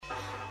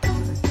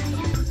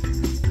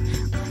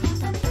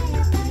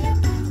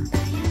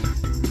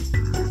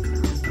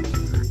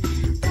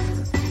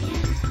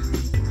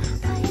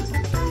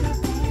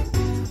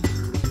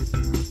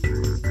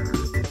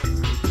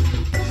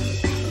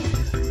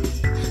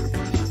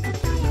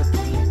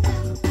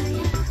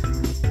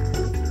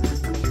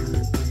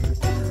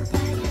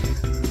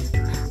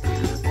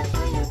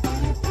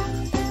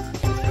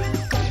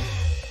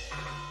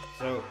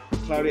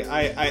Rowdy,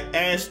 I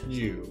asked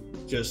you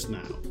just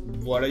now,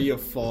 what are your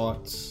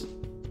thoughts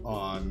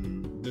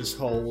on this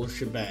whole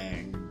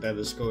shebang that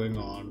is going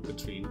on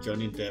between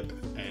Johnny Depp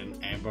and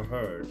Amber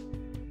Heard?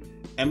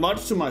 And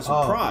much to my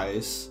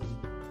surprise,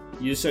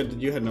 you said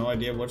that you had no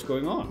idea what's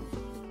going on.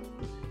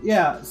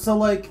 Yeah, so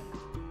like,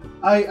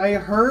 I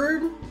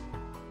heard,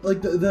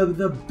 like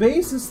the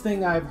basis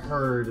thing I've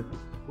heard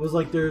was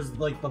like there's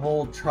like the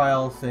whole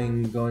trial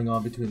thing going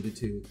on between the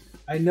two.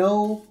 I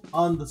know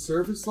on the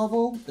surface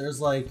level,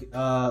 there's like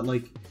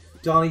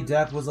Johnny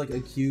Depp was like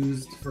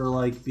accused for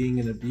like being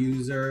an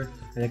abuser,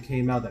 and it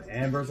came out that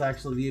Amber's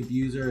actually the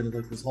abuser, and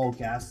like this whole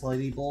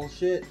gaslighty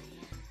bullshit.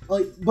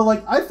 Like, but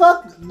like I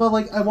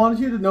wanted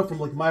you to know from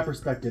like my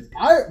perspective.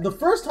 The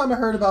first time I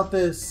heard about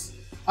this,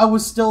 I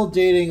was still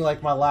dating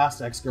like my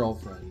last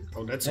ex-girlfriend.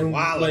 Oh, that's a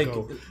while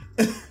ago.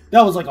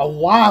 That was like a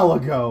while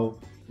ago.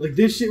 Like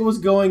this shit was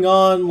going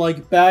on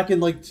like back in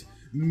like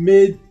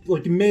mid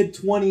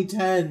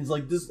 2010s.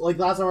 Like this, like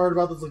last time I heard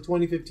about this like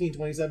 2015,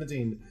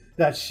 2017.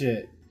 That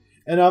shit.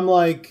 And I'm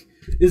like,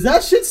 is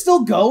that shit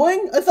still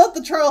going? I thought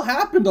the trial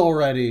happened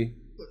already.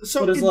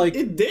 So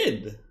it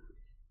did.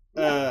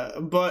 I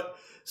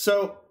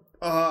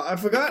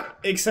forgot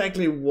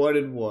exactly what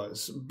it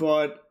was,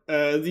 but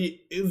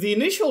the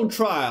initial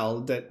trial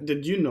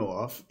that you know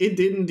of, it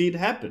did indeed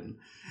happen,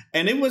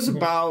 and it was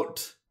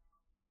about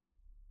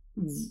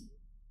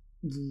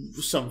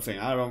something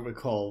I don't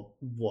recall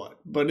what,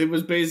 but it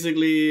was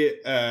basically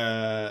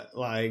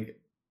like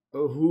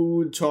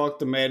who talked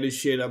the maddest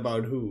shit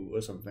about who or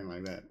something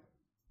like that.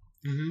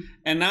 Mm-hmm.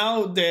 And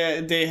now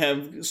they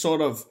have sort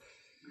of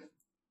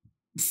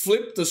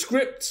flipped the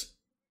script.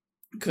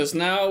 Because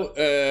now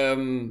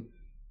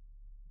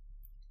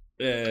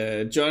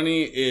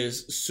Johnny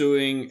is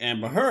suing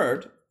Amber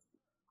Heard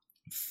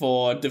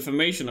for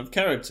defamation of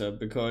character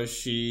because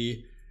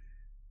she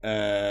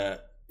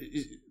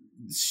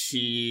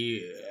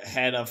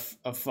had a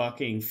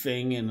fucking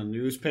thing in a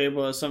newspaper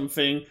or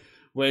something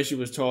where she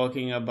was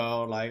talking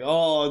about like,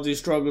 oh, the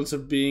struggles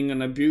of being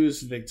an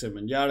abuse victim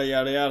and yada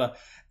yada yada,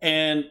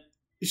 and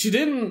she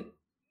didn't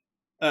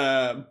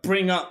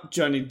bring up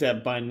Johnny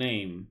Depp by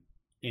name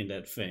in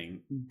that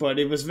thing, but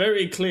it was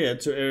very clear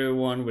to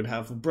everyone with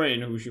half a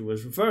brain who she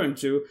was referring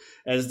to,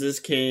 as this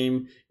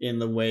came in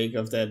the wake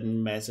of that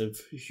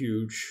massive,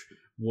 huge,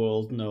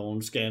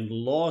 world-known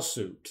scandal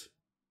lawsuit.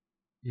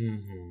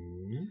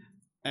 Mm-hmm.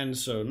 And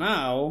so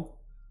now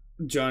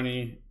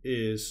Johnny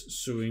is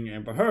suing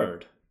Amber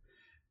Heard,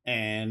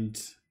 and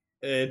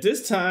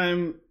this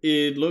time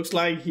it looks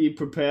like he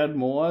prepared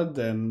more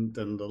than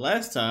the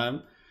last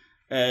time,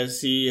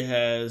 as he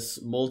has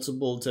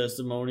multiple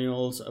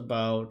testimonials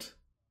about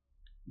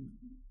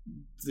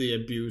the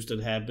abuse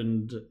that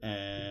happened,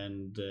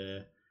 and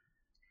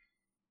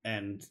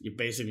you're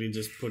basically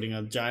just putting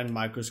a giant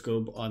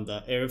microscope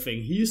under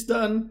everything he's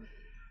done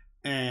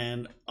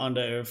and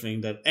under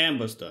everything that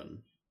Amber's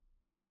done.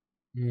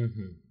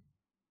 Mm-hmm.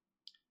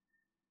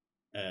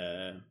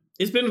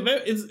 It's been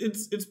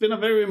a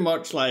very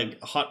much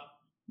like hot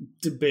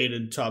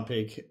debated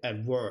topic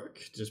at work,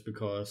 just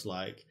because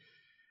like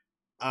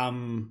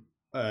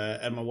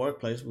at my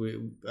workplace,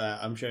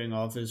 I'm sharing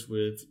office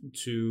with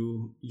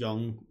two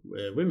young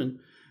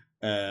women,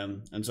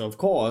 and so of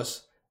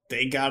course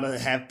they gotta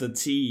have the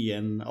tea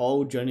and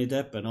Johnny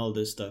Depp and all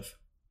this stuff.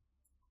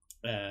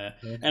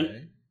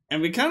 Okay.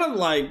 And we kind of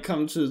like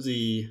come to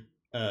the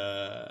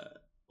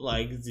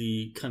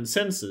the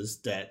consensus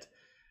that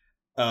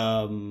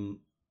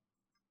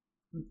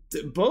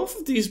both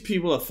of these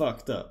people are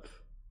fucked up.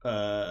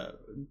 I'm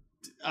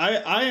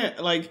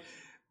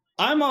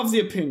of the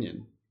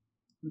opinion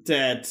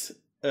that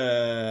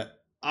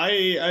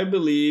I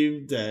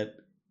believe that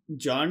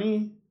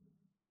Johnny,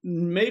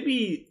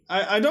 maybe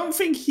I don't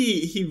think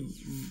he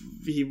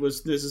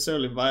was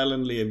necessarily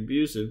violently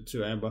abusive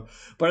to Amber,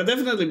 but I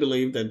definitely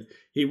believe that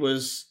he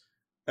was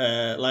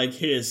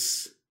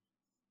his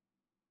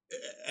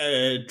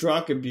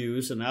drug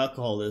abuse and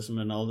alcoholism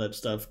and all that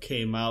stuff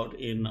came out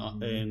in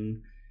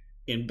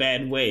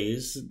bad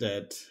ways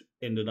that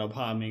ended up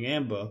harming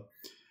Amber.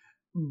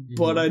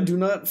 But I do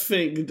not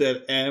think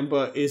that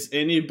Amber is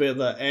any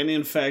better, and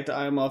in fact,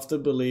 I'm of the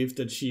belief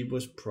that she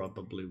was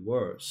probably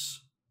worse.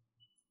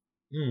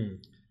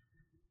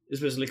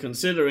 Especially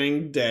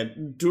considering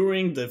that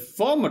during the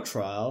former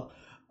trial,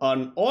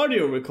 an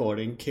audio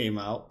recording came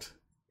out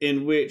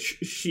in which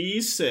she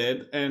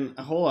said, and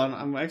hold on,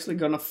 I'm actually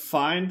gonna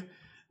find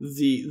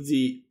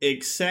the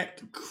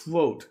exact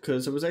quote,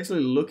 because I was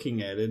actually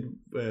looking at it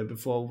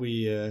before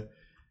we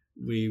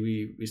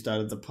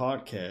started the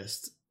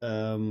podcast.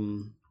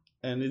 And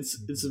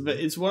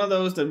it's one of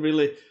those that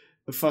really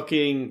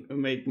fucking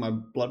make my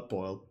blood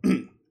boil.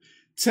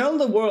 Tell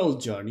the world,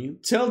 Johnny.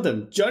 Tell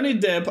them, Johnny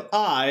Depp,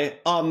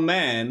 a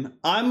man,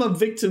 I'm a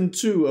victim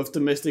too of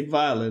domestic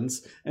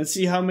violence, and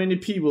see how many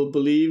people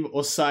believe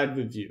or side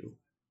with you.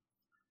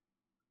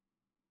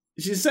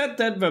 She said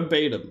that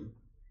verbatim.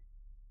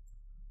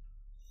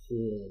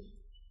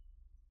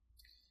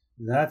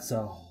 That's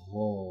a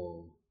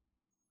whole.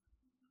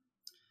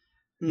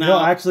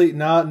 No, actually,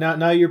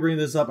 now you're bringing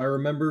this up. I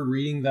remember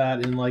reading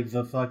that in like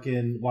the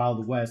fucking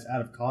Wild West out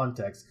of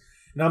context,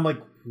 and I'm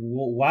like,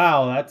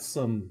 wow, that's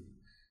some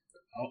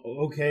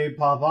okay,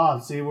 pop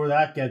off. See where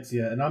that gets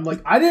you. And I'm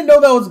like, I didn't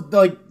know that was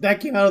like that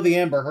came out of the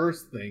Amber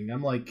Hearst thing.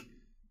 I'm like,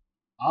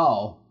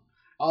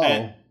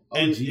 and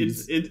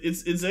geez.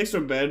 it's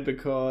extra bad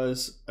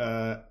because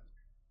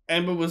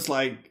Amber was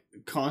like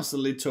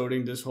constantly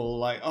toting this whole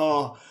like,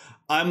 oh,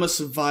 I'm a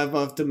survivor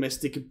of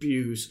domestic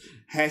abuse.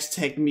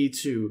 #me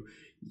too.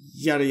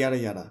 Yada yada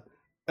yada.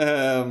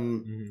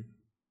 And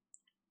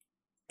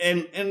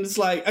it's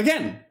like,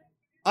 again,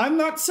 I'm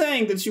not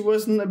saying that she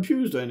wasn't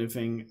abused or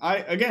anything.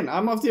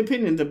 I'm of the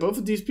opinion that both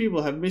of these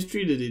people have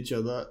mistreated each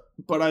other,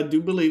 but I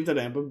do believe that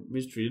Amber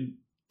mistreated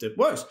it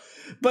worse.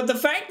 But the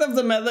fact of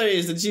the matter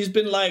is that she's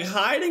been like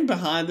hiding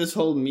behind this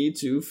whole Me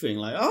Too thing,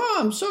 like, oh,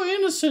 I'm so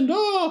innocent,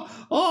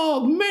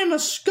 oh, men are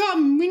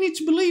scum, we need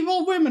to believe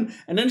all women.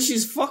 And then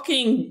she's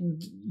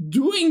fucking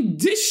doing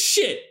this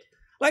shit.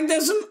 Like,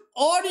 there's an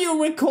audio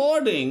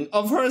recording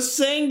of her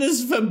saying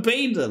this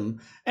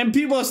verbatim, and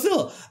people are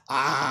still,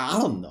 I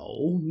don't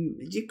know,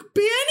 it could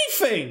be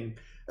anything.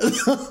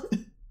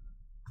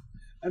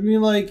 I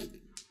mean, like,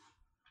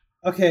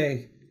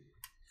 okay,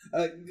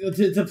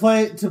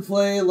 to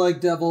play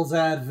like devil's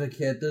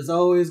advocate, there's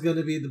always going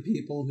to be the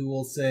people who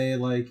will say,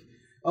 like,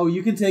 oh,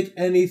 you can take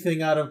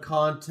anything out of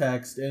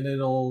context and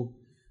it'll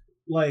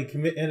make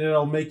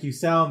you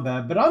sound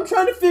bad. But I'm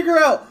trying to figure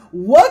out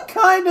what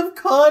kind of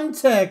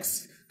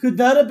context could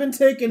that have been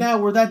taken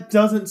out where that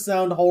doesn't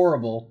sound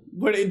horrible?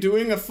 Were they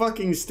doing a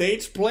fucking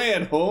stage play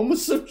at home or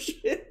some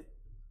shit?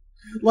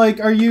 Like,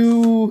 are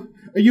you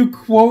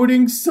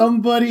quoting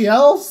somebody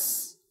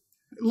else?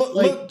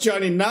 Look,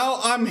 Johnny, now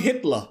I'm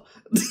Hitler.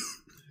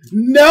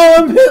 Now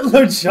I'm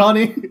Hitler,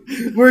 Johnny.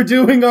 We're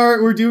doing our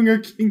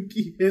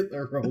kinky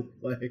Hitler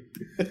roleplay.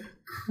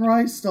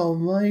 Christ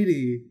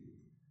almighty.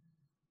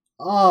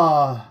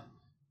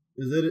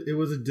 It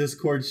was a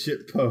Discord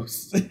shit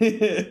post.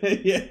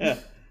 Yeah.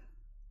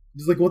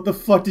 He's like, what the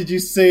fuck did you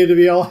say to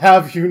me? I'll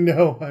have you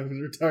know I was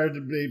retired to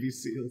Navy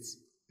SEALs.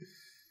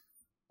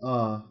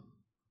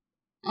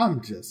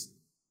 I'm just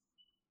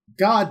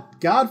God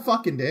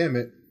fucking damn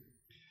it.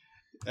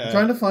 I'm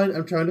trying to find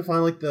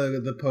like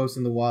the post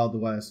in the Wild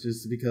West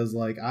just because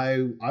like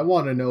I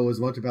want to know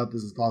as much about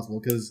this as possible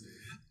because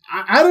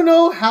I don't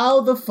know how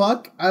the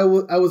fuck I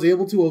was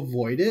able to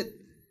avoid it.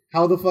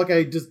 How the fuck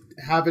I just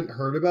haven't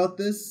heard about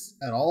this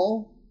at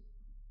all?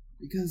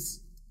 Because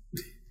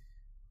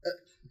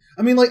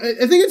I mean, like,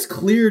 I think it's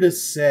clear to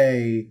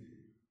say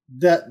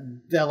that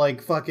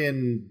like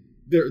fucking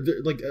they're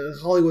like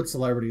Hollywood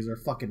celebrities are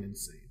fucking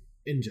insane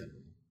in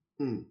general.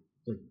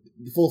 Like,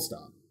 full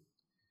stop.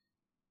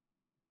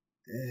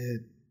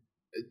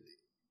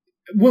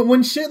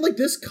 When shit like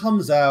this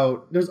comes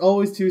out, there's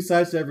always two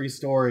sides to every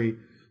story,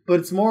 but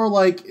it's more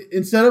like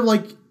instead of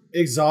like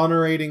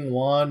exonerating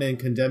one and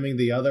condemning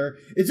the other,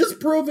 it's just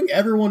proving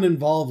everyone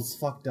involved is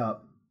fucked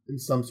up in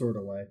some sort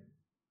of way.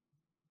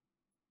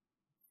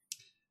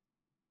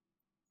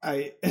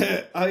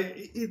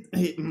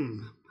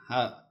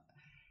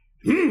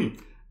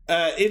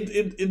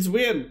 It's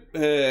weird.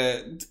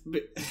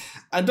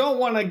 I don't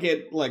want to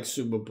get like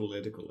super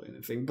political or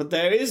anything, but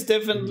there is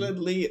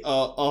definitely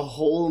a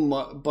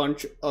whole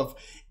bunch of.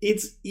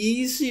 It's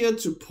easier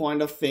to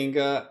point a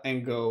finger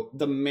and go,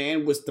 the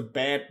man was the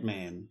bad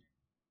man,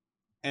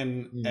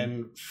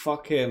 and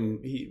fuck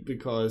him,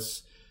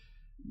 because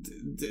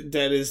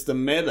that is the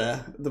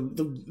meta.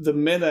 The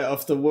meta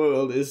of the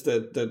world is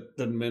that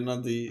men are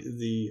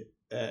the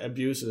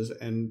abusers,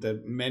 and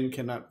that men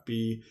cannot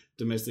be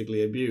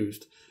domestically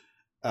abused,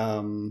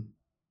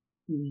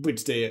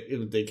 which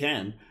they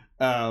can.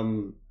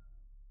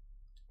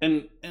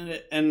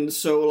 And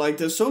so like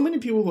there's so many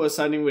people who are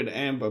siding with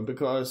Amber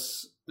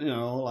because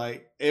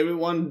like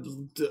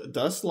everyone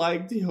does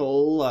like the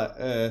whole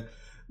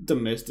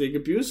domestic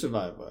abuse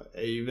survivor.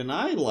 Even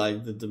I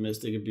like the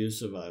domestic abuse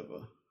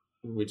survivor,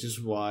 which is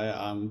why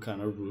I'm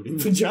kind of rooting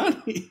for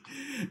Johnny.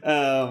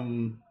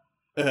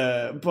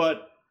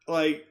 But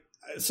like,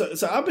 so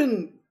I've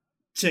been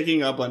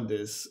checking up on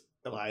this,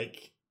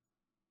 like,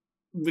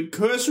 with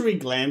cursory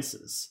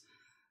glances,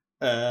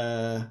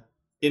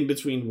 in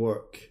between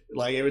work.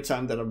 Like every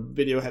time that a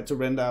video had to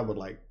render, I would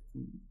like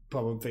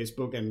pop on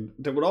Facebook, and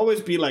there would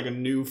always be like a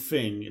new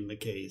thing in the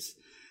case.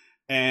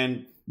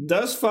 And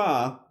thus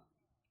far,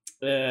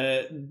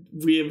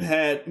 we have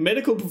had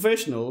medical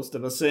professionals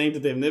that are saying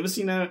that they've never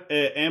seen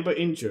Amber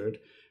injured.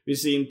 We've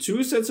seen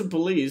 2 sets of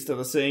police that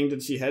are saying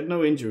that she had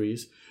no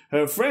injuries.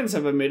 Her friends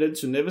have admitted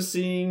to never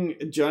seeing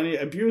Johnny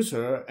abuse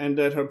her, and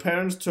that her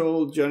parents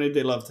told Johnny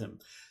they loved him.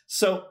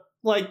 So,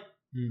 like,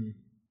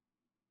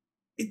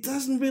 it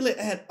doesn't really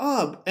add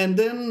up. And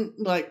then,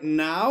 like,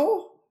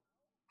 now,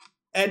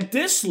 at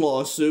this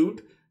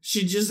lawsuit,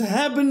 she just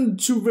happened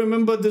to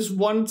remember this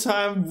one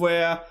time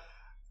where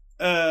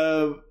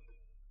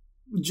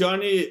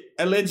Johnny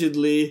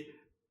allegedly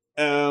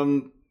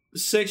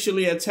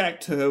sexually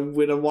attacked her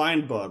with a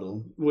wine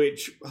bottle,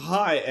 which,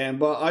 hi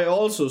Amber, I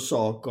also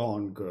saw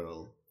Gone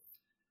Girl.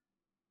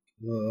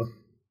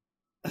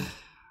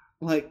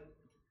 Like,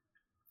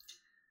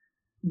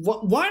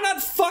 why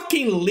not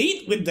fucking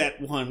lead with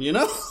that one, you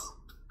know?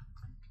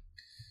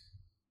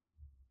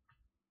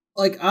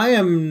 Like, I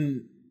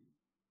am...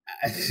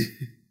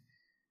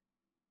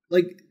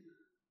 like,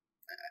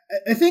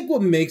 I think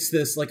what makes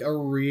this, like, a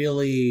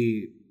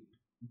really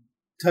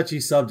touchy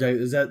subject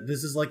is that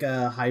this is, like,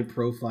 a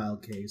high-profile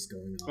case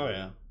going on. Oh,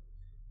 yeah.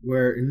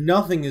 Where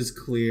nothing is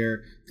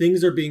clear,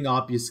 things are being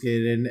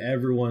obfuscated, and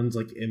everyone's,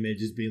 like,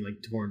 image is being,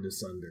 like, torn to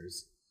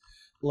sunders.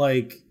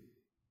 Like...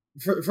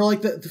 For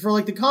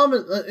the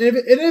comment,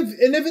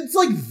 and if it's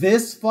like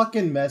this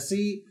fucking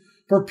messy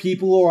for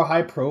people who are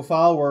high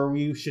profile, where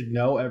we should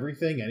know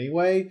everything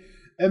anyway,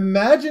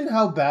 imagine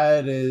how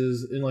bad it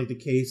is in like the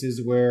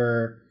cases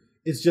where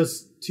it's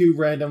just two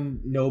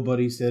random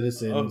nobody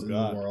citizens in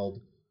the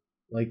world,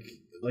 like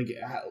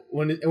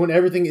when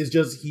everything is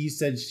just he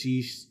said,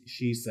 she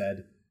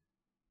said.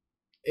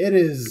 It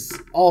is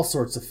all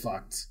sorts of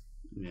fucked.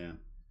 Yeah,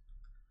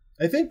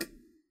 I think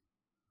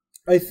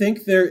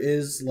there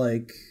is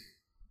like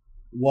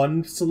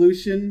one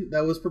solution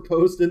that was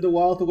proposed into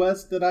Wild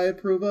West that I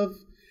approve of,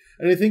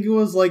 and I think it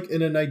was like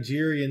in a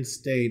Nigerian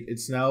state.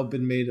 It's now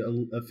been made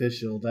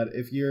official that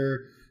if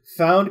you're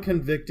found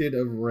convicted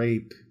of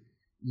rape,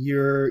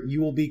 you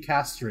will be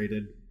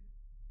castrated.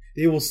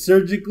 They will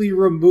surgically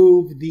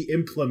remove the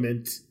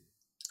implement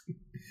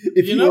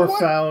if you are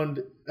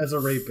found as a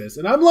rapist.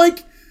 And I'm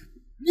like,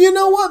 you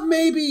know what?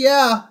 Maybe,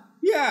 yeah.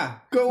 Yeah,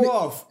 go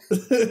off.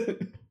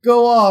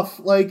 Go off,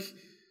 like...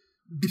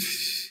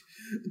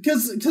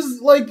 Because,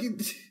 like,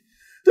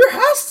 there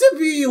has to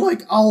be,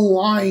 like, a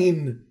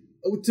line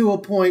to a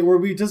point where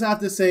we just have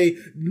to say,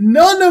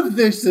 none of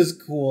this is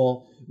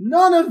cool.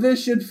 None of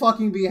this should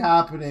fucking be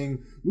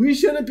happening. We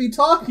shouldn't be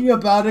talking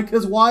about it,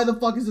 because why the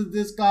fuck is it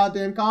this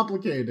goddamn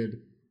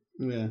complicated?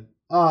 Yeah.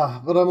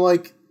 But I'm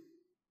like,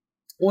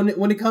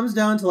 when it comes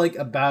down to, like,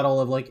 a battle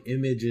of, like,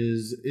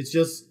 images, it's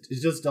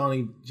just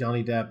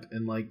Johnny Depp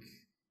and, like,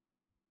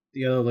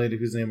 the other lady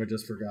whose name I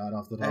just forgot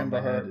off the top of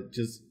my head.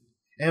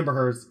 Amber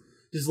Heard.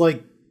 Just,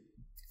 like,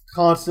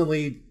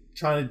 constantly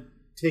trying to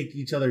take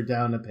each other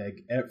down a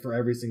peg for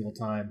every single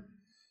time.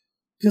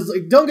 Because,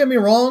 like, don't get me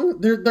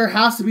wrong, there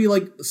has to be,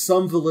 like,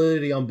 some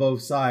validity on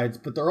both sides,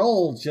 but they're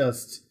all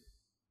just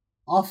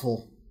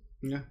awful.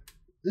 Yeah.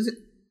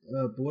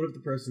 But what if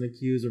the person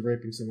accused of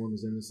raping someone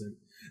was innocent?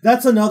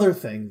 That's another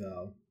thing,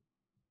 though.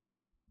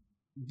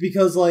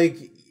 Because,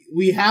 like,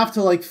 we have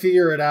to, like,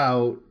 figure it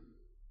out,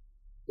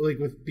 like,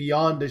 with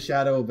beyond a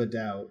shadow of a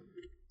doubt.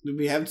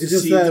 We have to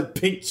see the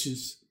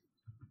pictures.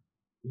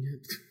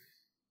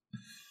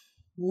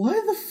 Why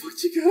the fuck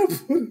you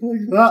gotta put it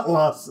like that,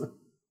 Lawson?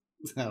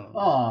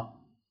 Aw.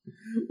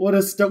 What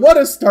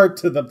a start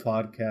to the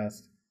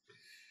podcast.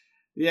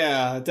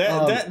 Yeah,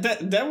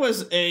 that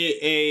was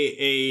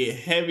a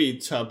heavy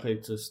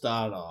topic to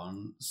start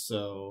on.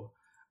 So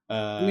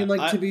I mean,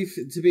 like, to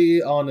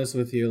be honest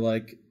with you,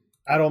 like,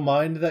 I don't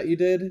mind that you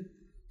did,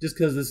 just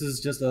because this is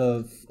just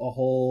a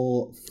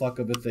whole fuck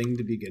of a thing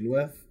to begin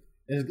with.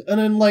 And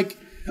then, like,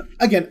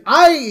 again,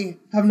 I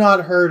have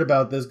not heard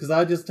about this because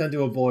I just tend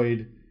to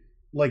avoid,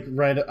 like,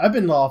 random. I've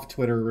been off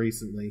Twitter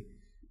recently,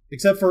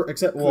 except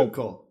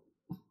cool.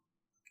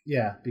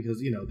 Yeah, because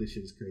you know this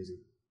shit is crazy.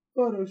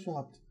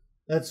 Photoshopped.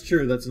 That's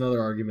true. That's another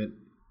argument.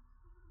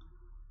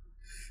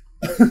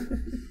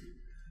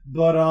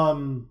 But I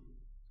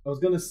was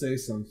gonna say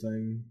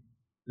something,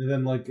 and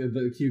then like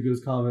the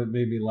Hugo's comment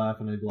made me laugh,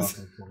 and I lost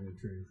my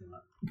train of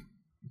thought.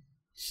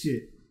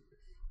 Shit.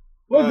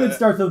 What a good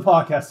start to the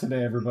podcast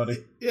today,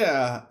 everybody.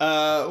 Yeah.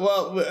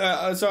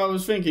 So I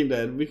was thinking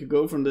that we could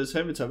go from this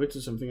heavy topic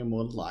to something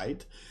more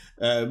light.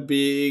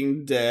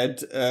 Being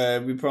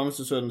that we promised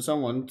a certain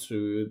someone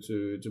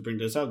to bring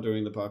this up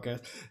during the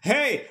podcast.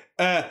 Hey,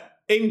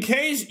 in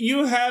case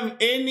you have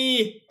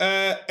any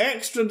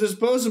extra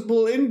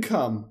disposable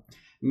income,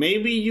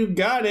 maybe you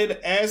got it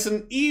as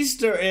an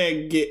Easter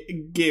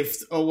egg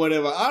gift or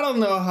whatever. I don't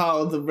know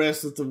how the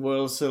rest of the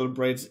world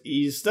celebrates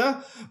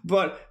Easter,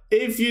 but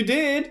if you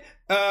did,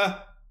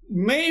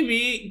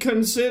 maybe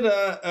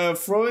consider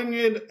throwing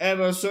it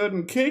at a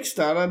certain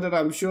Kickstarter that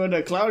I'm sure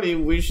that Cloudy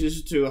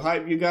wishes to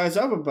hype you guys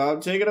up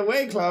about. Take it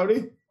away,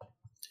 Cloudy.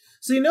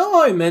 So you know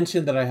how I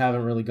mentioned that I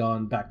haven't really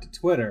gone back to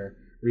Twitter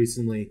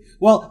recently?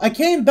 Well, I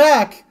came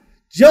back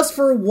just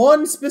for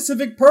one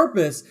specific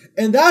purpose,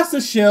 and that's to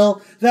shill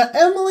that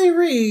Emily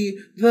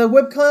Ree, the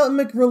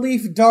webcomic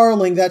relief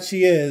darling that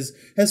she is,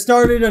 has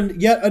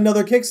started yet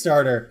another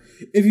Kickstarter.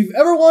 If you've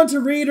ever wanted to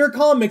read her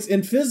comics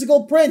in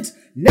physical print,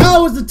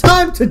 now is the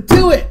time to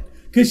do it!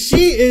 Because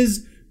she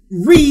is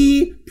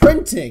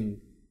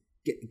reprinting.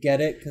 Get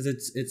it? Because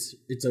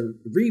it's a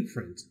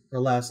reprint.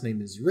 Her last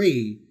name is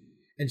Ree,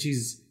 and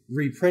she's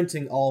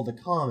reprinting all the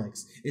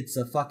comics. It's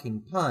a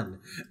fucking pun.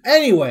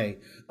 Anyway,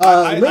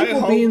 link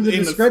will be in the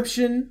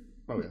description.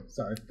 Okay.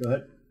 Sorry, go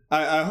ahead.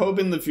 I hope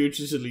in the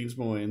future she leans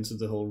more into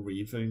the whole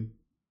Ree thing.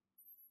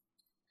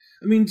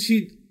 I mean,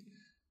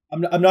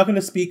 I'm not going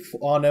to speak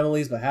on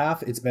Emily's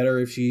behalf. It's better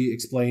if she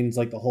explains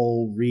like the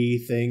whole Ree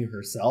thing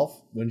herself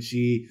when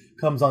she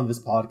comes on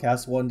this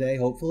podcast one day,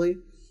 hopefully.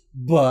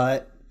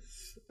 But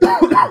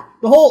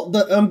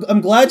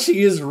I'm glad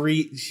she is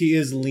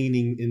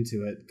leaning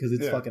into it because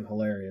it's fucking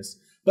hilarious.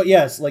 But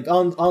yes, like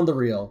on the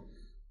real,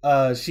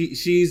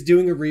 she's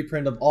doing a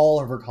reprint of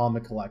all of her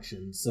comic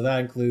collections. So that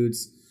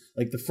includes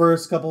like the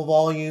first couple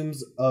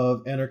volumes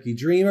of Anarchy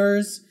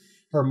Dreamers,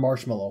 her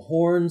Marshmallow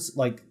Horns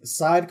like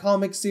side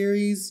comic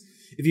series.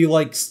 If you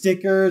like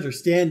stickers or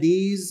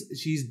standees,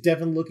 she's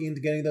definitely looking into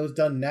getting those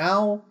done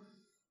now.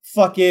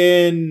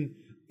 Fucking,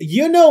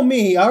 you know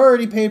me, I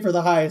already paid for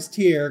the highest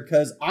tier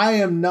because I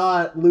am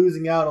not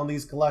losing out on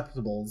these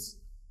collectibles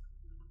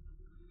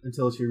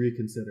until she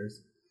reconsiders.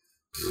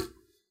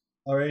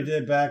 Already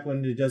did back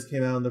when it just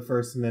came out in the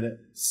first minute.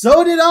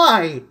 So did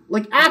I!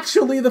 Like,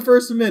 actually the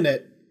first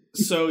minute.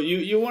 So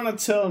you want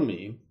to tell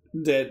me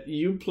that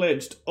you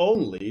pledged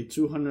only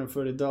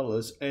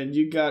 $230 and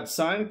you got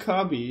signed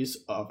copies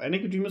of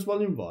Anarchy Dreamers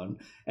Volume 1,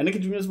 Anarchy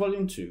Dreamers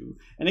Volume 2,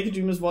 Anarchy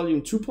Dreamers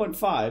Volume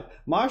 2.5,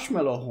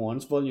 Marshmallow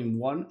Horns Volume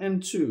 1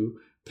 and 2,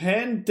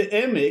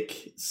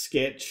 Pandemic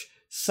sketch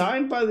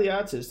signed by the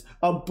artist,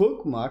 a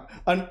bookmark,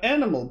 an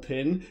animal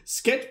pin,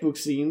 sketchbook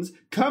scenes,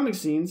 comic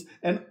scenes,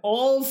 and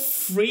all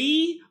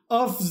free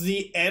of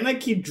the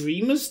Anarchy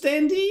Dreamers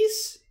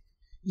standees?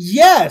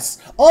 Yes!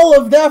 All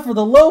of that for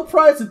the low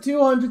price of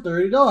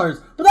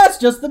 $230. But that's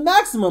just the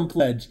maximum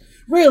pledge.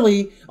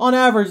 Really, on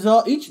average,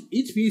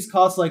 each piece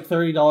costs like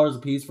 $30 a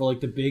piece for like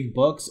the big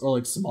books, or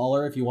like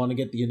smaller if you want to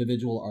get the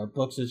individual art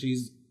books that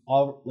she's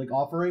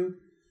offering.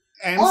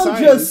 And I'm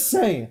signed. just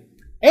saying.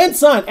 And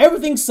signed.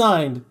 Everything's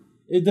signed,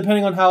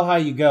 depending on how high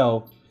you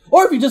go.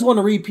 Or if you just want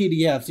to read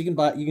PDFs, you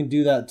can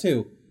do that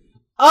too.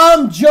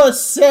 I'm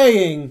just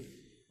saying.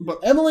 But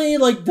Emily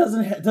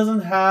doesn't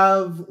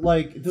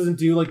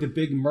do the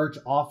big merch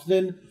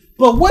often,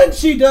 but when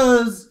she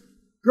does,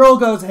 girl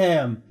goes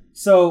ham.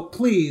 So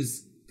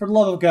please, for the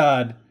love of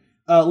God,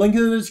 link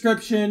in the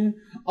description.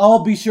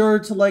 I'll be sure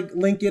to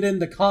link it in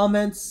the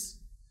comments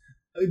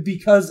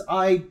because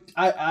I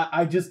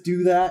just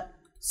do that.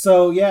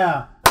 So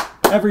yeah,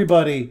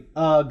 everybody,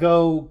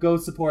 go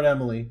support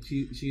Emily.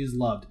 She is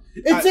loved.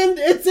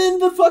 It's in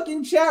the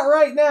fucking chat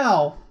right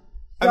now.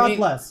 God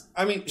bless.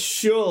 I mean,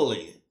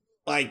 surely.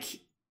 Like,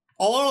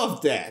 all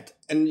of that,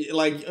 and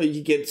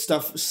you get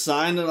stuff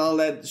signed and all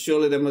that,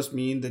 surely that must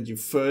mean that you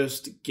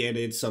first get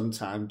it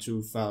sometime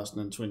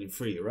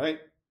 2023, right?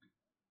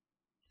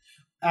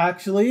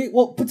 Actually,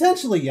 well,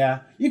 potentially,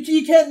 yeah.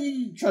 You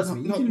can't, trust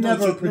me, you can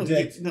never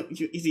predict.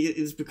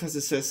 It's because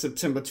it says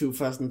September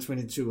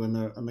 2022 on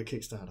the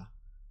Kickstarter.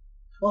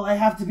 Well, I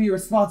have to be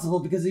responsible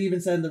because it even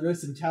said in the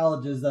risks and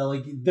challenges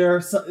that, there are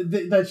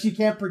that she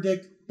can't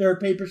predict there are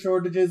paper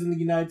shortages in the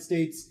United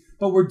States.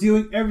 But we're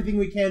doing everything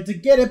we can to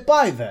get it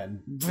by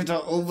then. Better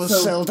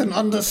oversell than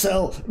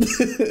undersell.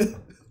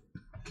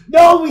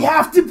 No, we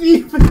have to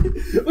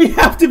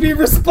be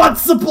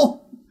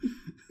responsible.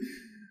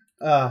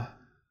 But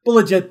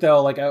legit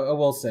though, I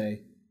will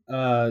say,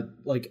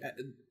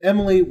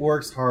 Emily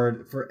works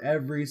hard for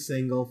every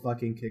single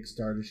fucking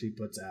Kickstarter she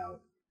puts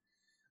out.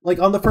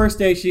 On the first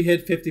day, she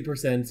hit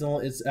 50%. So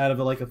it's out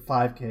of a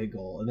 5K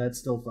goal, and that's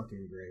still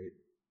fucking great.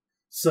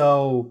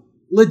 So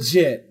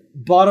legit.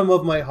 Bottom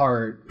of my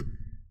heart,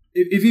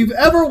 if you've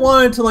ever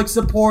wanted to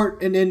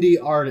support an indie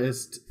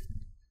artist,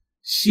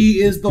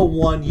 she is the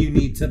one you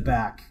need to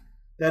back.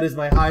 That is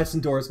my highest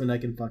endorsement I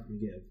can fucking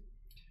give.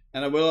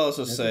 And I will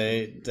also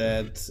say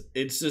that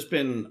it's just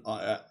been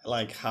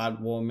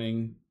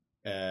heartwarming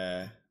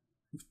to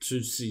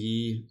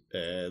see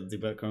the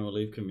Background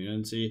Relief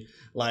community.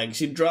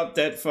 She dropped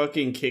that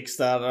fucking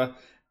Kickstarter.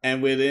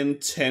 And within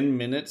 10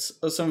 minutes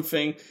or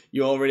something,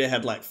 you already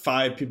had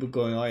 5 people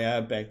going, oh yeah,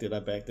 I backed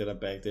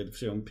it,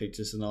 showing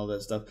pictures and all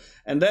that stuff.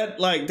 And that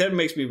that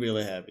makes me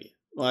really happy.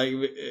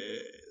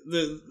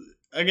 The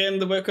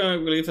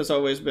Background Relief has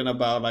always been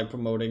about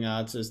promoting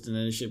artists in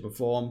any shape or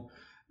form,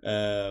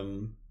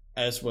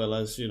 as well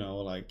as,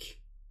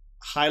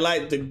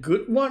 highlight the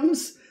good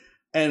ones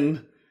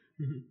and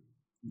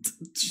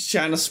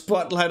shine a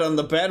spotlight on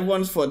the bad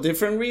ones for a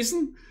different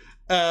reason.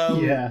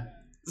 Yeah.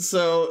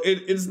 So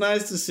it's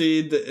nice to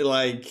see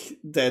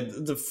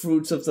that the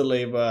fruits of the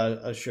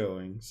labor are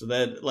showing. So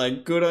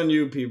that good on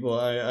you people.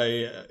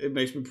 It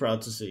makes me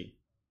proud to see.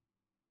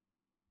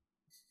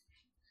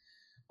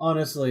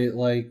 Honestly,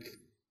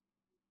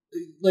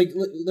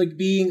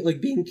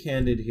 being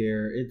candid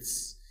here,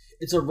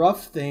 it's a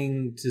rough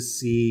thing to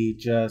see.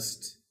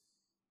 Just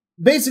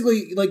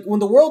basically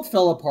when the world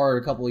fell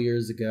apart a couple of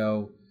years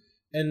ago,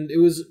 and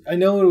I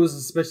know it was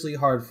especially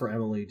hard for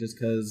Emily just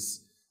because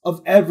of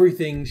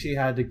everything she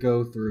had to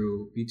go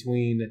through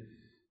between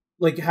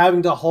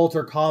having to halt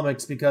her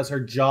comics because her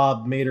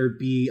job made her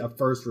be a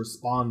first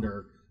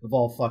responder of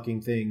all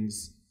fucking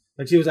things.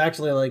 She was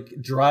actually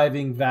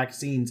driving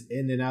vaccines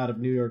in and out of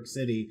New York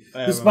City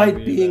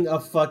despite being a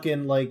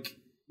fucking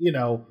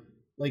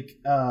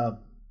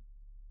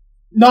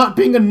not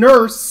being a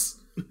nurse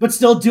but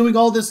still doing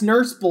all this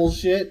nurse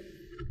bullshit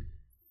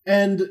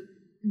and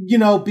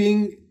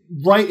being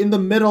right in the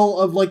middle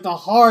of the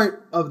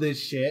heart of this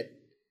shit.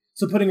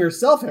 So putting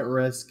herself at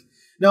risk.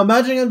 Now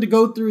imagine having to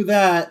go through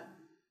that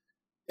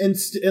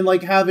and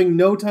like having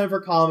no time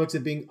for comics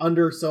and being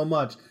under so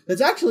much.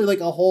 That's actually like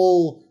a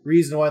whole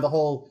reason why the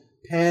whole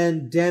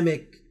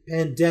pandemic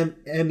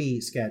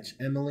Emmy sketch,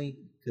 Emily,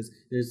 because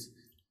there's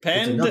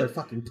another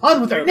fucking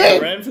pun with her name.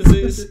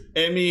 Parentheses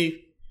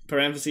Emmy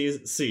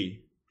parentheses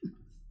C.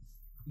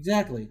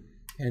 Exactly.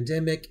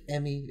 Pandemic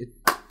Emmy.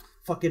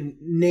 Fucking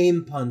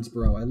name puns,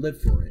 bro. I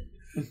live for it.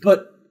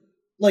 But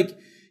like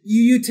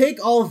you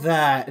take all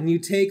that and you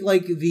take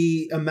like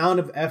the amount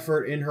of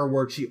effort in her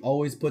work she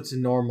always puts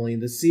in normally,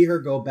 and to see her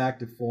go back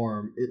to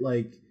form, it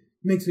like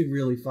makes me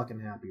really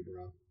fucking happy,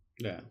 bro.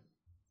 Yeah.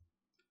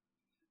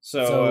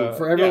 So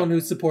for everyone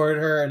who supported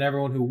her and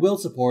everyone who will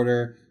support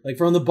her, like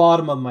from the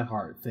bottom of my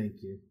heart, thank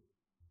you.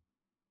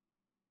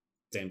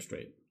 Damn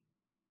straight.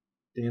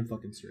 Damn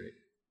fucking straight.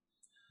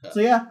 Yeah. So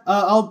yeah,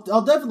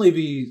 I'll definitely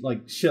be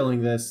like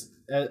shilling this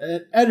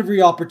at every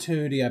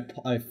opportunity I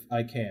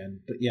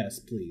can. But yes,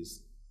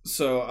 please.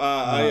 So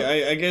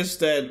I guess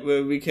that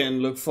we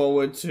can look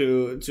forward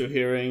to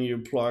hearing you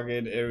plug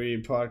it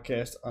every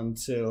podcast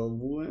until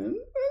when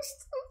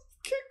does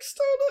the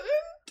Kickstarter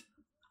end?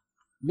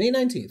 May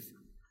 19th.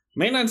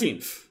 May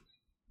 19th.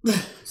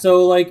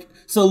 So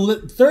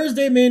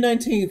Thursday, May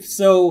 19th.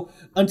 So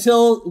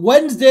until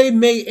Wednesday,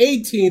 May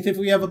 18th, if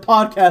we have a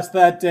podcast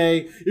that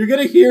day, you're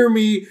going to hear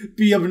me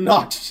be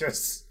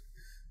obnoxious.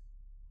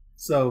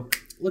 So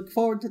look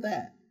forward to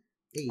that.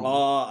 Hey.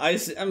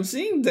 I'm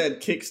seeing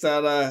that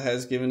Kickstarter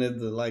has given it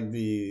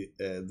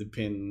the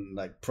pin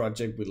like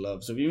project we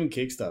love. So even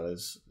Kickstarter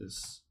is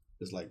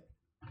like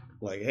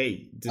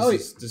hey,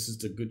 this is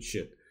the good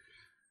shit.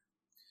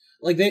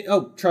 Like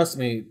trust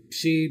me,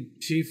 she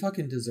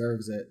fucking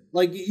deserves it.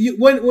 Like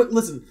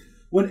listen,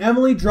 when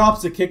Emily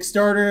drops a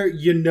Kickstarter,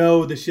 you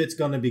know the shit's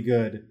gonna be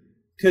good.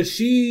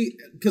 Cause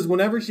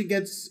whenever she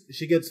gets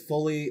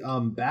fully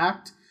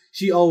backed,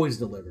 she always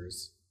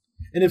delivers.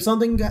 And if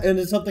something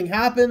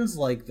happens,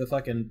 like the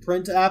fucking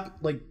print app,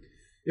 like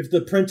if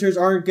the printers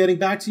aren't getting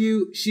back to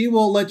you, she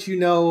will let you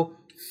know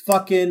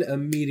fucking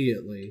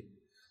immediately.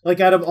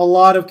 Like out of a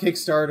lot of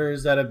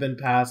Kickstarters that have been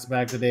passed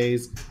back to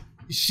days,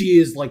 she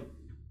is like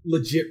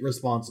legit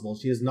responsible.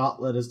 She has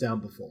not let us down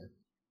before.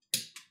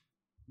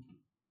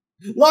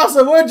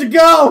 Lawson, where'd you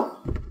go?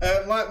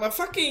 My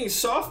fucking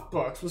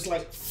softbox was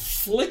like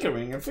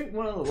flickering. I think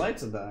one of the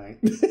lights are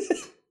dying.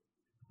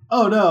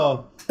 Oh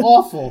no.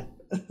 Awful.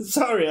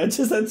 Sorry, I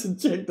just had to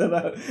check that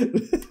out.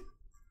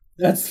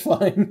 That's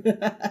fine.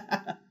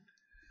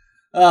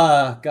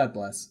 God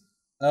bless.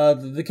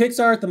 The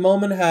Kickstarter at the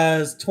moment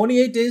has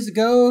 28 days to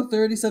go,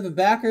 37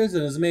 backers,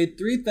 and has made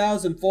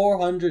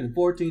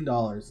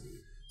 $3,414.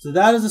 So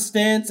that is a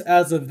stance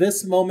as of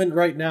this moment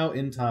right now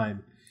in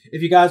time.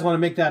 If you guys want to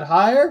make that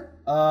higher,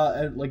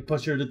 and like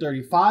push her to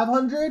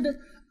 3,500,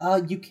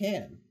 you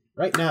can.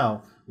 Right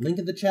now. Link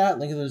in the chat,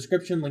 link in the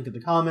description, link in the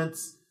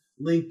comments,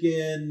 link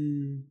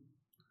in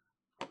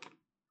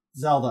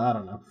Zelda, I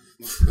don't know.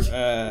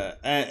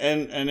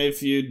 And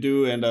if you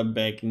do end up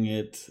backing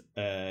it,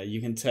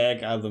 you can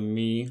tag either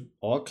me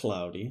or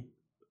Cloudy.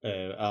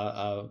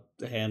 Our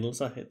handles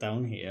are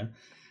down here,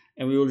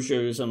 and we will show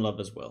you some love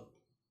as well.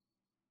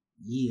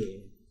 Yeah.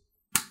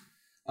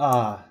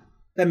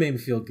 That made me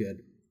feel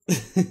good.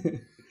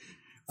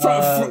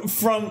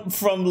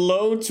 From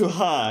low to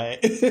high.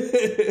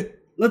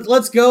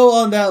 Let's go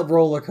on that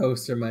roller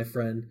coaster, my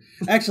friend.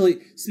 Actually,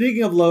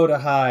 speaking of low to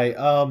high,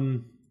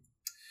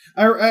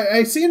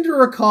 I seem to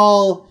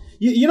recall.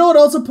 You know what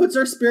also puts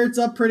our spirits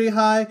up pretty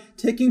high?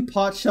 Taking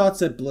pot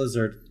shots at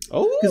Blizzard.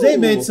 Oh, because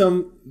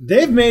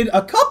they've made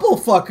a couple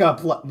fuck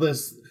up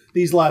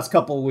these last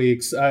couple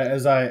weeks,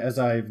 as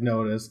I've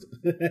noticed.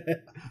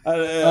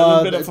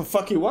 A bit of a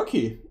fucky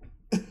wucky.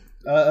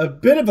 A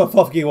bit of a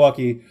fucky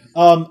wucky.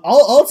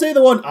 I'll say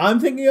the one I'm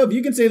thinking of.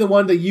 You can say the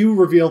one that you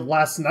revealed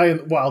last night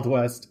in Wild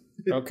West.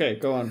 Okay,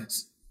 go on.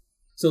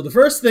 So the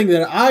first thing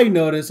that I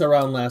noticed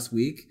around last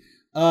week,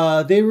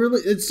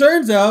 it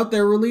turns out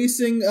they're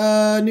releasing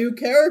a new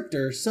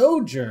character,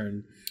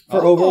 Sojourn,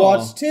 for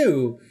Overwatch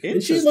 2.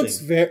 And she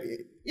looks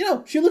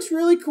she looks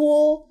really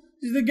cool.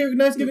 She's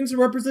nice, giving some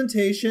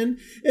representation.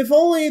 If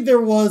only there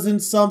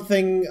wasn't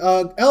something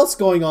else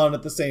going on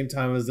at the same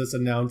time as this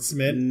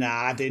announcement.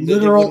 Nah,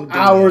 literal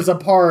hours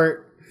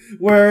apart,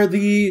 where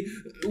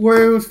it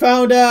was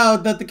found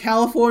out that the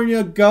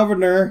California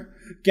governor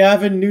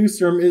Gavin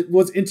Newsom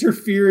was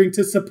interfering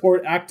to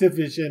support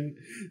Activision,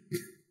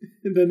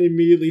 and then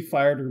immediately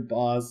fired her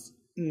boss.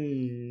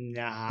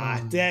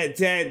 Nah,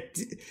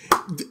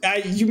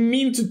 you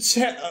mean to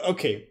tell?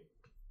 Okay.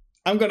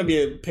 I'm gonna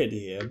be a petty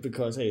here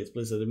because hey, it's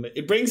Blizzard.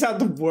 It brings out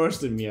the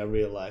worst in me. I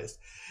realized.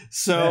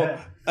 So,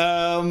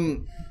 I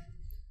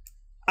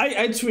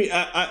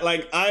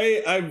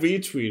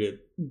retweeted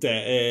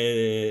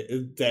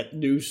that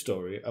news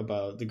story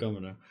about the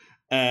governor,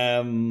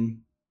 the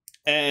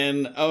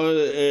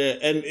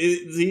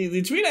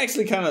tweet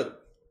actually kind of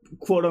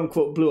quote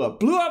unquote blew up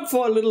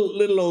for a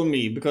little old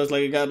me because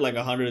like it got like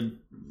 100,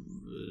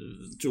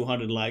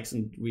 200 likes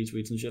and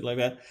retweets and shit like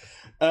that.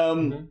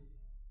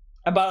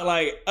 about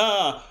like,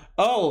 oh,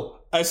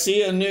 I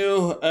see a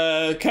new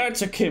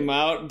character came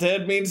out.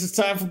 That means it's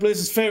time for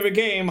Blizzard's favorite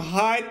game,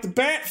 Hide the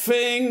Bad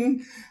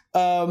Thing.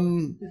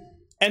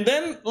 And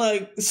then,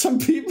 like, some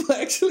people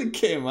actually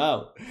came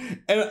out.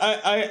 And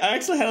I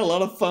actually had a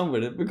lot of fun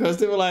with it because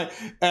they were like,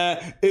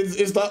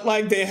 it's not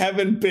like they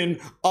haven't been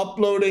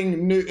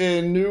uploading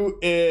new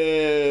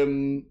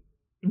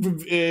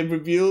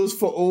reveals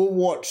for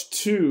Overwatch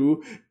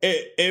 2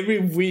 every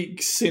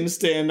week since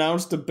they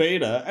announced the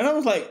beta. And I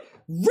was like,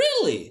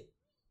 really?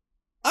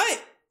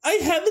 I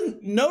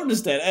haven't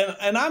noticed that.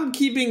 And I'm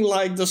keeping,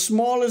 like, the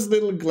smallest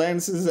little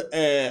glances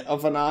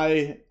of an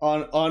eye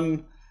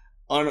on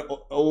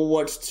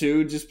Overwatch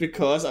 2 just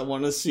because I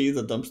want to see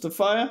the dumpster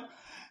fire.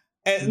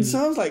 And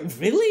so I was like,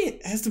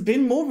 really? Has there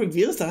been more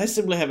reveals that I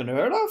simply haven't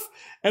heard of?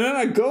 And then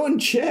I go and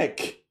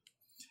check.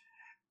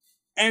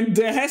 And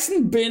there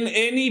hasn't been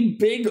any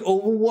big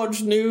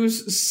Overwatch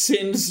news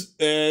since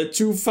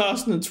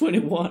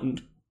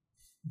 2021.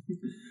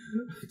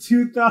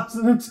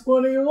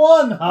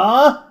 2021,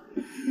 huh?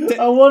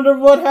 I wonder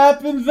what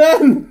happened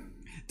then.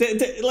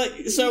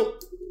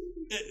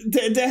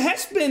 There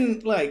has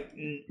been, like,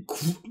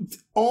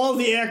 all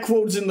the air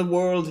quotes in the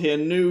world here,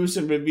 news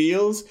and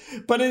reveals,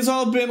 but it's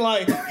all been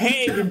like,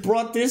 hey, we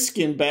brought this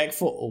skin back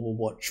for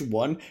Overwatch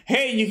 1.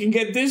 Hey, you can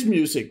get this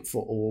music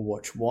for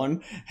Overwatch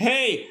 1.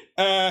 Hey,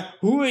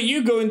 who are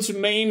you going to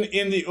main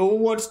in the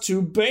Overwatch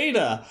 2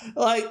 beta?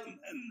 Like,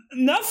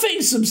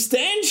 nothing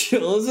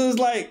substantial. It's just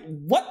like,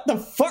 what the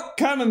fuck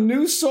kind of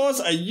news source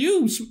are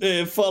you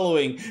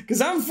following? Because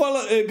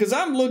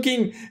I'm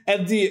looking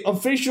at the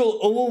official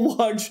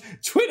Overwatch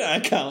Twitter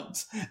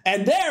account,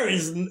 and there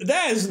is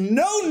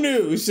no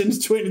news since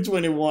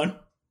 2021.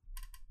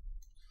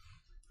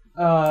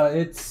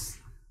 It's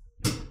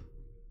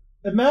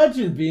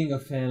imagine being a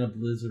fan of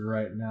Blizzard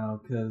right now,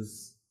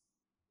 because,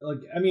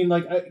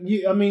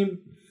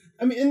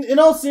 in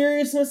all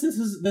seriousness,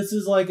 this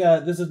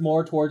is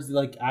more towards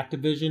like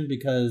Activision,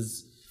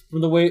 because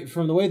from the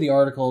way the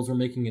articles were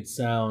making it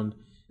sound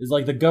is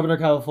like the governor of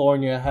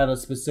California had a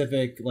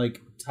specific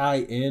like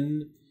tie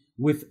in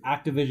with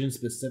Activision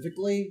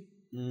specifically,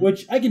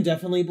 which I can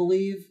definitely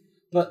believe,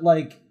 but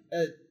like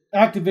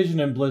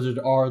Activision and Blizzard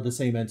are the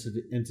same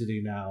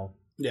entity now.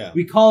 Yeah,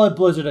 we call it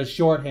Blizzard as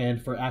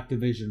shorthand for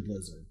Activision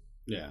Blizzard.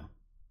 Yeah.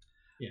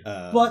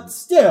 But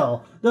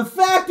still, the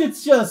fact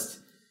it's just,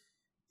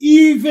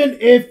 even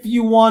if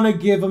you want to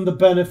give them the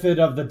benefit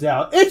of the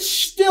doubt, it's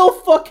still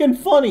fucking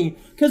funny,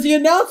 because the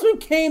announcement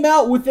came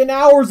out within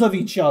hours of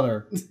each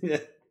other. Yeah.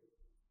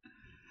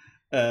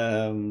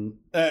 And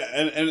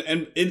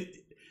it,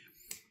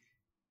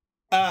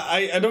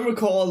 I don't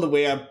recall the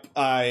way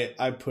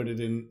I put it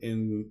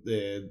in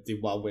the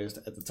Wild West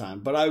at the time,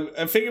 but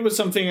I think it was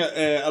something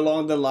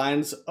along the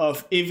lines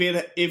of if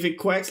it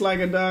quacks like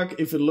a duck,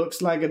 if it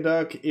looks like a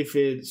duck, if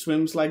it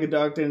swims like a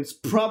duck, then it's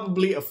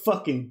probably a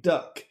fucking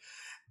duck.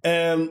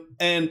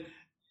 And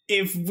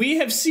if we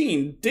have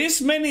seen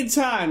this many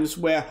times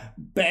where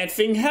bad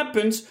thing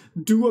happens,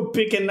 do a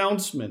big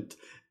announcement.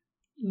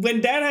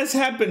 When that has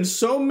happened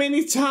so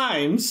many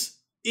times,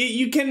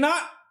 you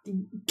cannot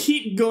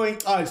keep going,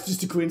 oh, it's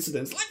just a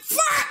coincidence. Like,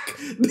 fuck!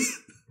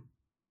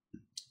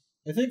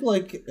 I think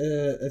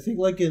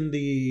in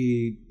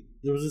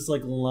there was this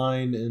like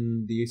line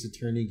in the Ace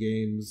Attorney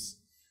games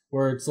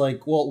where it's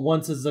like, well,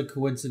 once is a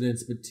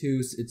coincidence, but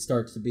two, it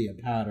starts to be a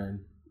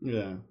pattern.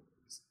 Yeah.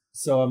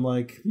 So I'm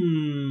like,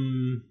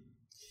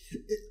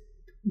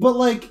 but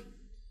like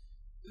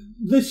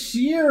the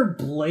sheer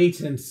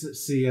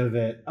blatancy of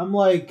it, I'm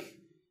like,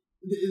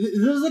 this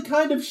is the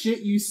kind of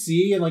shit you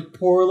see in like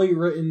poorly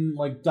written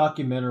like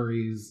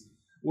documentaries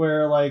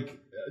where like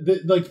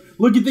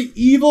look at the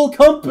evil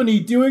company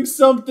doing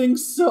something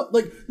so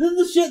like this is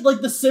the shit like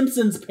the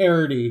Simpsons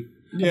parody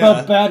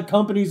about bad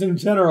companies in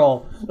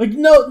general.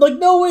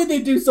 No way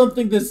they do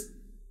something this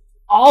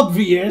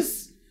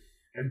obvious,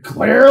 and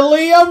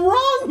clearly I'm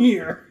wrong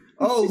here.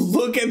 Oh,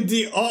 look at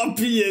the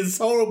obvious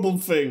horrible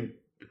thing.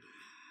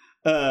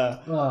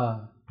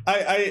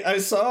 I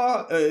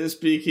saw,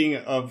 speaking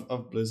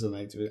of Blizzard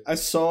activity, I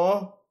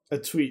saw a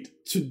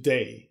tweet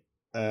today,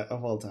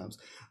 of all times,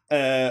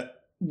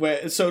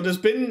 where, so there's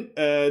been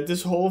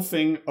this whole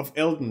thing of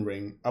Elden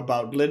Ring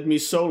about let me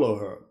solo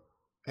her.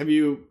 Have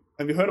you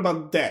heard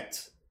about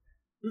that?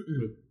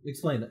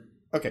 Explain it.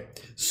 Okay,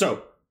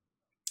 so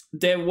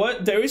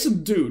there is a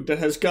dude that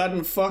has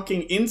gotten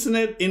fucking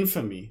internet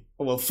infamy,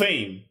 well,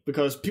 fame,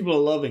 because people are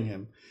loving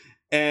him,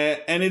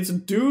 and it's a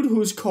dude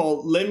who's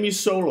called Let Me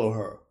Solo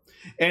Her.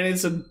 And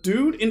it's a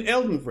dude in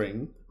Elden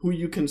Ring who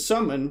you can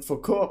summon for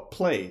co-op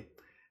play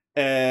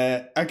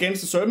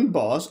against a certain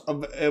boss,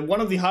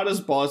 one of the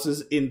hardest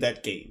bosses in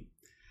that game.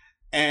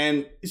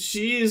 And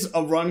she is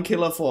a run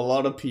killer for a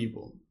lot of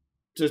people,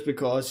 just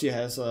because she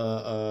has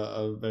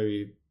a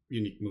very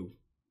unique move.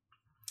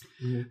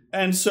 Mm-hmm.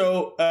 And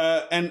so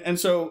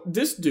so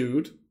this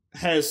dude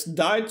has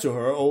died to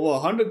her over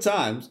 100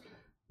 times,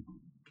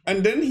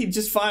 and then he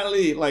just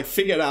finally like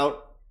figured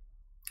out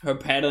her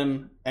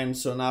pattern, and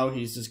so now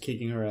he's just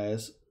kicking her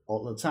ass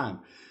all the time.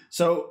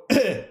 So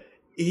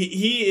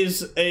he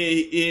is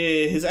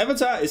his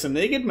avatar is a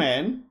naked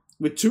man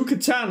with 2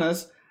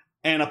 katanas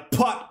and a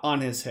pot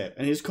on his head,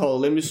 and he's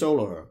called Lemmy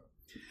Soloher.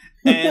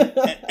 And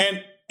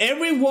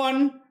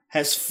everyone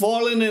has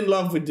fallen in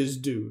love with this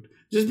dude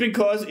just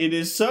because it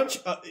is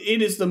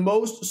the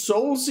most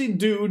soulsy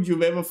dude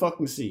you've ever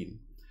fucking seen.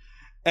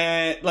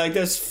 Like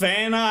there's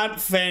fan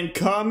art, fan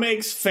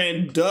comics,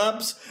 fan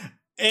dubs,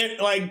 and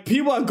like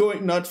people are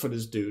going nuts for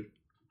this dude.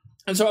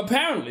 And so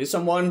apparently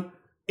someone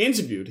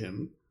interviewed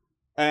him,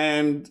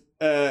 and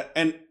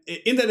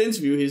in that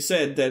interview he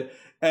said that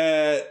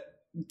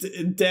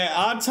there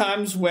are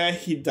times where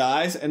he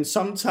dies, and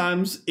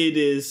sometimes it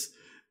is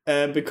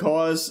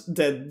because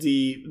that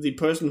the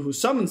person who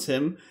summons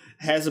him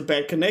has a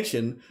bad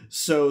connection,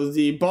 so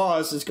the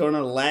boss is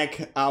gonna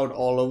lag out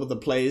all over the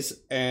place,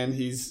 and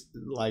he's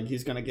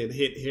gonna get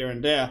hit here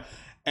and there,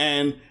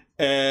 and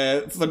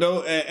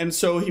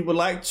so he would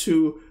like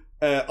to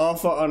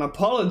offer an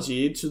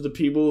apology to the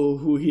people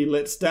who he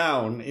lets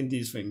down in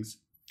these things.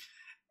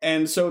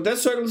 And so that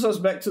circles us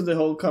back to the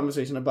whole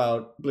conversation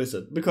about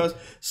Blizzard, because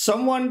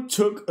someone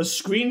took a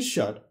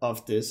screenshot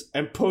of this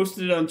and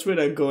posted it on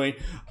Twitter going,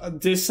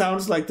 this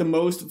sounds like the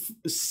most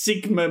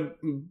Sigma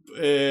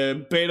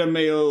beta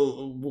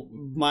male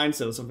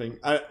mindset or something.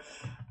 I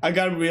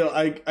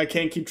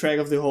can't keep track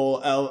of the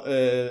whole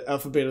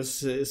Alpha Beta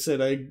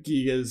Zeta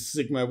Giga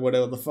Sigma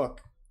whatever the fuck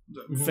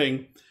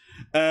thing.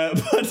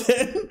 But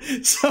then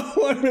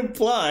someone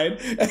replied,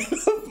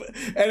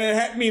 and it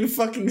had me in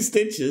fucking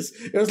stitches.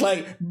 It was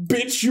like,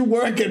 bitch, you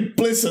work at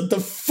Blizzard. The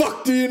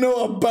fuck do you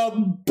know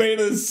about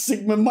Beta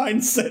Sigma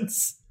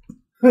mindsets?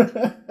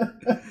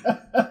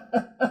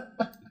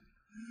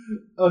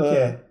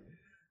 Okay.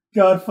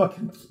 God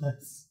fucking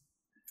bless.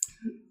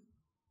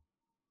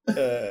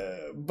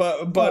 I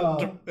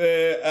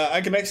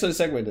can actually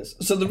segue this.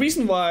 So the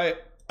reason why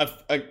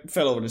I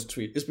fell over this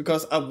tweet is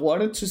because I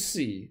wanted to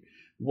see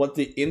what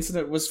the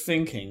internet was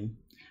thinking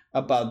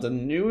about the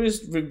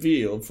newest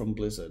reveal from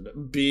Blizzard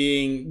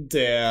being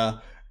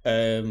their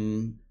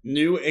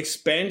new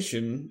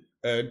expansion,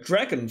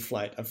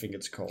 Dragonflight, I think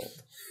it's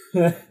called.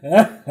 Yeah,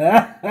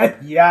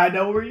 I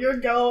know where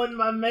you're going,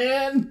 my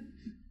man.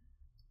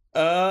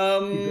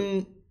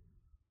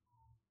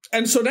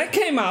 And so that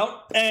came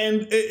out,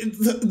 and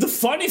the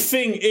funny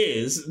thing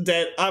is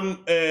that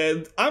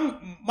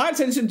my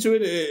attention to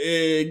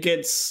it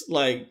gets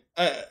like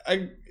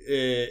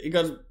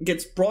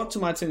gets brought to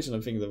my attention. I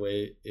think the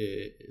way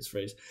it's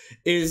phrased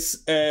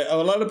is a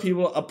lot of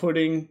people are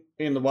putting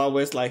in the Wild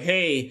West like,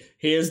 hey,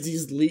 here's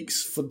these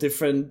leaks for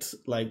different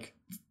like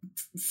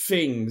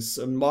things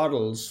and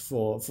models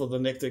for the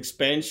next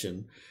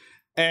expansion,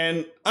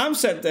 and I'm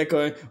sat there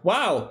going,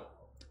 wow,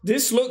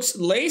 this looks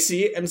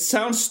lazy and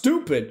sounds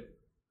stupid,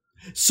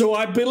 so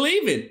I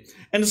believe it.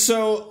 And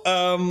so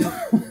I'm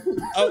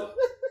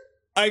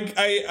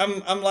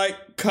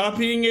like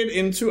copying it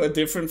into a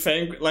different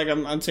fan, like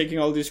I'm taking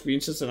all these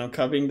screenshots and I'm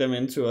copying them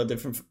into a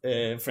different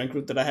friend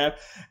group that I have,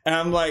 and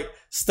I'm like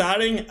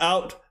starting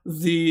out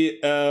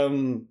the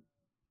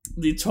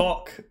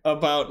talk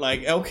about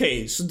like,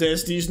 okay, so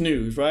there's these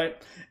news,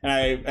 right?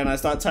 And I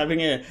start typing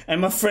in, and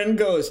my friend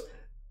goes,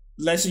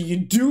 Leslie, you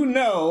do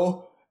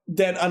know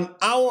that an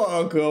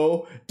hour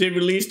ago they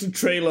released a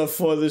trailer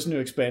for this new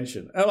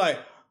expansion. And I'm like,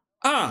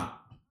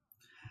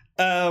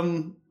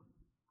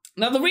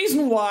 now the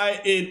reason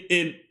why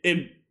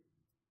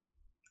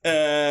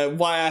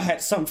why I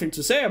had something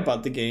to say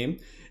about the game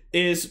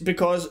is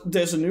because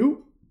there's a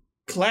new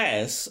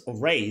class or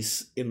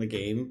race in the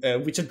game,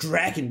 which are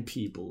dragon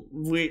people,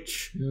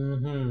 which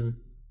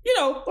you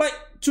know, like,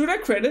 to their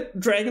credit,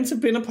 dragons have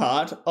been a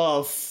part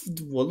of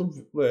the World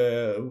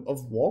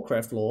of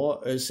Warcraft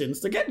lore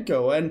since the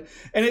get-go, and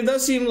it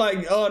does seem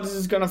like, oh, this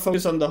is gonna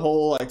focus on the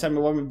whole like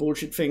Timey-wimey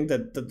bullshit thing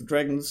that the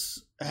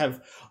dragons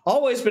have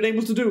always been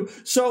able to do.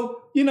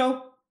 So, you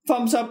know,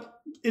 thumbs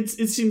up.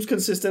 It seems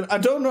consistent. I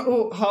don't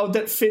know how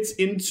that fits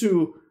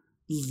into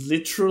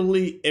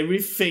literally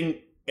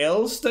everything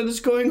else that is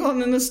going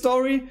on in the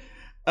story,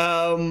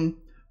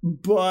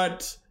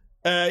 but.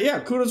 Yeah,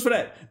 kudos for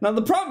that. Now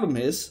the problem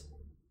is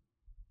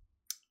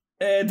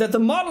that the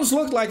models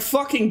look like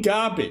fucking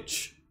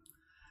garbage.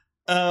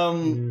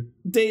 They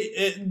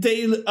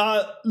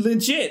are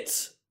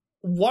legit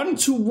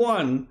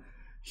 1-to-1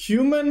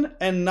 human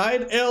and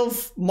night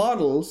elf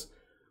models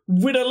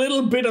with a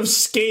little bit of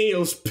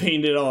scales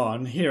painted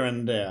on here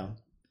and there.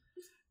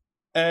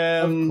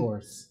 Of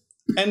course.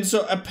 And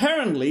so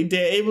apparently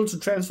they're able to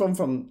transform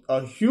from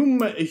a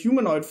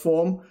humanoid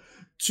form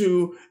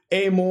to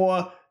a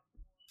more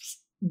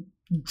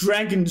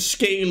dragon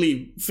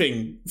scaly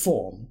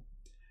form,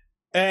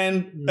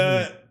 and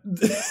there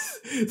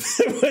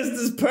was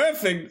this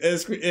perfect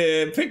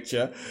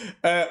picture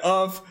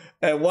of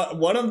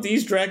one of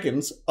these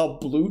dragons, a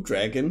blue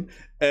dragon,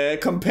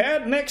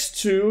 compared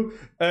next to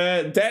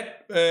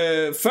that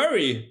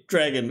furry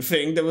dragon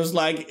thing that was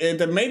like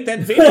that made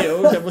that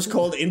video that was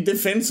called "In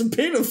Defense of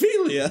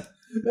Pedophilia."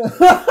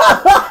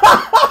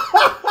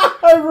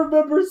 I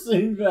remember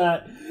seeing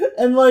that,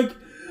 and like,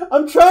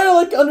 I'm trying to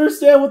like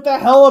understand what the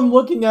hell I'm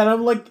looking at.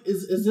 I'm like,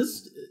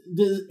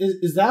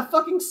 is that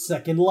fucking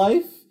Second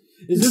Life?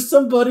 Is this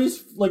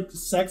somebody's like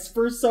sex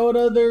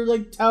persona they're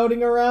like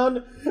touting around?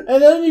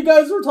 And then you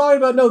guys were talking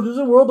about, no, this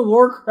is World of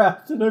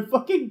Warcraft, and I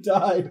fucking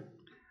died.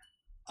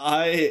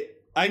 I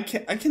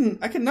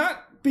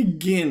cannot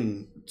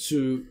begin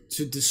to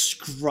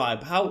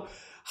describe how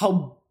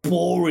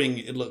boring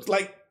it looks.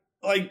 Like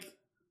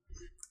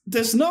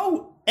there's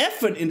no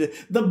effort in it.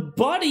 The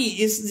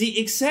body is the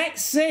exact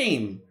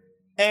same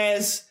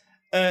as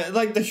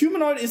like the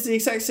humanoid is the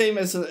exact same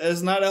as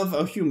Night Elf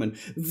or human.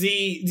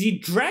 The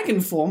dragon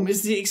form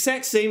is the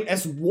exact same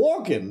as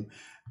Worgen,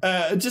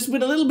 just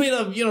with a little bit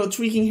of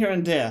tweaking here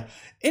and there.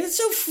 And it's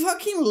so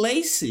fucking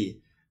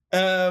lazy.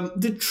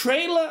 The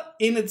trailer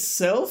in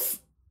itself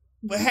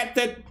had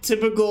that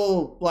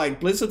typical like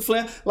Blizzard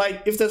flair.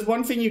 Like if there's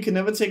one thing you can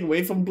never take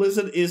away from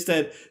Blizzard is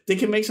that they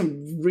can make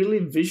some really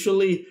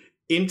visually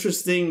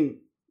interesting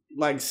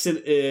like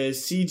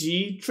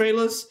CG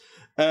trailers.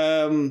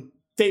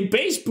 They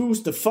base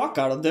boost the fuck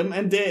out of them,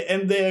 and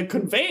their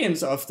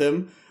conveyance of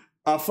them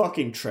are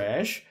fucking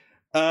trash.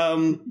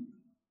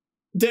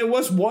 There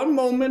was one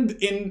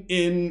moment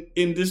in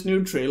this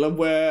new trailer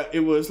where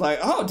it was like,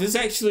 oh, this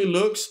actually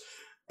looks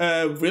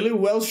really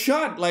well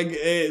shot. Like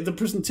the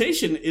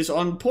presentation is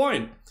on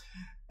point.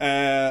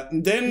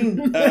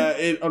 Then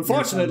it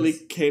unfortunately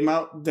came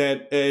out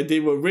that they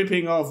were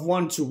ripping off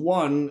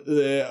 1-to-1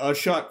 a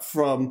shot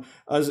from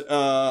a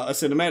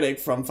cinematic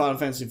from Final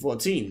Fantasy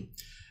XIV.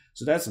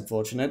 So that's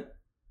unfortunate.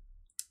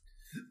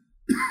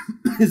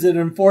 Is it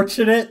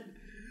unfortunate,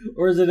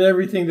 or is it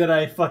everything that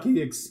I fucking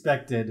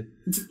expected?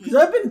 Because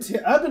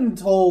I've been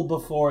told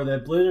before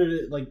that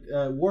Blizzard, like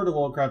World of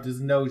Warcraft, is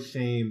no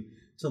shame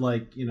to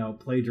like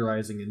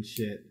plagiarizing and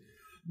shit.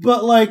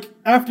 But like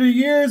after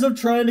years of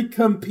trying to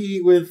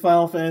compete with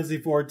Final Fantasy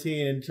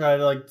XIV and try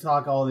to like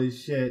talk all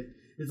this shit,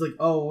 it's like,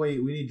 oh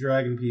wait, we need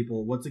dragon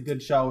people. What's a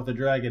good shot with a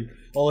dragon?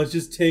 Oh, let's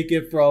just take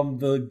it from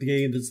the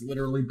game that's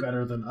literally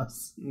better than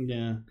us.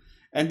 Yeah.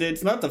 And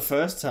it's not the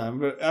first time.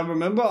 But I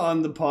remember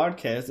on the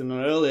podcast in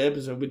an early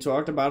episode we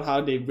talked about how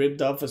they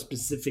ripped off a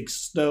specific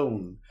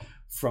stone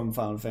from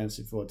Final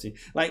Fantasy XIV.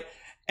 Like,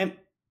 and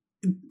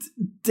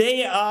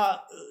they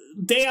are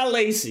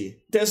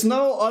lazy. There's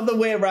no other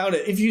way around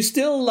it. If you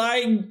still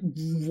like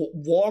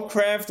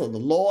Warcraft or the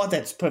lore,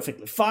 that's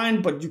perfectly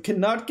fine, but you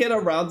cannot get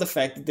around the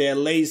fact that they're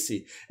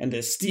lazy and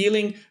they're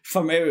stealing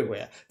from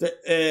everywhere.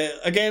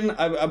 Again,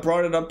 I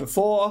brought it up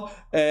before,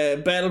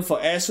 Battle for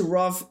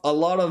Azeroth, a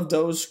lot of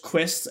those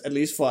quests, at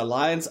least for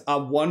Alliance,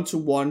 are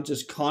 1-to-1,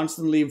 just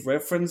constantly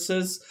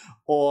references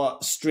or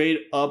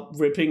straight up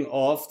ripping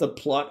off the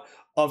plot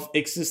of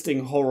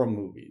existing horror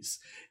movies.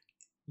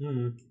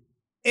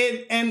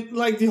 And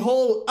like the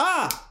whole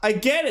I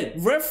get it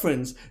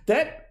reference,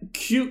 that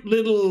cute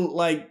little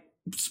like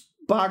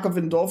spark of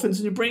endorphins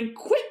in your brain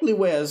quickly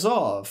wears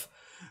off.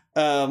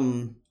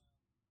 And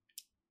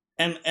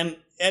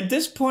at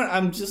this point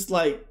I'm just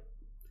like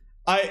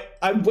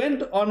I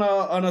went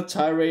on a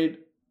tirade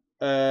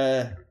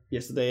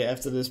yesterday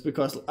after this,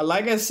 because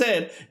like I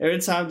said, every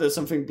time there's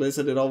something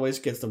Blizzard, it always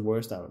gets the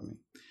worst out of me.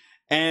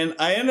 And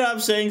I ended up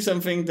saying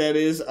something that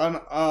is an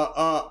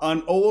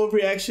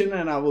overreaction,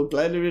 and I will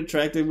gladly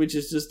retract it, which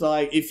is just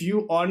like, if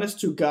you honest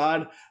to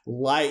God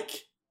like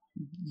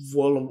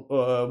World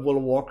of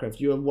Warcraft,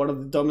 you are one of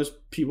the dumbest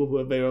people who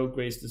have ever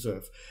graced this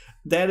earth.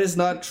 That is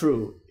not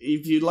true.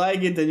 If you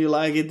like it, then you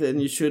like it, and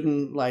you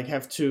shouldn't like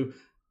have to,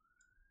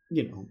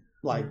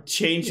 like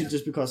change it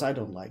just because I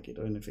don't like it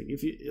or anything.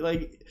 If you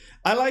like,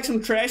 I like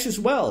some trash as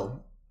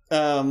well,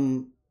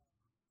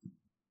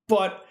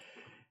 but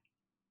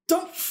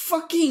don't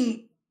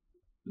fucking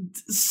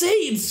say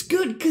it's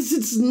good, because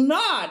it's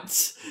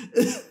not.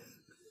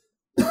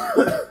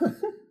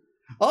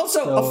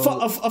 Also,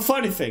 a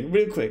funny thing,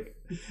 real quick.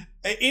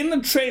 In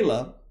the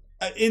trailer,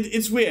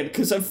 it's weird,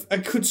 because I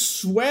could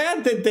swear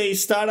that they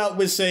start out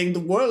with saying the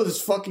world is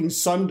fucking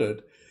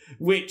sundered,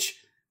 which,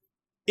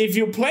 if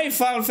you play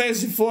Final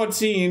Fantasy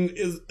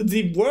XIV,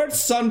 the word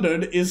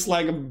sundered is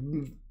like a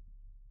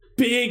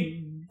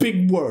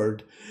big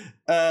word.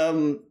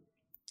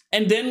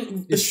 And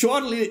then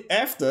shortly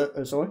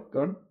after, sorry,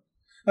 go on.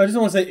 I just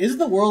want to say, is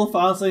the world of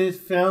Final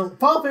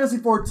Fantasy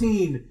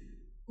XIV,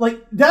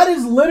 like, that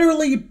is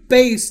literally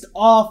based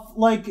off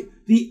like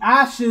the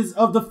ashes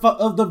of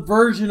the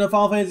version of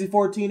Final Fantasy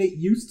XIV it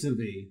used to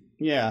be.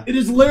 Yeah, it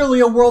is literally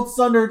a world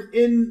sundered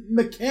in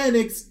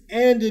mechanics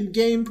and in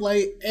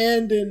gameplay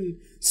and in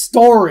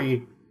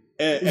story.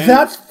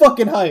 That's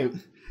fucking hype.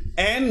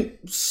 And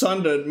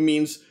sundered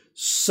means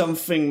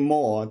something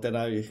more that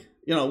I.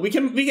 We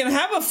can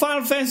have a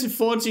Final Fantasy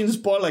XIV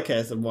spoiler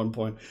cast at one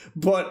point,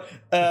 but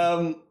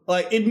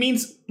like it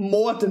means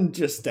more than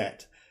just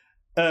that.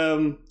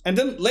 And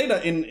then later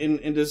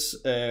in this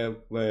World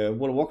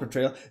of Warcraft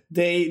trailer,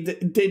 they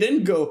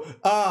then go,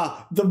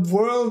 the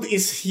world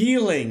is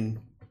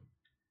healing.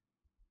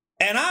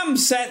 And I'm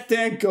sat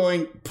there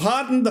going,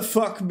 pardon the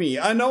fuck me.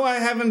 I know I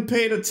haven't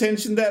paid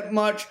attention that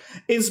much.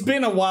 It's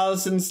been a while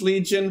since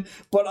Legion,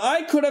 but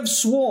I could have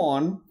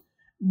sworn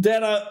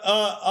that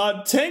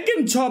a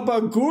Tengen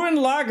Topper Gurren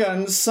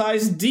Lagann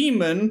sized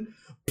demon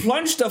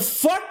plunged a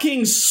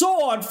fucking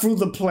sword through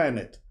the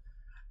planet.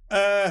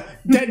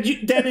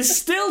 That is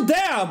still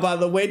there, by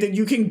the way, that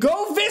you can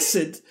go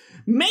visit.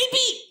 Maybe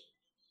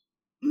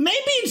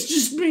it's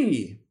just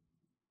me.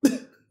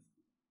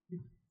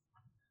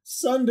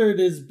 Sundered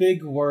is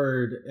big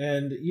word,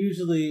 and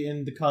usually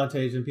in the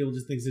connotation, people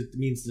just think it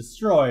means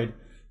destroyed.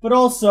 But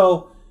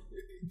also,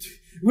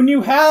 when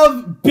you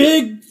have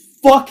big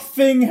fuck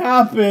thing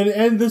happen,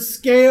 and the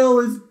scale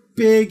is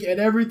big, and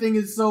everything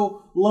is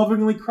so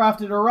lovingly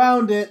crafted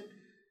around it,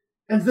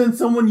 and then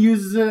someone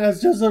uses it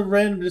as just a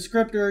random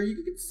descriptor,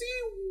 you can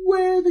see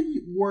where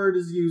the word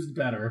is used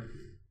better.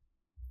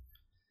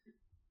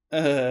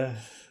 Fucking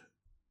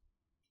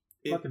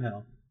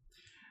hell.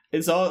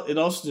 It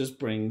also just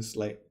brings,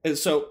 like...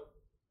 So,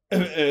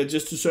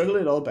 just to circle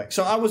it all back.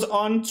 So I was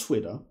on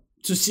Twitter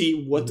to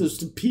see what does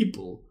the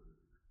people...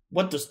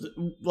 What does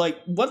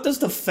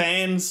the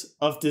fans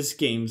of this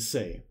game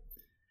say?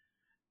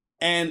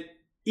 And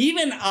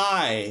even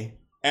I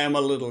am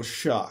a little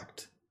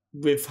shocked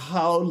with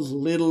how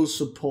little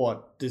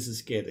support this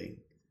is getting.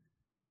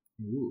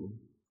 Ooh.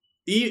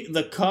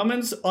 The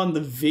comments on the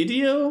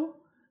video,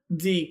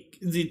 the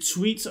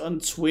tweets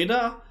on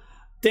Twitter,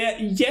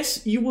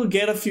 yes, you will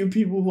get a few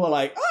people who are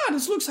like,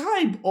 this looks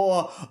hype,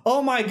 or,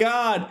 oh my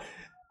god,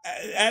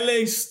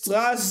 Alex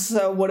Strass,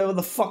 whatever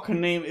the fuck her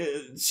name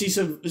is,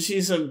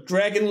 she's a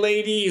dragon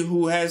lady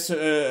who has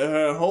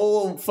her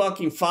whole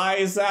fucking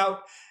fires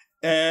out.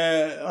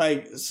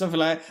 Like something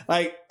like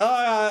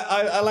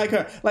I like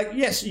her. Like,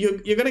 yes,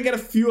 you're gonna get a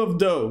few of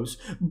those,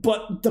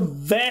 but the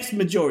vast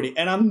majority,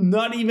 and I'm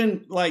not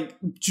even like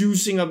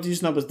juicing up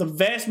these numbers, the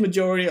vast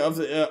majority of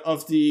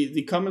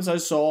the comments I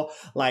saw,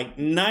 like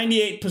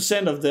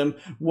 98% of them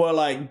were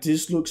like,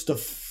 this looks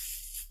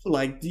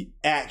like the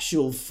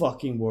actual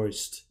fucking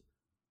worst.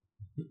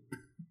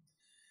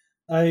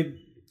 I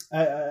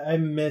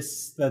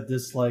miss that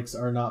dislikes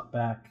are not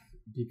back,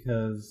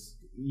 because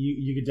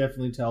you could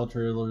definitely tell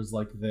trailers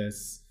like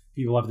this,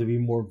 people have to be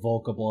more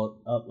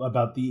vocal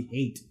about the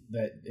hate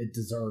that it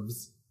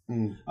deserves.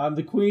 I'm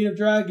the Queen of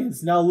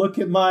Dragons. Now look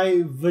at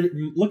my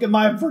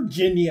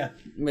Virginia.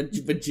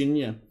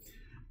 Virginia.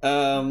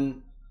 So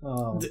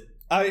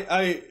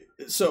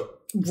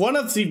one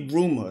of the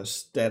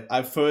rumors that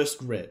I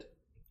first read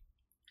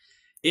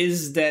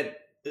is that,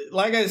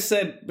 like I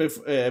said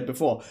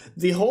before,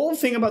 the whole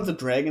thing about the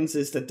dragons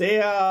is that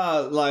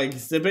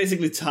they're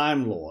basically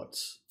Time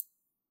Lords.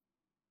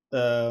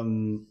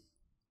 And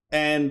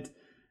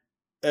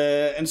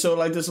so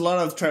like there's a lot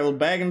of travel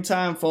back in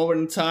time, forward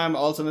in time,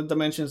 alternate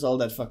dimensions, all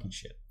that fucking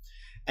shit.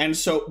 And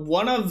so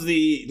one of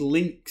the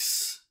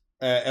leaks,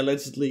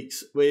 alleged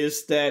leaks,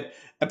 is that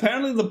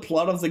apparently the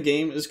plot of the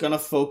game is gonna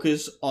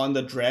focus on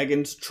the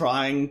dragons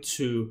trying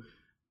to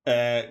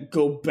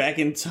go back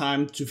in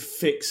time to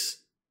fix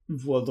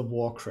World of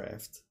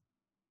Warcraft,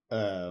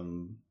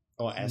 or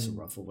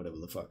Azeroth, or whatever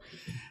the fuck.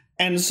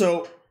 And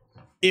so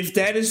if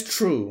that is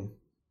true,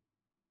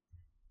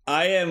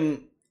 I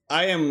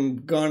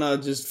am gonna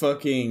just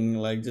fucking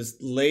like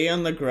just lay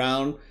on the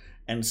ground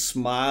and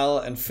smile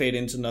and fade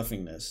into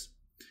nothingness,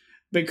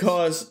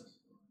 because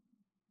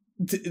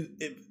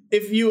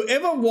if you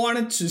ever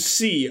wanted to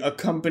see a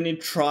company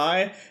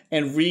try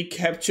and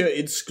recapture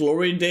its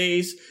glory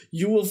days,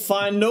 you will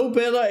find no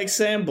better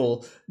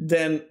example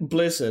than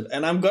Blizzard.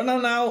 And I'm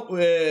gonna now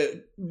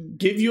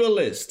give you a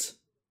list: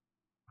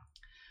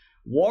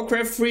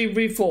 Warcraft 3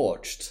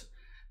 Reforged,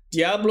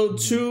 Diablo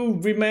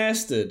 2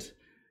 Remastered,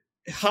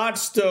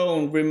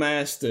 Hearthstone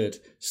Remastered,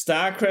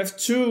 StarCraft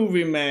 2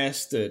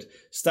 Remastered,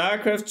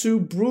 StarCraft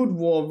 2 Brood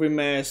War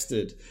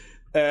Remastered,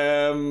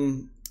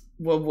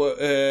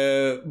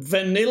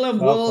 Vanilla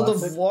World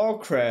of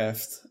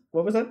Warcraft.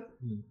 What was that?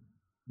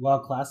 WoW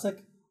Classic?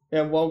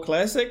 Yeah, WoW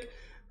Classic.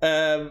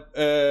 And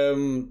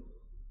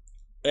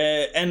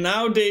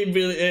now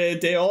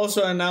they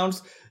also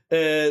announced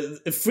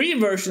free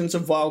versions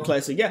of WoW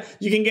Classic. Yeah,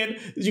 you can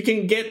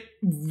get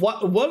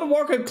World of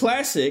Warcraft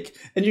Classic,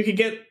 and you can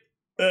get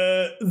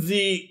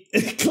the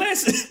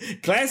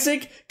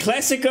classic,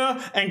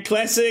 Classica, and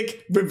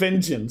Classic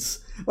Revengeance.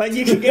 Like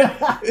you can get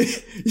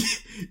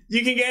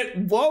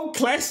WoW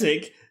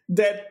Classic,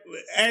 that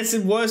as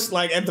it was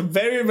like at the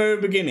very,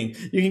 very beginning.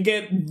 You can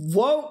get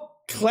WoW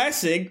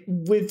Classic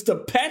with the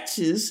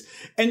patches,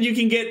 and you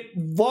can get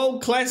WoW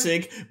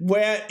Classic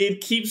where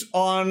it keeps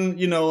on,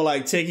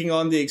 like taking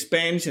on the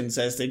expansions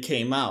as they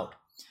came out.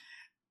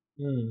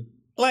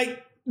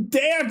 Like,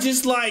 they're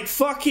just like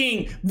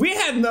fucking, we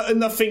have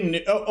nothing new.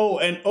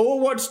 And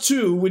Overwatch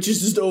 2, which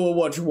is just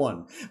Overwatch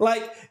 1.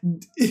 Like,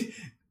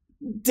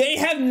 they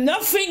have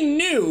nothing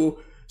new,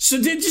 so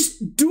they're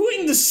just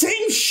doing the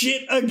same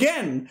shit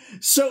again.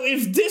 So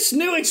if this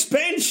new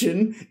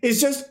expansion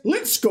is just,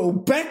 let's go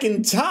back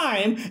in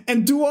time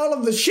and do all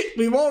of the shit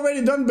we've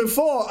already done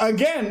before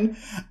again,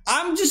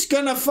 I'm just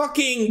gonna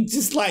fucking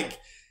just like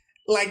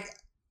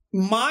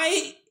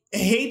my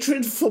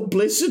hatred for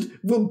Blizzard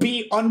will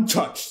be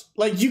untouched.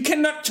 Like, you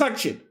cannot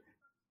touch it.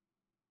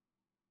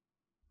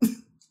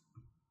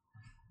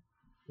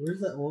 Where's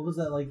that? What was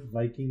that like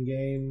Viking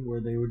game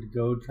where they would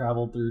go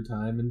travel through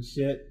time and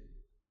shit?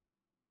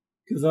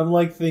 Because I'm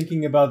like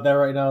thinking about that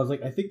right now. I was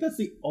like, I think that's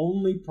the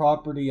only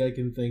property I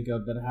can think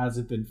of that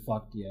hasn't been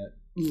fucked yet.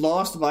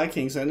 Lost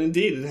Vikings, and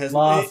indeed it has.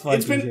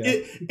 It's been.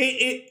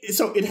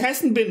 So it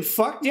hasn't been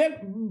fucked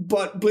yet,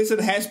 but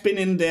Blizzard has been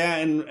in there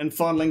and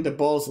fondling the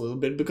balls a little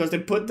bit because they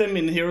put them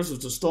in Heroes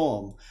of the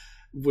Storm,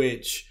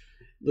 which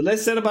the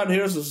less said about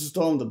Heroes of the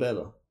Storm, the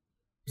better.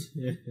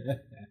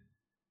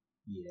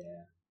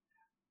 Yeah.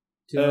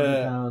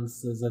 200 pounds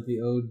says that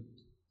the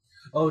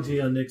OG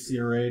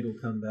Onyxia raid will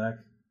come back.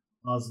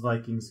 Us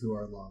Vikings who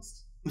are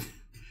lost.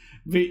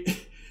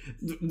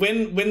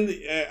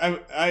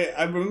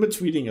 I remember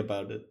tweeting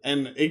about it,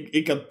 and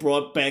it got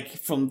brought back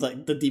from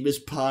the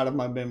deepest part of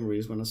my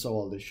memories when I saw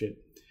all this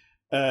shit.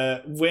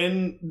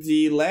 When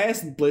the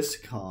last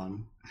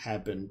BlizzCon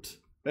happened,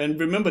 and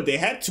remember they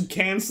had to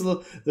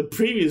cancel the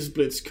previous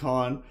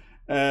BlizzCon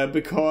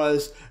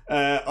because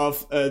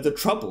of the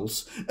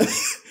troubles.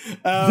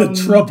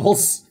 The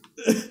troubles.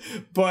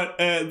 But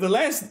the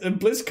last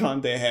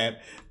BlizzCon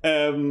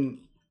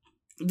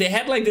they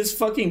had like this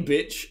fucking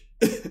bitch.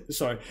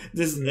 Sorry,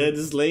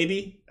 this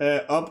lady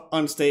up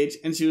on stage,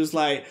 and she was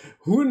like,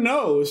 "Who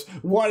knows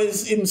what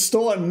is in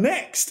store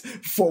next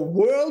for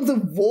World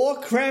of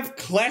Warcraft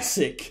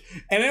Classic?"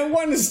 And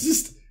everyone is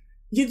just,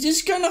 you're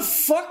just gonna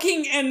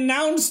fucking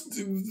announce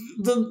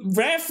the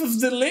Wrath of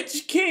the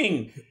Lich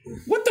King?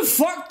 What the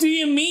fuck do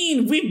you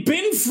mean? We've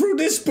been through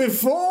this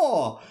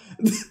before.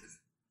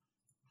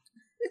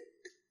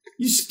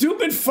 You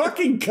stupid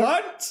fucking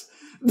cunt.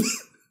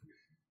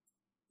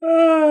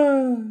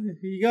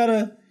 You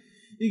gotta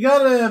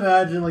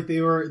imagine like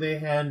they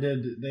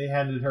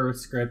handed her a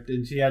script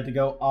and she had to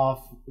go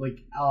off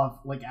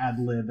ad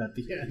lib at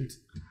the end.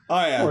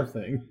 Oh yeah, poor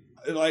thing.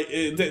 Like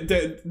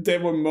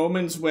there were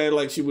moments where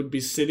like she would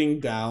be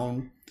sitting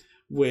down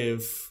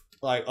with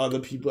like other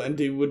people, and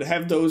they would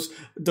have those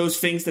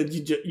things that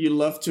you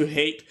love to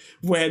hate,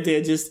 where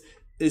they're just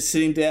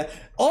sitting there.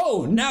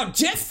 Oh, now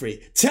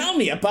Jeffrey, tell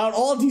me about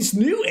all these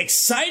new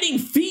exciting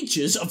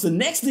features of the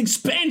next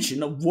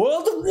expansion of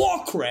World of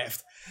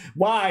Warcraft.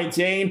 Why,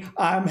 Jane,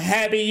 I'm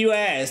happy you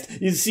asked.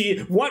 You see,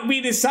 what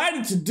we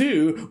decided to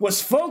do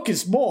was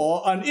focus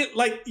more on it,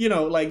 like, you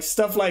know, like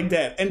stuff like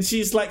that. And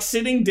she's like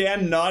sitting there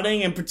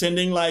nodding and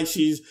pretending like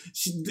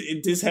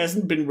this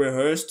hasn't been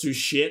rehearsed to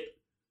shit.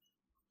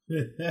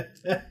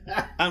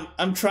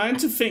 I'm trying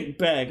to think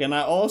back, and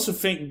I also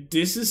think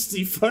this is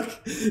the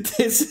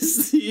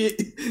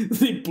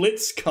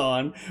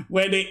BlizzCon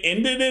where they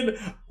ended it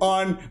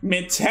on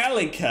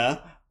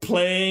Metallica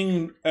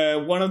playing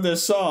one of their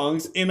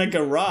songs in a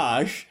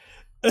garage,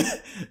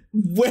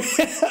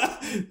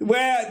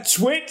 where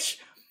Twitch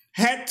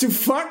had to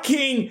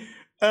fucking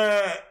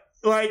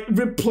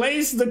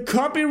replace the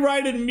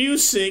copyrighted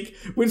music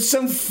with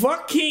some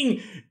fucking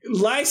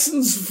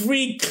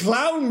license-free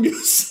clown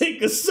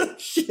music or some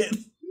shit.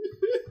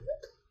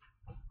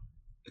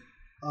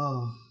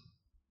 Oh.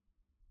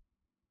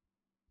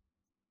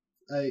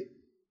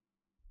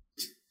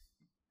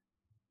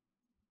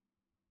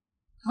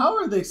 How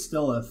are they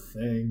still a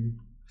thing?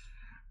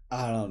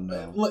 I don't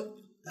know.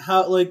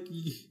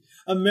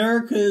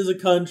 America is a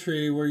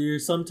country where you're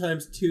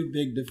sometimes too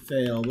big to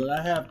fail, but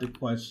I have to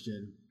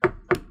question,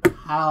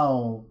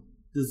 how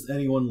does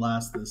anyone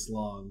last this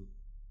long?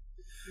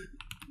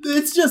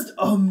 It's just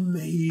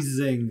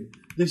amazing.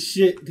 The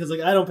shit, because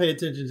I don't pay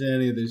attention to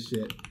any of this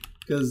shit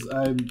because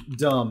I'm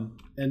dumb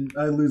and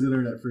I lose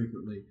internet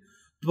frequently.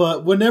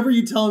 But whenever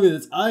you tell me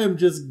this, I am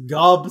just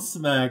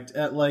gobsmacked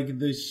at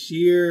the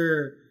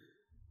sheer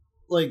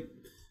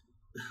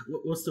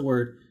what's the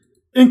word?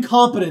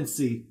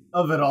 Incompetency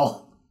of it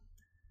all.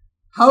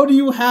 How do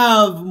you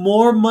have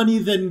more money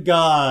than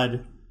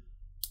God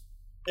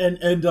and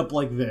end up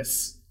like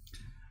this?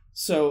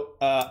 So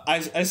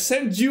I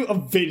sent you a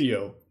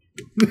video.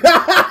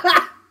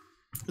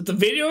 The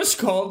video is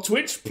called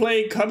 "Twitch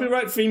Play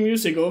Copyright-Free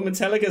Music over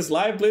Metallica's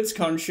live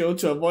BlizzCon show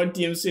to avoid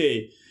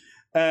DMCA."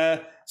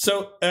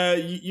 So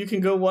you can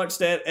go watch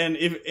that, and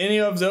if any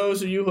of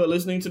those of you who are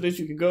listening to this,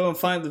 you can go and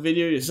find the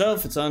video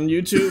yourself. It's on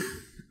YouTube.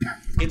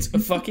 It's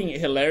fucking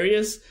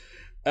hilarious.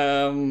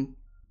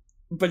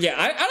 But yeah,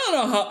 I don't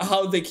know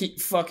how they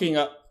keep fucking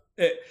up.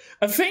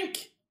 I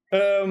think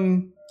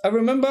I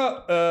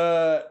remember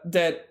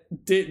that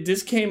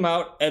this came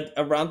out at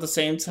around the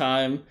same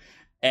time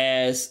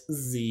as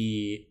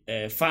the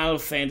Final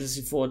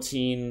Fantasy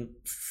XIV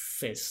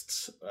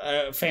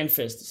fan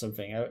fest or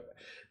something.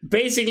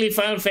 Basically,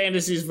 Final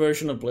Fantasy's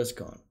version of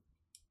BlizzCon,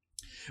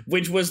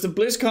 which was the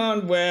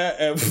BlizzCon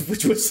where,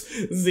 which was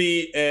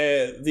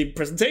the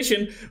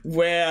presentation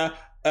where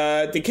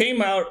they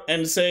came out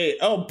and say,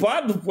 "Oh, by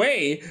the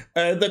way,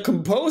 the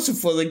composer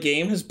for the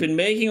game has been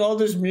making all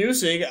this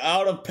music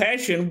out of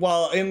passion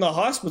while in the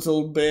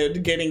hospital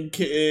bed getting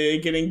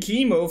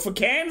chemo for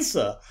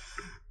cancer,"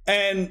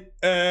 and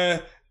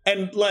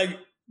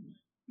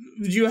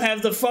you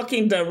have the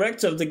fucking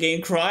director of the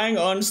game crying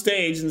on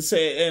stage and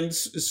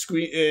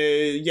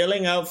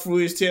yelling out through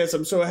his tears,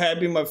 "I'm so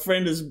happy my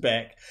friend is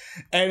back,"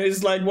 and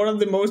it's like one of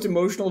the most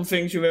emotional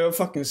things you've ever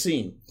fucking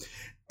seen.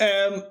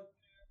 And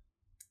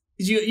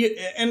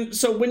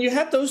so when you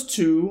had those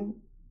two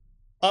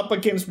up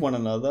against one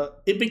another,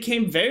 it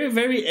became very,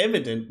 very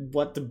evident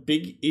what the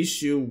big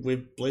issue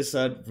with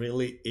Blizzard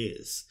really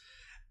is.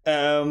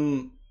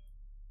 And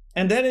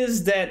that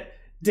is that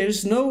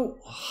there's no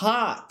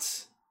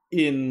heart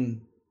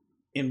in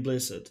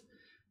Blizzard.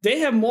 They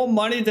have more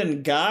money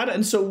than God,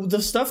 and so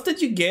the stuff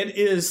that you get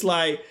is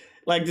like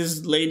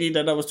this lady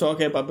that I was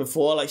talking about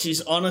before. Like,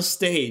 she's on a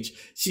stage,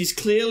 she's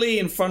clearly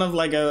in front of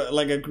like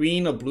a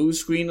green or blue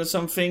screen or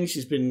something.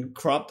 She's been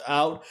cropped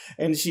out,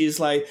 and she's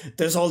like,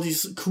 there's all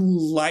these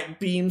cool light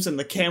beams, and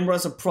the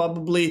cameras are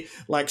probably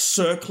like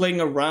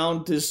circling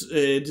around this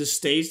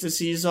stage that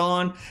she's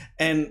on,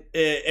 and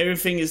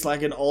everything is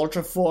like an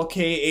ultra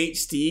 4K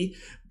HD.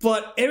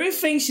 But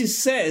everything she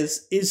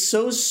says is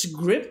so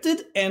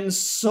scripted and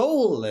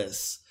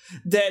soulless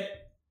that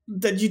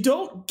you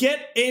don't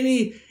get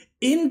any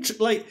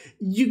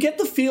you get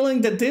the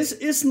feeling that this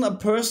isn't a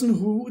person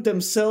who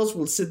themselves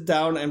will sit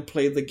down and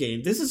play the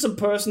game. This is a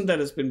person that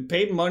has been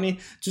paid money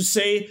to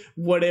say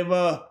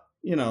whatever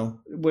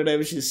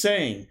she's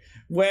saying.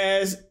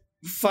 Whereas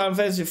Final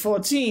Fantasy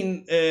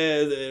 14,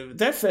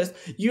 Deathfest,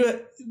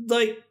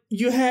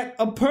 you had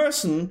a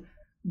person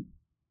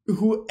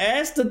who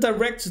asked the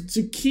director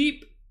to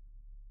keep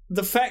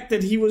the fact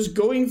that he was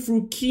going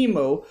through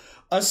chemo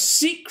a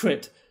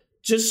secret,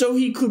 just so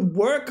he could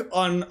work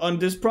on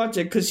this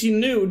project, because he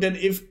knew that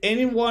if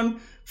anyone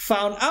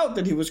found out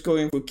that he was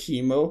going through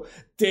chemo,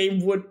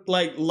 they would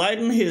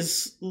lighten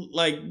his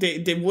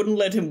they wouldn't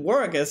let him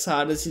work as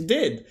hard as he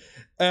did.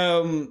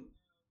 And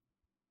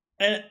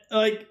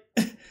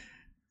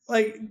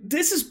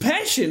this is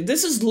passion,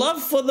 this is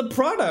love for the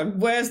product,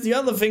 whereas the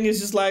other thing is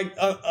just like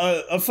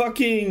a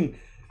fucking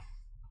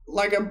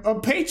a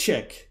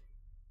paycheck.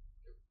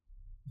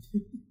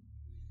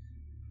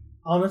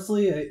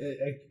 Honestly,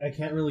 I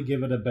can't really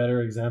give it a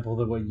better example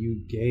than what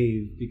you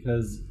gave,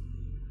 because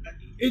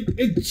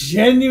it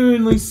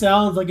genuinely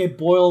sounds like it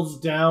boils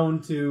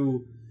down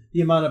to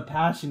the amount of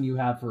passion you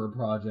have for a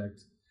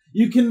project.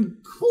 You can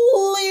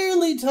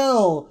clearly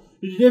tell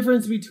the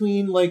difference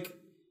between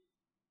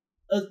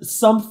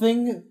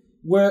something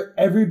where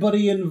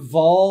everybody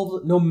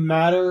involved, no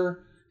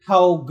matter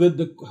how good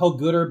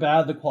or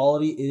bad the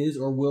quality is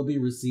or will be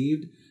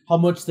received, how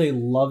much they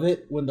love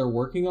it when they're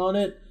working on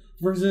it,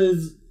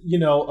 versus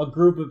a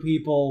group of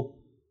people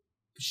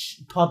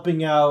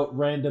pumping out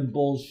random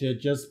bullshit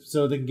just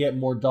so they can get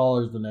more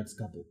dollars the next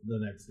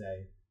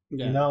day.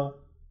 Yeah.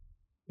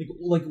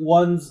 Like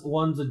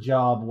one's a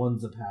job,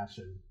 one's a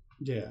passion.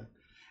 Yeah,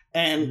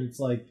 and it's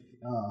like,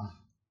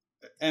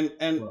 and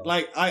well.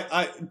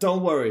 I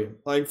don't worry.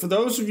 Like, for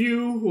those of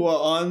you who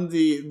are on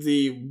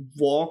the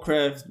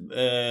Warcraft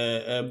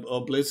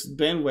or Blizzard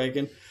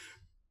bandwagon,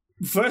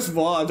 first of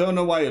all, I don't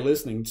know why you're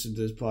listening to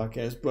this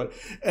podcast, but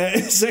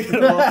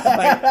second of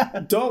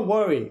all, don't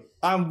worry.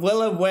 I'm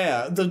well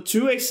aware. The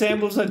two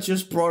examples I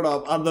just brought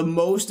up are the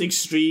most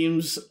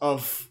extremes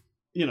of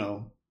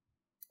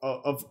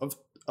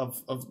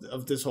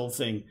this whole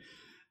thing.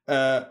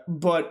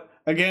 But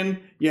again,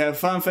 you have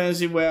Final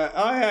Fantasy where,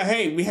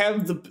 we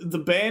have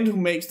the band who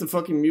makes the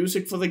fucking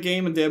music for the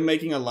game, and they're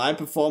making a live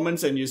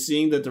performance, and you're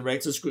seeing the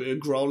directors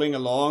growling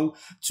along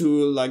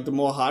to the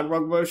more hard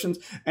rock versions.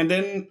 And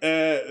then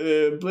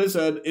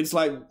Blizzard, it's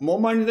like, more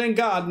money than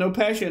God, no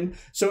passion.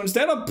 So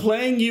instead of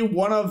playing you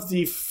one of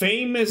the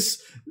famous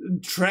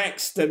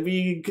tracks that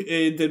we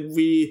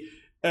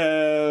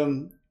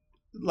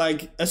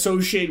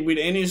associate with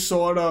any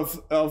sort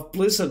of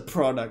Blizzard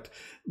product,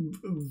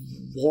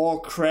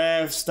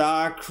 Warcraft,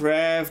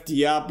 Starcraft,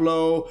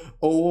 Diablo,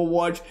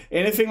 Overwatch,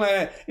 anything like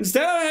that,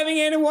 instead of having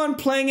anyone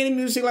playing any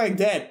music like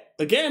that,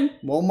 again,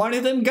 more money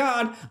than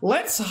God,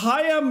 let's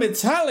hire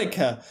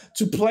Metallica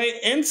to play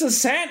Enter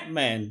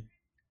Sandman.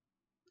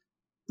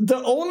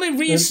 The only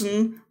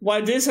reason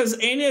why this has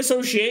any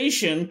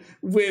association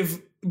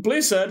with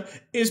Blizzard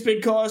is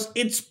because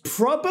it's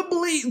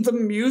probably the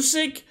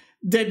music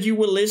that you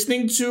were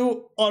listening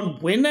to on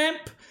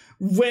Winamp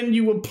when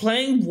you were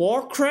playing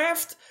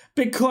Warcraft,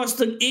 because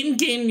the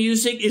in-game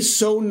music is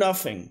so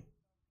nothing.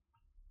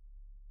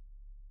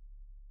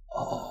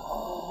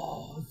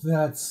 Oh,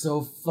 that's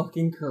so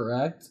fucking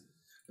correct.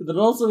 But that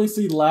also makes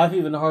me laugh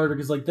even harder,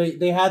 because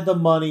they had the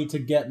money to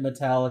get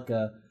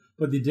Metallica,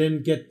 but they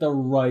didn't get the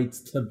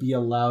rights to be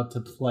allowed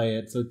to play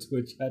it, so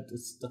Twitch had to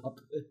stop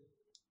it.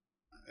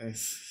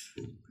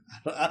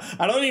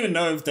 I don't even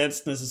know if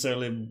that's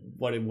necessarily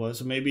what it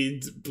was.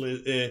 Maybe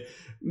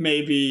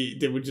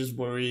they were just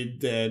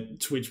worried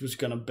that Twitch was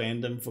gonna ban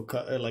them for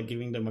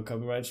giving them a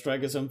copyright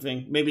strike or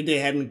something. Maybe they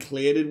hadn't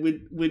cleared it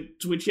with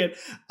Twitch yet.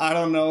 I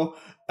don't know.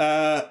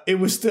 It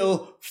was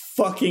still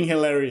fucking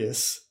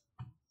hilarious.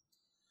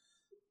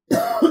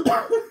 I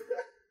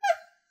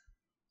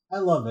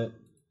love it.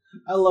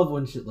 I love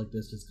when shit like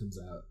this just comes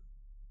out.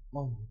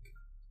 Oh my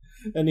god.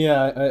 And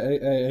yeah,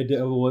 I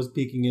was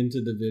peeking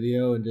into the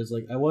video and just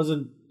like I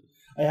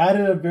had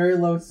it at very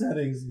low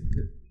settings.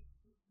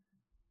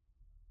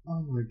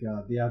 Oh my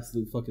god, the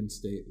absolute fucking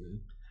state, man.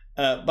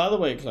 By the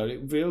way, Claudia,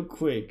 real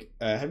quick,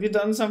 have you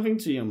done something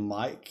to your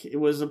mic? It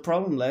was a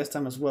problem last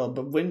time as well,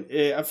 but when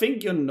I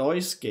think your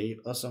noise gate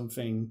or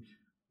something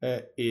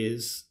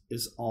is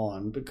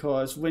on,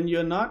 because when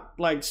you're not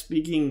like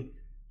speaking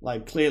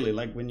like clearly,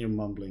 like when you're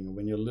mumbling or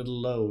when you're a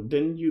little low,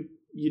 then you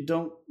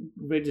don't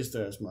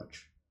register as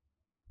much.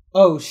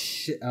 Oh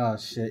shit! Oh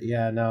shit!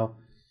 Yeah, no.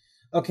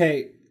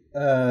 Okay.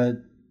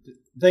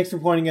 Thanks for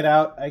pointing it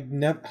out. I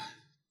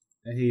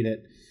hate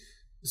it.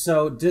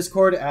 So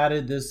Discord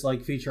added this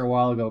like feature a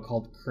while ago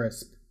called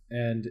Crisp,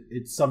 and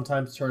it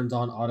sometimes turns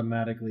on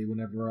automatically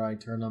whenever I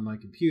turn on my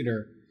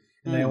computer,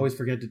 and I always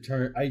forget to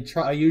turn. I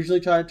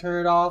usually try to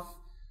turn it off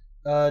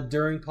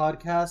during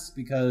podcasts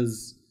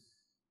because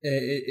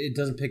it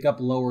doesn't pick up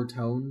lower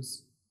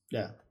tones.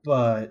 Yeah.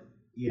 But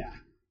yeah.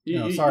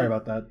 Sorry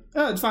about that.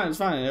 No, it's fine. It's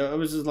fine. It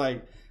was just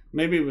like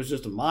maybe it was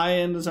just on my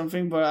end or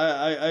something, but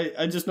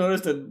I just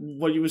noticed that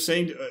what you were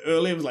saying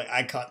earlier was like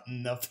I caught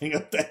nothing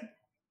of that.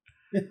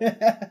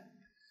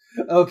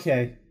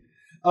 Okay.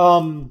 I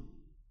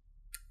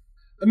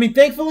mean,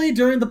 thankfully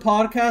during the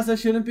podcast that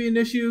shouldn't be an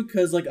issue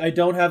because like I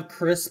don't have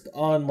Crisp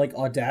on like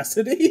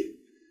Audacity.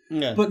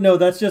 Yeah. But no,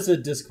 that's just a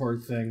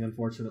Discord thing,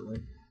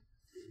 unfortunately.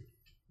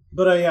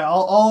 But yeah,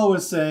 all I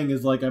was saying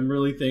is like I'm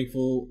really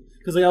thankful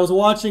because like I was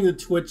watching the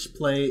Twitch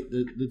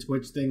the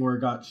Twitch thing where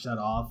it got shut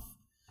off,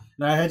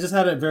 and I had just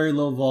had it very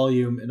low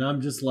volume, and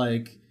I'm just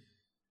like.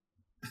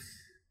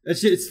 That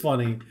shit's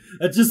funny.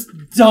 It's just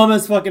dumb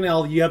as fucking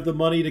hell. You have the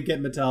money to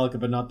get Metallica,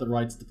 but not the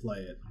rights to play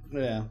it.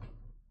 Yeah.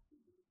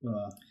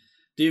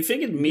 Do you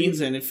think it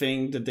means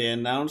anything that they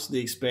announced the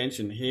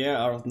expansion here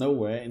out of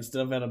nowhere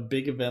instead of at a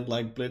big event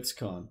like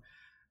BlizzCon?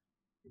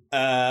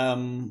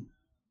 Didn't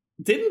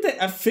they?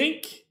 I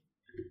think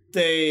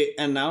they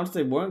announced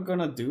they weren't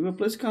gonna do a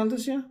BlizzCon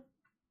this year.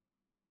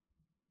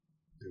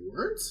 They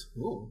weren't?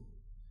 Oh.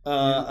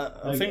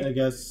 I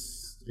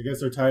guess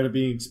they're tired of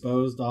being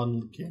exposed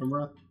on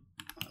camera.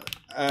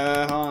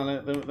 Hold on,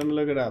 let me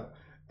look it up.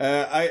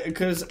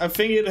 Because I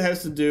think it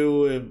has to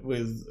do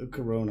with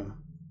Corona.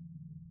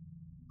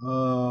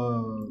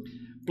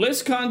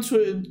 BlizzCon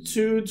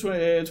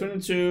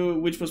 2022,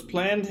 which was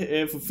planned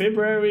for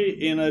February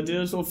in a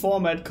digital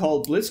format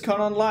called BlizzCon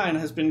Online,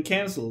 has been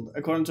cancelled,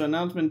 according to an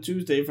announcement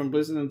Tuesday from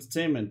Blizzard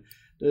Entertainment.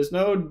 There's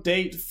no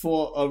date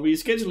for a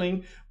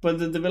rescheduling, but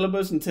the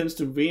developers intend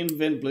to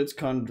reinvent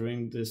BlizzCon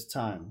during this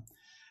time.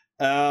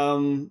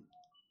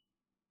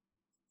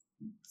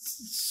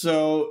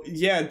 So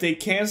yeah, they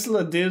cancel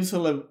a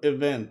digital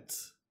event.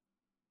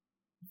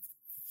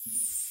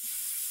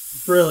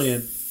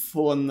 Brilliant.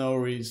 For no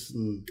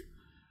reason.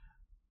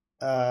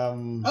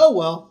 Oh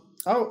well.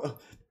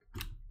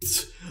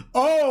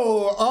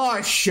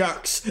 Oh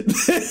shucks.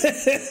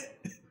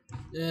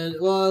 And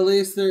well, at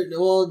least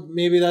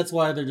maybe that's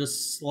why they're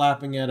just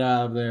slapping it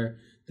out of there.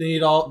 They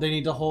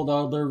need to hold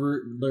all their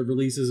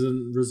releases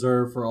in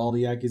reserve for all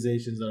the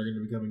accusations that are going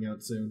to be coming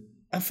out soon.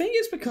 I think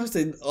it's because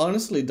they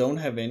honestly don't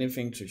have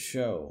anything to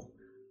show.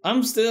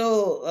 I'm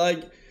still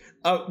like,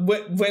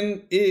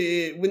 when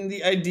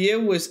the idea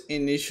was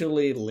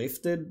initially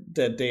lifted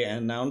that they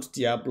announced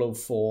Diablo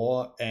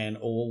 4 and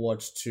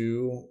Overwatch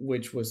 2,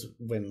 which was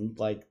when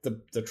like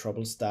the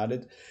trouble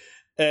started.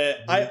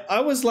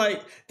 I was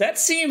like, that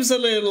seems a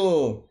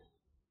little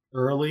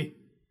early.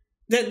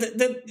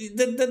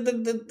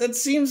 That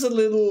seems a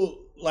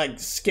little like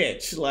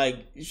sketch.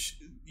 Like,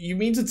 you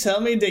mean to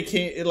tell me they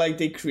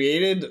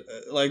created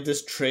like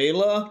this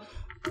trailer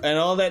and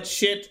all that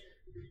shit,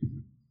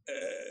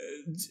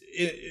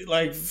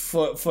 like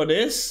for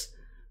this?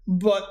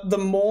 But the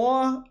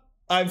more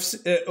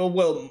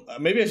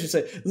maybe I should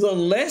say, the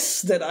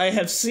less that I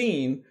have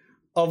seen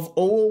of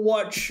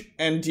Overwatch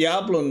and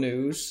Diablo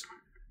news,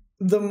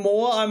 the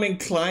more I'm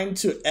inclined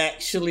to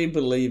actually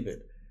believe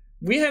it.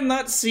 We have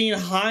not seen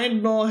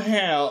hide nor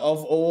hair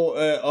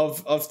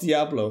of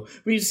Diablo.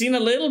 We've seen a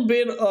little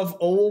bit of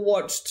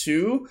Overwatch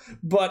 2,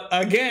 but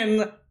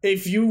again,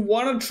 if you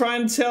want to try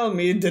and tell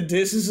me that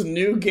this is a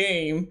new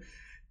game,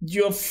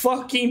 you're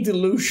fucking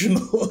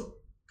delusional.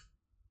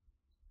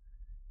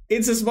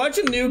 It's as much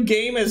a new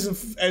game as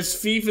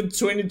FIFA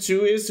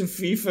 22 is to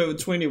FIFA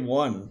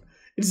 21.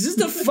 It's just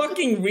a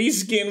fucking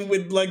reskin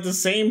with like the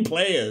same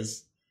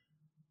players.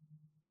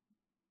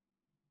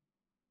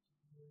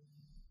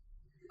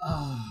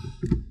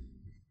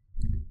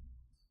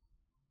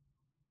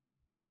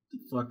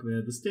 Fuck,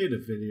 man, the state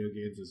of video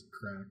games is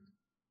cracked.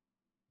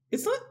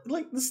 It's not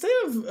like the state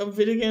of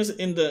video games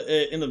in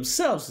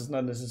themselves is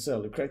not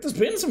necessarily cracked. There's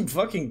been some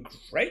fucking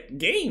great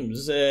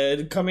games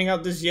coming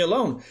out this year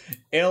alone.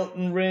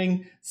 Elden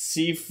Ring,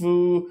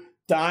 Sifu,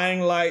 Dying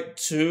Light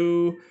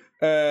 2,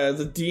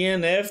 the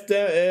DNF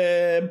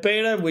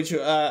beta, which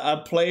I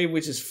played,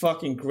 which is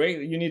fucking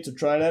great. You need to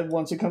try that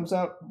once it comes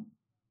out.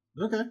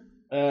 Okay.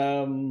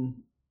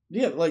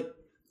 Yeah, like,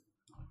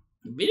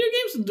 video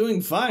games are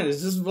doing fine.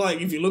 It's just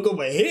like, if you look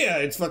over here,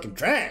 it's fucking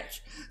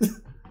trash.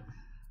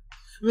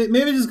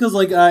 Maybe just because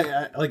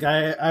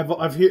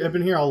I've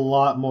been hearing a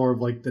lot more of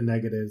like the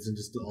negatives and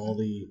just all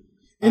the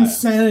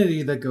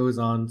insanity that goes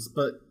on.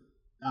 But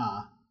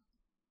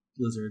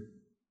Blizzard,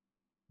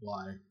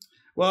 why?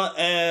 Well,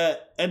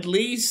 at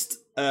least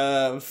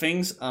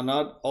things are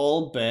not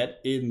all bad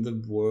in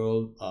the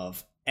world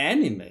of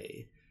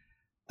anime.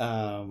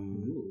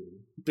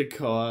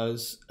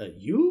 Because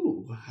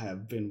you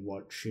have been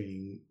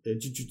watching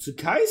Jujutsu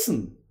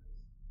Kaisen.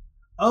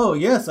 Oh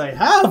yes, I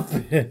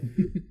have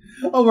been.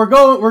 We're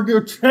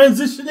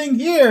transitioning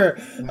here.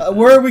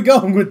 Where are we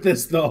going with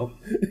this though?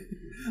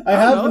 I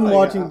have been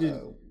watching.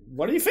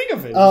 What do you think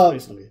of it?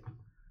 Basically.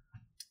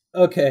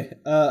 Okay.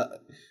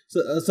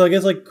 So I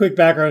guess like quick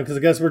background because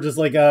I guess we're just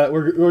like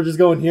we're just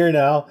going here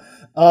now.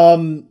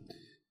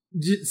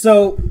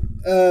 So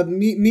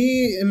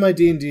me and my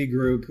D&D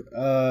group,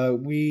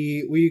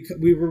 we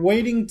were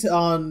waiting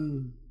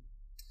on.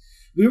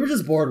 We were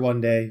just bored one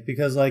day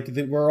because like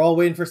we're all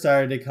waiting for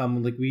Saturday to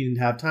come. Like we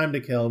didn't have time to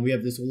kill, and we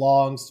have this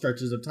long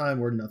stretches of time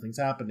where nothing's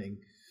happening.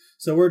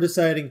 So we're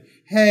deciding,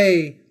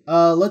 hey,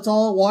 let's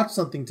all watch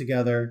something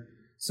together.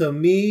 So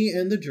me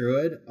and the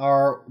druid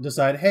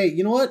decide, hey,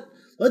 you know what?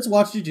 Let's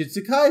watch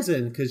Jujutsu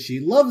Kaisen because she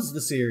loves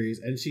the series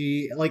and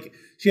she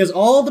has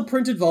all the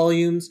printed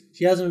volumes.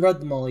 She hasn't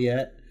read them all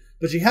yet,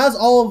 but she has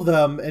all of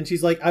them, and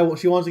she's like,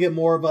 she wants to get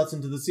more of us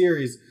into the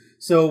series.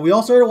 So we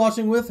all started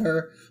watching with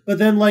her, but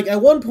then like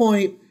at one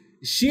point,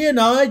 she and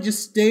I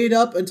just stayed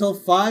up until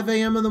 5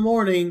 a.m. in the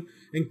morning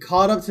and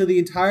caught up to the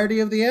entirety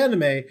of the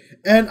anime.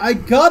 And I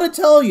gotta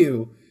tell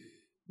you,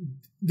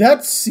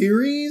 that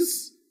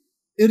series,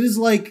 it is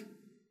like,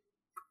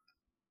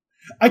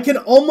 I can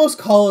almost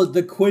call it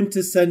the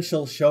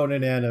quintessential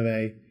shonen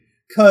anime.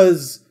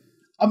 Cause,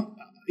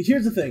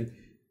 here's the thing,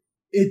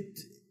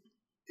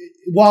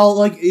 while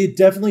like it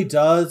definitely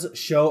does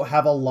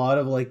have a lot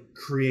of like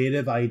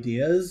creative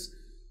ideas,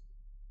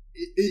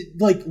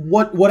 like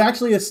what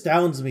actually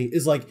astounds me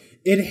is like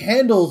it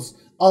handles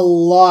a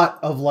lot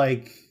of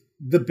like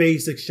the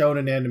basic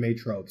shonen anime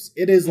tropes.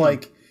 It is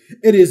like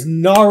it is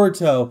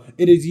Naruto,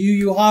 it is Yu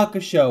Yu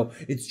Hakusho,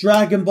 it's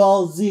Dragon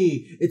Ball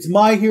Z, it's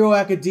My Hero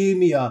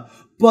Academia,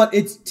 but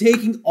it's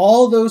taking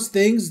all those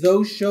things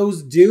those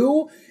shows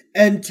do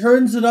and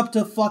turns it up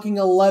to fucking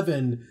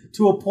 11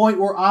 to a point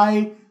where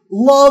I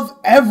love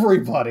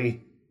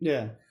everybody.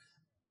 Yeah.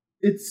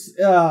 It's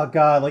oh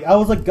god, like I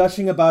was like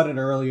gushing about it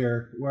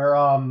earlier, where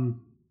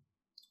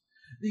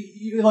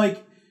there's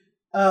like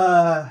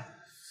a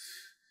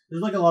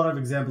lot of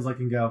examples I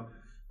can go,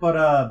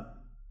 but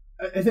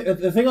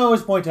the thing I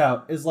always point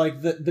out is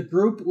like the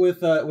group with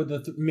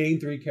the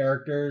main three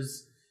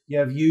characters. You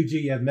have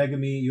Yuji, you have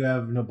Megumi, you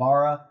have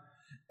Nobara,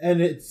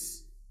 and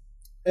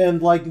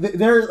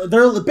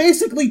they're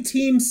basically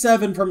Team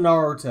 7 from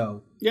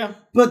Naruto. Yeah,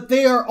 but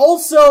they are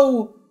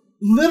also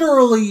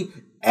literally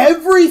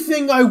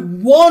everything I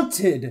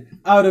wanted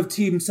out of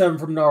Team 7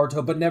 from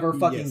Naruto, but never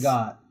fucking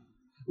got.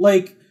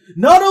 Like,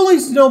 not only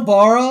is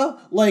Nobara,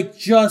 like,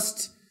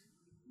 just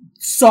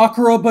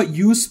Sakura but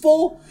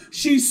useful,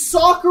 she's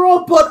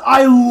Sakura but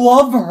I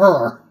love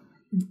her.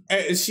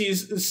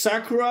 She's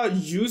Sakura,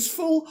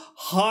 useful,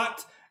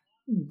 hot,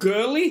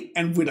 girly,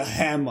 and with a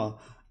hammer.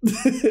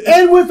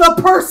 And with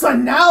a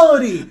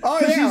personality! Oh,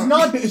 yeah. She's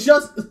not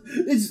just...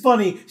 It's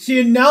funny.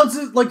 She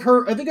announces, like,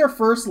 I think her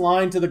first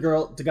line to the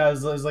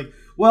guys is like,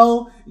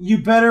 well,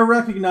 you better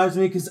recognize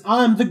me because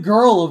I'm the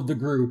girl of the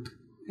group.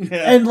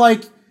 Yeah. And,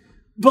 like...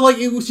 But, like,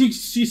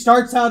 she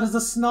starts out as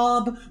a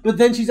snob, but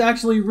then she's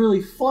actually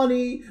really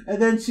funny,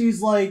 and then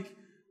she's, like...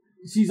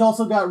 She's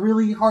also got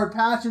really hard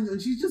passions,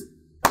 and she's just...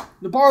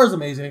 The bar is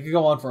amazing. I could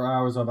go on for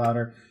hours about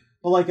her.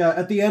 But, like,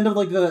 at the end of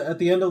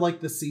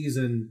the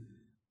season...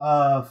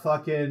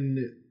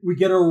 we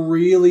get a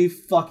really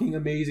fucking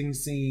amazing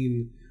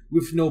scene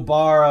with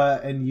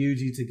Nobara and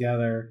Yuji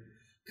together.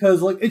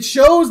 Cause, like, it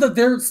shows that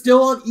they're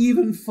still on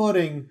even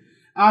footing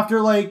after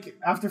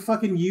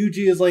fucking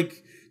Yuji is,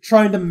 like,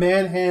 trying to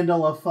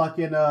manhandle a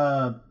fucking,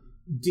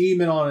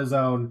 demon on his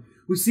own.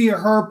 We see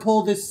her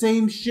pull this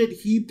same shit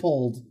he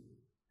pulled.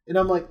 And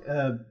I'm like,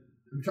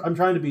 I'm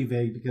trying to be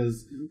vague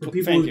because for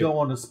people who don't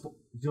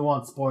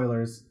want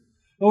spoilers.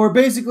 But we're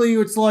basically,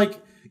 it's like,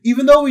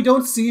 even though we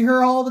don't see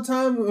her all the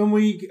time, and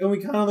we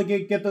kind of like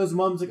get those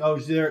moments like, oh,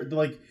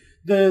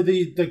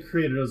 the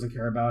creator doesn't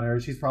care about her.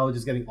 She's probably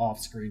just getting off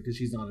screen because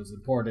she's not as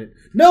important.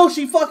 No,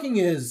 she fucking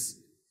is,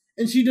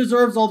 and she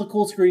deserves all the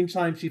cool screen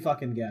time she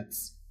fucking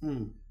gets.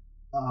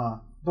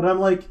 But I'm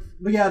like,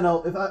 but yeah,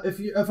 no.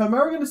 If I'm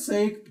ever gonna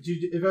say,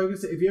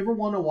 if you ever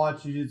want to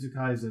watch Jujutsu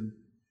Kaisen,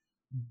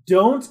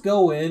 don't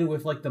go in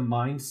with like the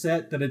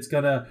mindset that it's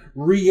gonna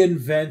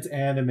reinvent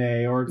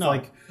anime or it's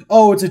like,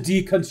 oh, it's a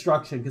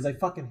deconstruction, because I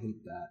fucking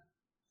hate that.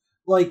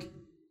 Like,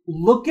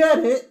 look at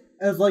it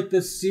as like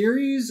the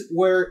series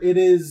where it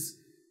is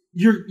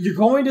you're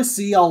going to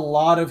see a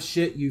lot of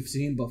shit you've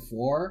seen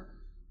before,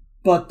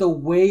 but the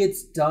way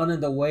it's done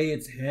and the way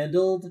it's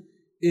handled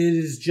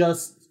is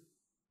just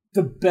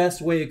the best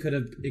way it could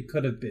have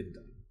been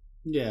done.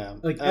 Yeah,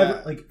 like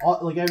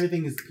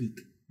everything is peak.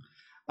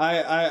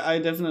 I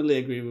definitely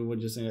agree with what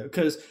you're saying,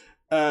 because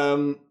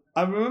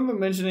I remember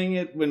mentioning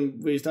it when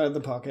we started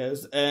the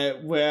podcast,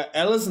 where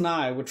Alice and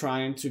I were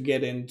trying to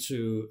get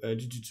into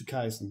Jujutsu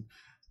Kaisen,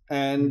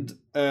 and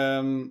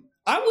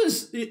I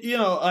was,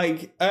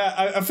 like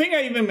I think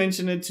I even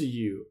mentioned it to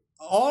you.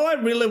 All I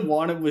really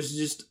wanted was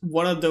just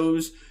one of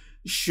those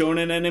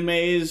shonen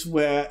animes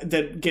where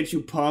that gets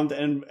you pumped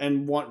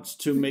and wants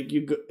to make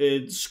you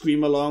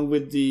scream along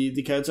with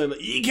the character, like,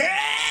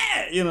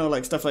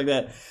 like stuff like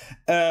that.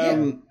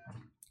 And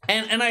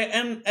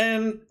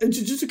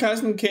Jujutsu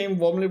Kaisen came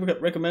warmly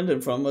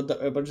recommended from a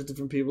bunch of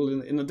different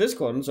people in the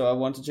Discord, and so I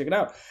wanted to check it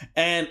out.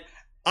 And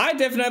I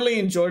definitely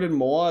enjoyed it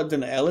more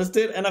than Alice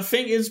did, and I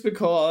think it's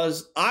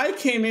because I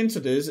came into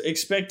this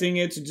expecting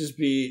it to just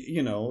be,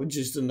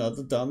 just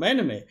another dumb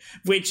anime,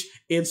 which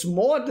it's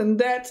more than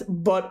that,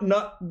 but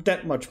not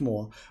that much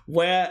more.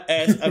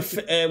 Whereas I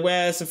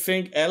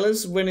think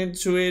Alice went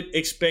into it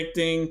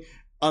expecting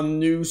a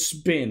new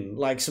spin,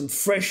 like some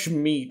fresh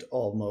meat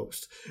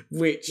almost,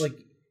 which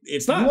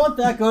it's not. You want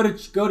that? Go to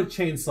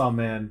Chainsaw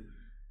Man,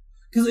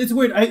 because it's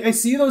weird. I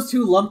see those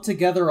two lumped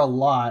together a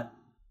lot.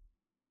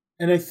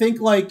 And I think,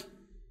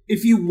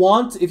 if you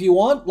want,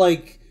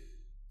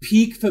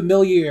 peak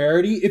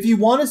familiarity, if you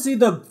want to see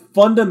the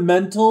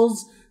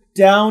fundamentals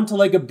down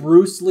to, a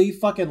Bruce Lee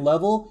fucking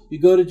level, you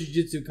go to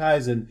Jujutsu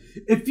Kaisen.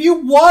 If you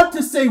want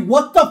to say,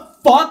 what the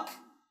fuck?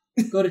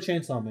 Go to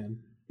Chainsaw Man.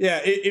 Yeah,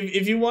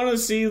 if you want to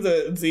see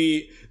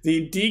the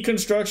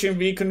deconstruction,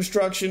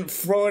 reconstruction,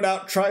 throw it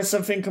out, try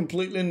something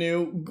completely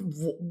new,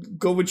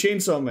 go with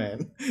Chainsaw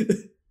Man.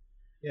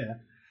 Yeah.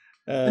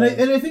 And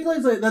I think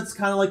that's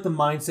kind of the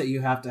mindset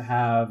you have to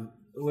have,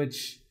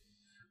 which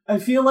I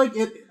feel like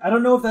I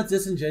don't know if that's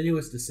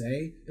disingenuous to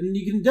say, and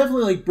you can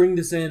definitely bring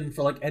this in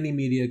for any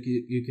media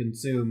you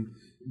consume,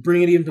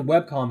 bring it even to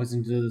webcomics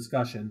into the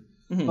discussion.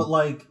 Mm-hmm. But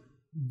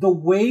the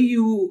way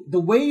you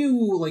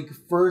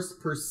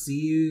first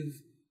perceive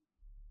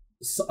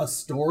a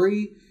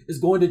story is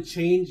going to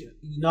change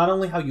not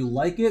only how you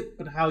like it,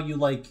 but how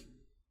you I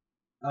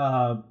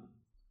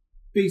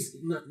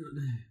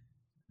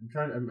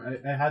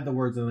had the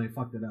words and I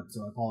fucked it up,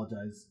 so I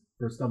apologize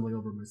for stumbling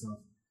over myself.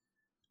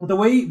 But the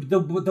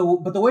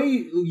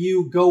way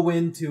you go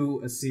into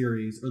a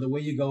series or the way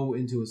you go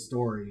into a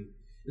story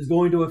is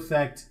going to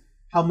affect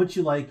how much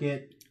you like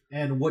it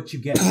and what you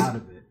get out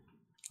of it.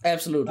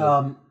 Absolutely.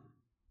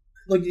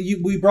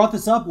 We brought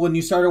this up when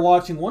you started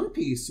watching One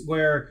Piece,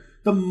 where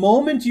the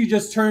moment you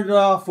just turned it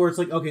off, where it's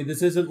okay,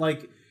 this isn't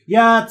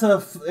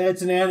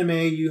it's an anime,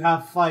 you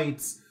have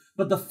fights.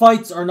 But the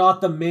fights are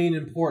not the main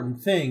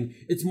important thing.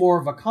 It's more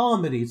of a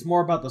comedy. It's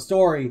more about the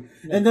story.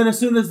 Yeah. And then as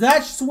soon as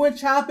that switch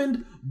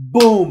happened,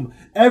 boom,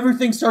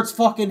 everything starts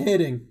fucking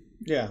hitting.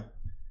 Yeah.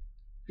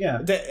 Yeah.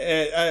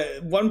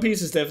 One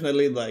Piece is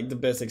definitely the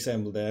best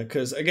example there.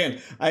 Because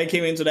again, I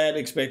came into that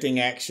expecting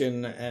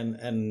action and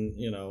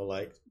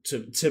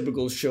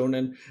typical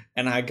shonen.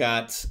 And I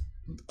got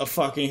a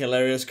fucking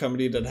hilarious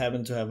comedy that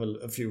happened to have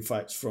a few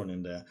fights thrown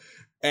in there.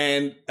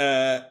 And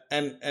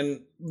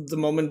the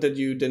moment that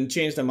you then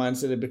change the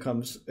mindset,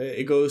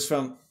 it goes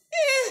from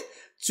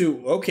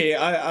to okay,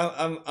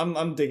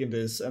 I'm digging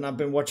this, and I've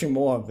been watching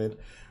more of it.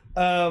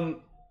 And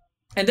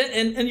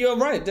you're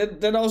right,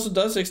 that also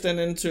does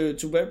extend into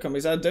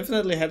webcomics. I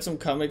definitely had some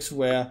comics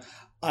where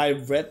I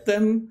read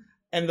them,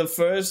 and the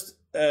first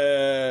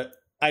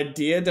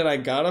idea that I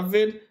got of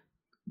it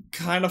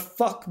kind of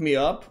fucked me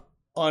up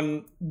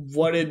on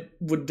what it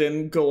would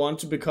then go on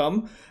to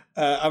become.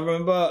 I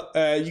remember,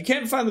 you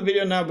can't find the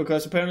video now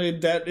because apparently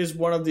that is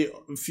one of the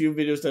few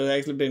videos that has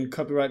actually been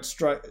copyright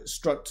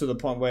struck to the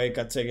point where it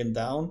got taken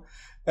down.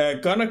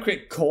 Gonna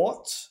Create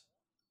Court.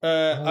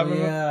 I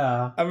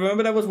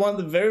remember that was one of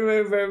the very,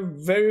 very, very,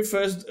 very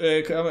first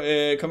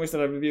comics that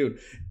I reviewed.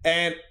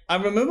 And I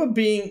remember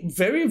being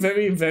very,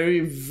 very, very,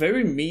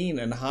 very mean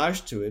and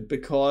harsh to it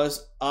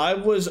because I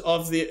was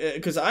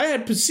because I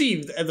had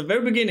perceived at the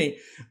very beginning,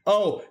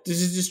 this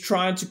is just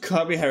trying to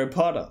copy Harry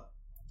Potter.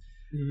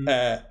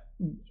 Mm-hmm.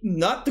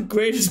 Not the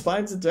greatest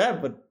mindset to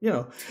have, but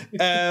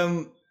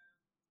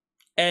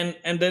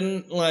and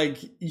then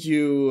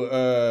you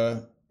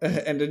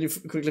and then you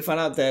quickly find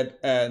out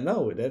that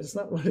no, that is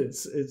not what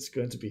it's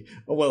going to be.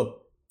 Oh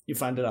well, you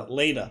find it out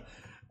later.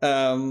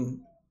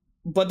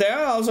 But there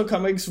are also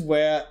comics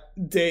where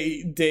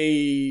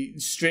they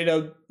straight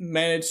up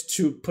manage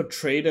to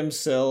portray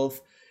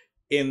themselves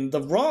in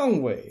the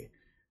wrong way.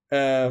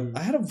 I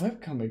had a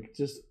webcomic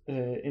just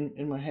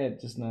in my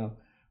head just now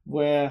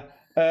where.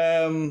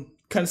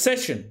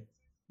 Concession.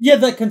 Yeah,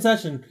 that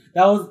Concession.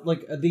 That was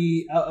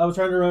I was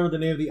trying to remember the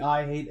name of the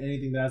I hate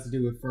anything that has to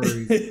do with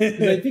furries.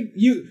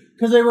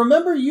 Because I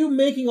remember you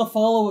making a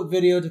follow-up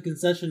video to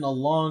Concession a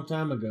long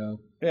time ago.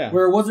 Yeah.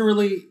 Where it wasn't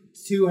really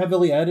too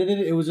heavily edited.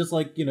 It was just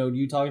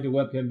you talking to a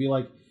webcam, be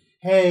like,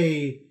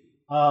 hey,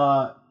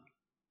 I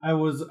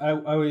was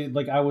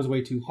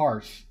way too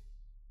harsh.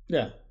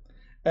 Yeah.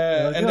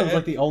 And that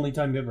was the only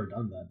time you've ever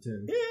done that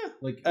too. Yeah.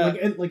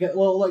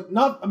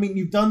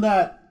 You've done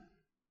that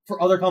for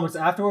other comics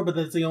afterward, but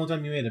that's the only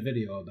time you made a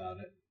video about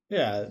it.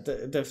 Yeah,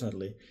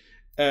 definitely.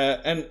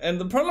 And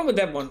the problem with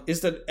that one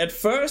is that at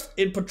first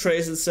it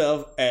portrays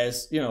itself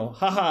as,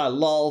 haha,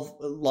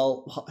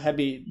 lol,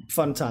 happy,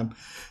 fun time.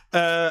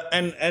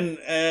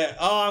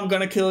 I'm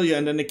gonna kill you,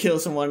 and then they kill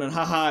someone, and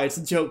haha, it's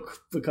a joke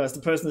because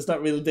the person is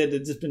not really dead,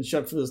 it's just been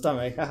shot through the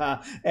stomach,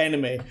 haha,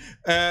 anime.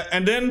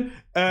 And then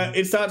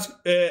it starts,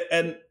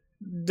 and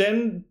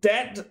then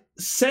that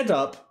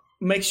setup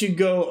makes you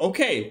go,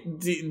 okay,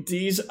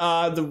 these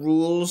are the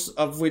rules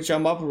of which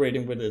I'm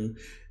operating within.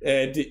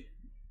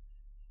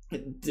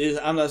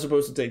 I'm not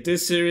supposed to take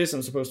this serious,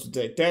 I'm supposed to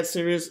take that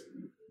serious,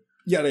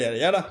 yada yada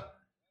yada.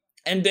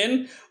 And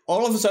then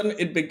all of a sudden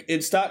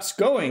it starts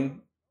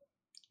going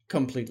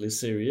completely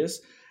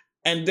serious,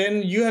 and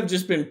then you have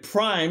just been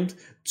primed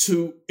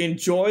to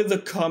enjoy the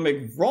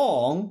comic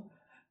wrong,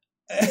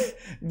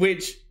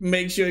 which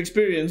makes your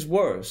experience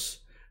worse.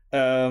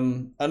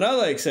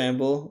 Another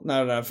example,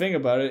 now that I think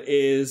about it,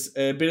 is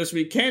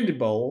Bittersweet Candy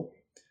Bowl,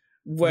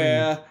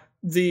 where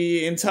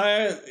the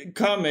entire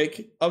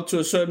comic up to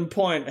a certain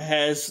point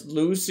has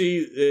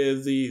Lucy,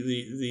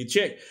 the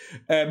chick,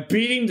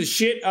 beating the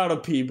shit out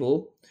of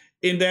people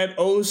in that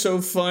oh so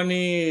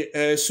funny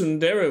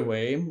tsundere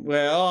way,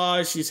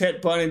 where she's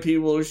headbutting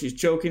people, she's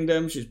choking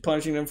them, she's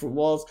punching them through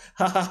walls.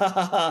 Ha ha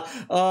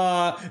ha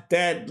ha!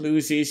 That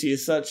Lucy, she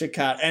is such a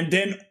cat. And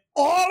then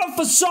all of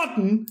a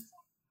sudden,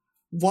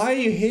 why are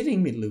you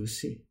hitting me,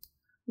 Lucy?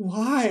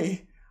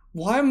 Why?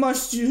 Why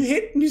must you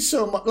hit me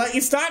so much? Like,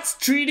 it starts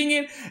treating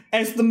it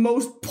as the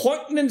most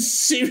poignant,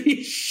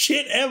 serious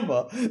shit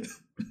ever.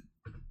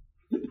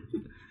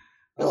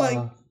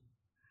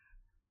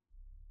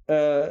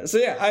 So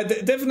yeah, I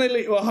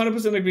definitely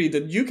 100% agree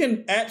that you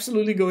can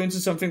absolutely go into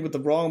something with the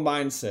wrong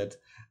mindset,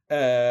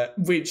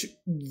 which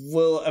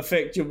will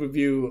affect your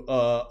review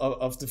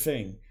of the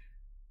thing.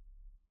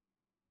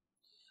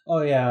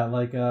 Oh yeah,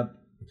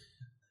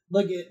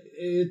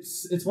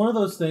 it's one of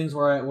those things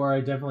where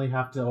I definitely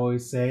have to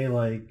always say,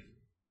 like,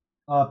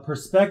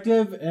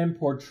 perspective and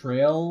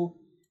portrayal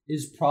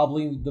is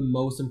probably the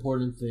most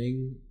important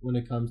thing when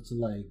it comes to,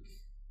 like,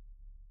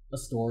 a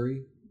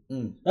story.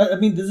 I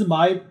mean, this is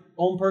my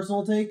own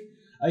personal take.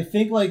 I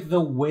think, like,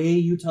 the way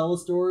you tell a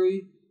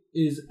story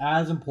is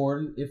as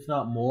important, if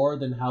not more,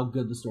 than how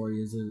good the story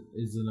is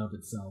in of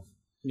itself.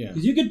 Yeah,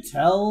 because you could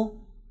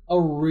tell a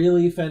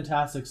really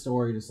fantastic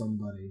story to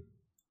somebody,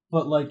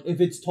 but, like,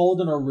 if it's told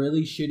in a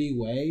really shitty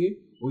way,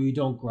 or you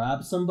don't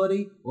grab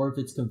somebody, or if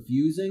it's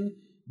confusing,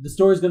 the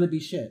story's gonna be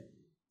shit.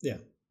 Yeah.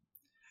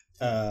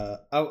 I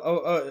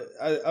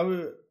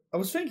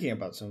was thinking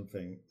about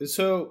something.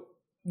 So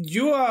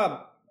you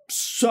are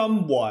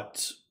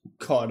somewhat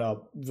caught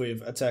up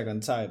with Attack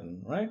on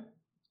Titan, right?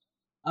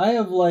 I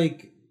have,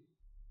 like,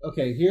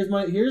 okay, here's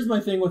my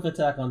thing with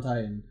Attack on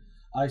Titan.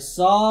 I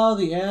saw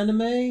the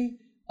anime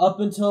up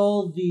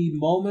until the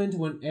moment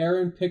when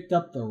Eren picked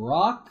up the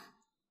rock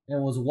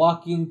and was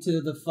walking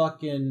to the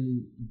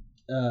fucking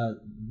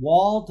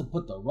wall to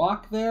put the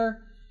rock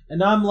there.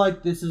 And I'm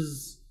like, this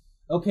is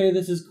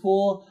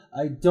cool.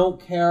 I don't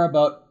care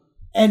about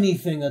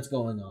anything that's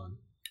going on.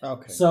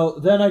 Okay. So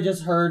then I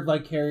just heard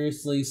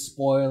vicariously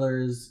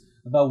spoilers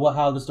about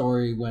how the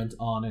story went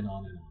on and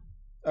on and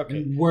on. Okay.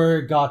 And where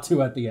it got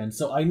to at the end.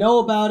 So I know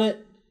about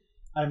it.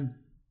 I'm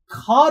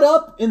caught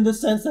up in the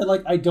sense that,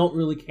 like, I don't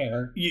really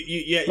care.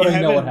 You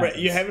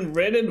haven't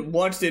read it,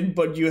 watched it,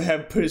 but you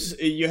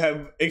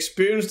have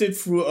experienced it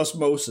through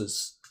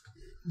osmosis.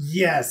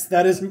 Yes,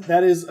 that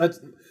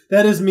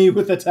is me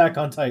with Attack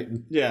on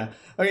Titan. Yeah.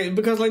 Okay,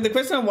 because, like, the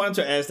question I wanted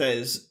to ask that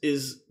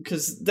is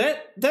because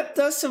that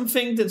does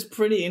something that's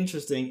pretty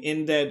interesting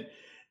in that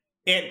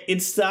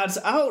it starts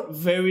out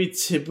very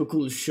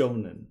typical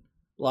shonen.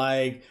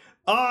 Like,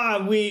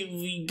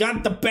 we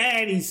got the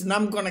baddies, and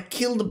I'm gonna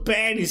kill the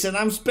baddies, and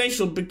I'm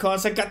special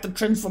because I got the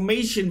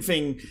transformation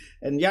thing,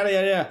 and yada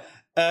yada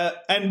yada.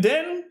 And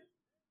then,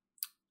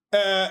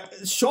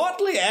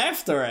 shortly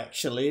after,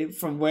 actually,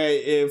 from where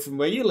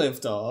you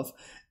left off,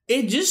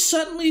 it just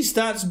suddenly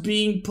starts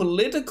being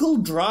political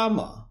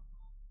drama.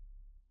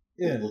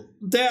 Yeah,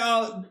 there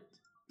are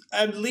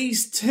at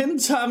least 10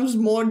 times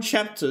more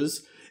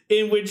chapters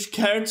in which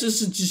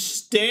characters are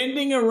just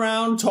standing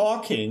around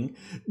talking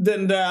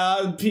than there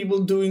are people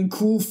doing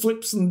cool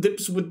flips and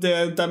dips with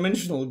their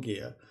dimensional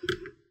gear.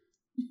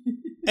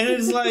 And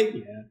it's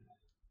like,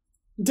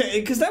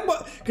 because that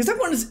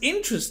one is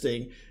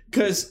interesting,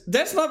 because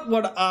that's not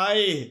what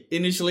I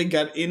initially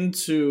got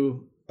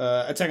into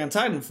Attack on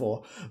Titan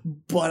for,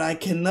 but I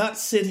cannot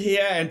sit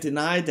here and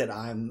deny that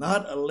I'm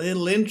not a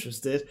little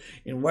interested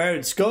in where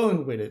it's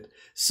going with it.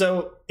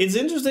 So it's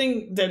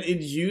interesting that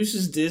it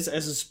uses this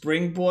as a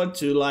springboard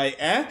to, like,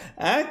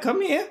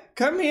 come here,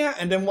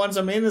 and then once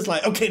I'm in, it's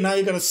like, okay, now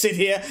you're gonna sit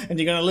here and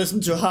you're gonna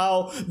listen to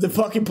how the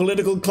fucking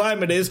political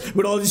climate is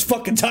with all these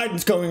fucking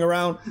Titans going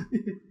around.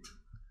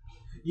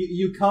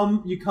 You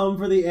come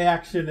for the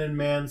action and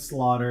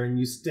manslaughter, and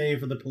you stay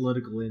for the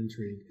political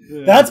intrigue.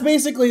 Yeah. That's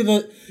basically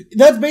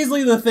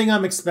the thing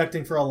I'm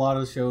expecting for a lot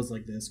of shows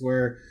like this,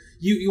 where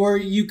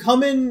you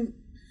come in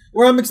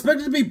where I'm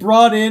expected to be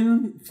brought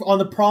in on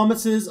the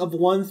promises of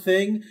one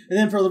thing, and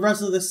then for the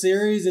rest of the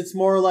series, it's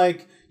more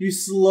like you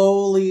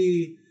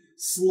slowly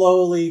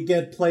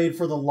get played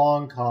for the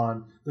long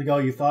con. Like, oh,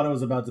 you thought it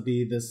was about to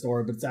be this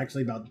story, but it's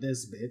actually about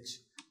this bitch.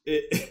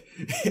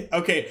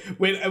 Okay,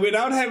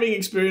 without having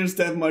experienced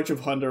that much of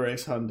Hunter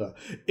x Hunter,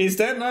 is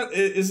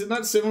it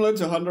not similar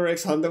to Hunter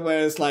x Hunter,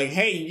 where it's like,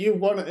 hey, you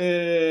want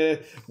to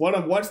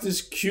watch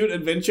this cute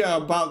adventure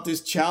about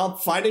this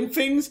child fighting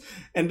things,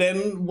 and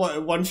then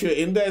once you're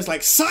in there, it's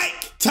like,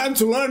 psych, time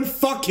to learn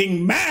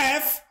fucking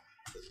math.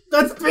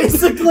 That's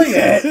basically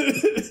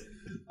it.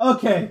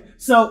 Okay,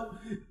 so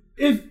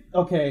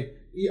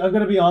I'm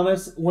gonna be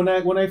honest. When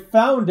I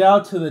found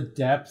out to the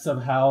depths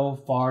of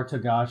how far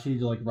Togashi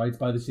writes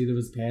by the seat of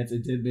his pants,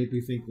 it did make me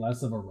think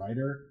less of a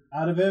writer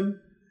out of him.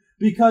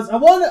 Because I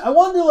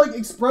wanted to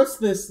express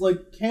this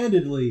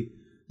candidly.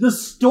 The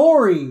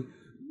story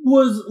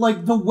was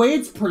the way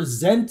it's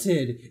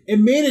presented. It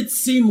made it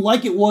seem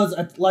like it was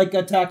like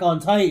Attack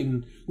on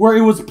Titan, where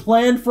it was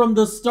planned from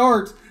the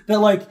start.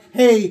 That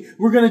hey,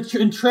 we're gonna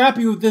entrap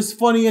you with this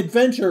funny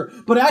adventure,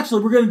 but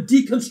actually we're gonna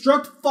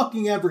deconstruct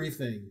fucking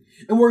everything.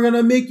 And we're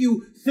gonna make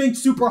you think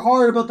super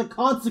hard about the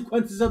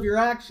consequences of your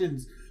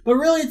actions. But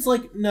really, it's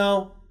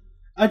no.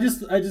 I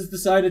just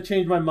decided to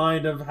change my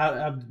mind of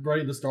how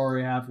writing the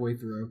story halfway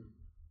through.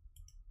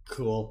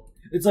 Cool.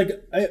 It's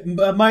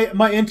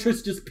my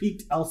interest just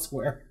peaked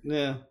elsewhere.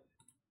 Yeah.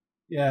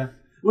 Yeah.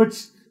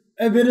 Which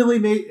admittedly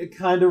it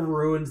kind of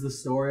ruins the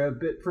story a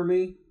bit for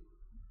me.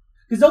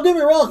 Because don't get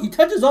me wrong, he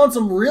touches on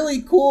some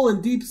really cool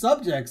and deep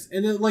subjects,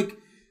 and it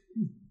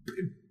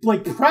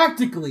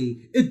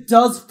practically, it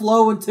does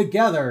flow in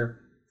together.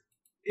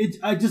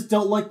 I just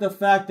don't like the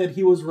fact that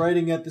he was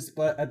writing at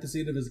the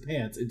seat of his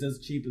pants. It does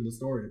cheapen the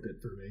story a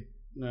bit for me.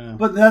 Yeah.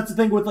 But that's the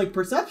thing with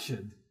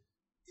perception.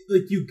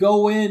 You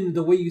go in,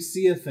 the way you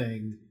see a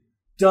thing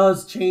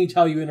does change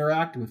how you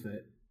interact with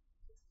it.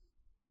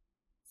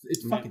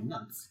 It's fucking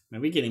nuts.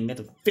 Man, we're getting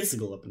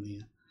metaphysical up in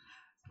here.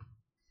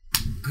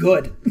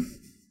 Good.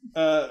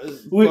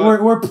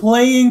 We're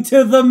playing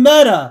to the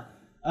meta.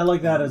 I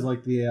like that as I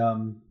like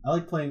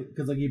playing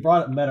because you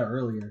brought up meta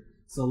earlier,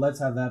 so let's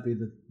have that be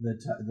the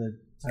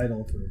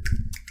title for.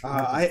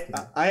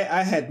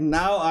 I had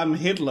now I'm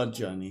Hitler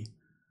Johnny.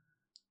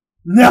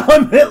 Now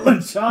I'm Hitler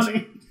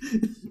Johnny.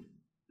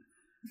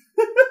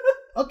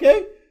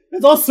 Okay,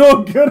 it's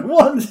also a good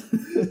one.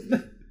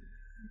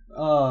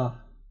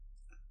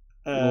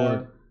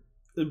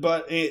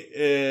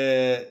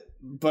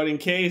 But in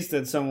case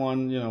that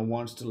someone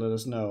wants to let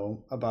us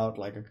know about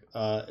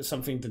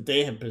something that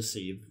they have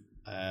perceived,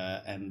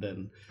 and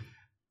then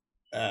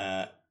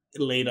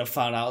later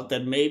found out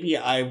that maybe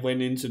I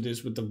went into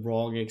this with the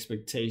wrong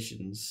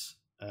expectations,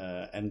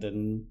 and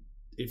then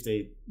if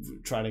they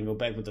try to go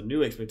back with the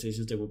new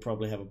expectations, they will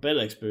probably have a better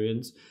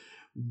experience.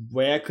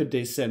 Where could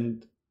they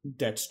send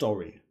that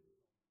story?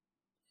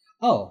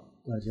 Oh,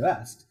 glad you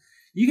asked.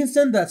 You can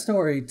send that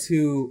story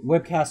to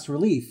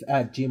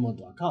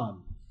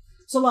webcastrelief@gmail.com.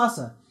 So,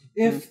 Lassa,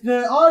 if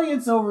the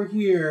audience over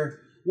here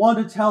want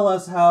to tell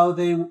us how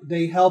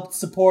they helped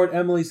support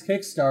Emily's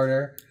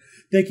Kickstarter,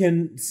 they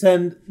can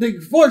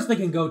first they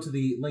can go to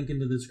the link in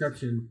the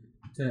description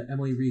to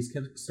Emily Ree's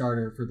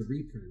Kickstarter for the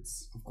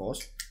reprints. Of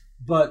course.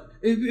 But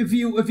if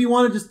you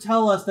want to just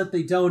tell us that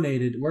they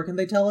donated, where can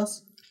they tell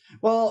us?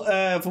 Well,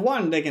 for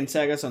one, they can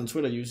tag us on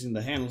Twitter using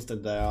the handles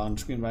that are on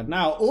screen right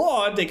now,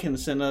 or they can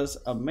send us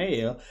a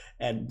mail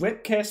at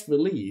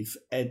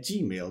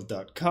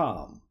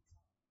webcastrelief@gmail.com.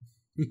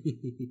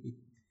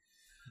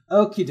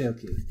 Okie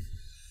dokie.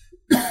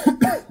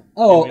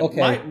 Oh, okay.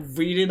 Might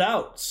read it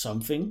out,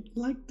 something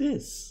like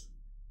this.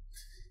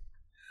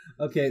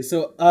 Okay,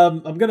 so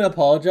I'm gonna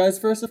apologize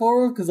first and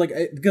foremost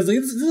because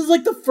this is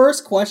the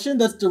first question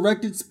that's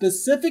directed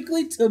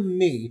specifically to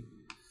me.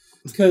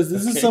 Because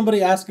this is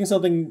somebody asking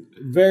something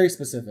very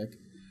specific.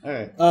 All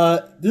right.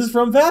 This is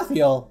from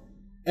Vathiel,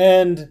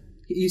 and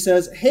he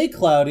says, "Hey,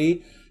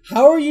 Cloudy,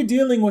 how are you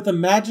dealing with the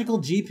magical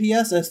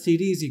GPS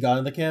STDs you got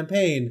in the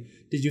campaign?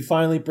 Did you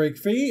finally break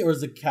free, or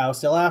is the cow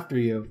still after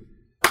you?"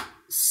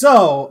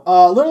 So,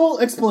 little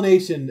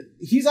explanation.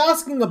 He's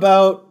asking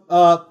about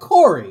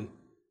Corey.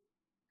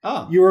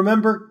 Oh. You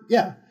remember?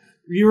 Yeah.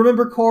 You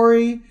remember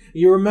Corey?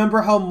 You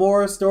remember how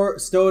Mora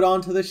stowed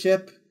onto the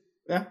ship?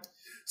 Yeah.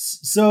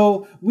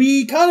 So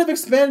we kind of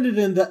expanded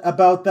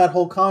about that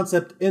whole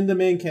concept in the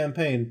main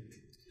campaign.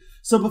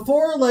 So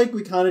before,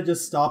 we kind of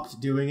just stopped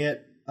doing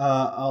it,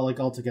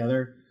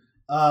 altogether.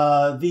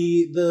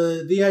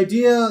 The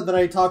idea that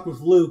I talked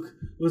with Luke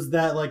was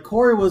that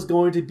Corey was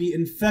going to be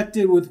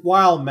infected with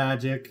wild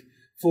magic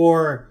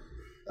for,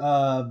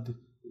 bumping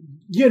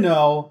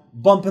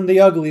the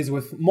uglies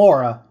with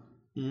Mora.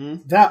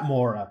 Mm-hmm. That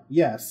Mora,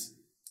 yes.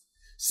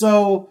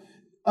 So.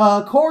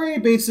 Corey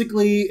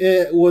basically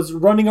was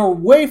running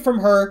away from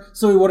her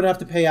so he wouldn't have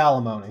to pay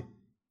alimony.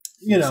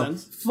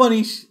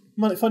 Funny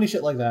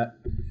shit like that.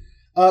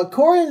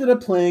 Corey ended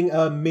up playing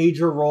a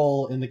major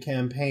role in the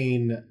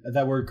campaign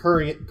that we're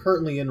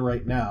currently in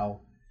right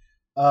now.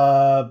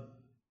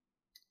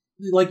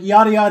 like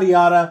yada yada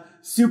yada,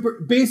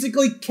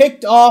 basically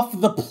kicked off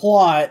the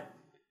plot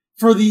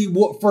for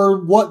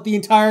what the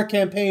entire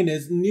campaign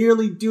is,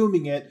 nearly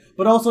dooming it,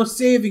 but also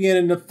saving it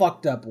in a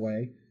fucked up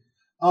way.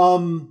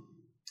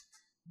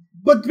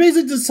 But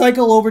basically to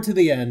cycle over to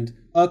the end,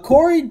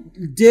 Corey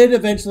did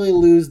eventually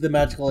lose the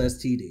magical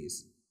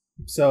STDs.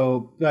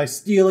 So, by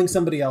stealing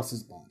somebody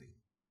else's body.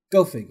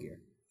 Go figure.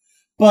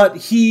 But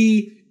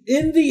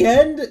in the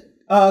end,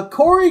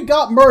 Corey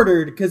got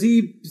murdered because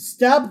he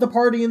stabbed the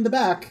party in the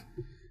back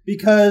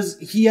because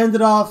he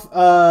ended off,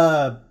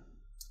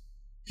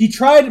 he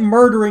tried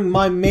murdering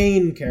my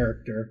main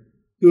character,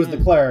 who was the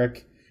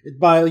cleric,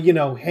 by,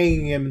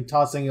 hanging him and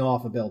tossing him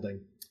off a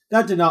building.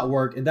 That did not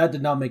work, and that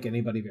did not make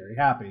anybody very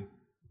happy.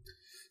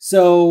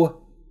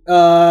 So,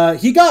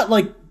 he got,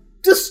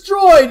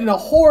 destroyed in a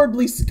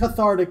horribly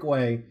cathartic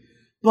way.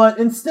 But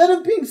instead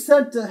of being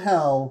sent to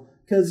hell,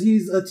 because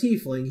he's a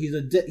tiefling, he's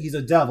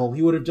a devil,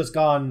 he would have just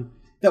gone...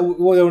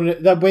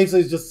 That basically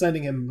is just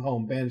sending him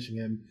home, banishing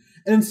him.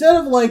 And instead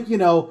of,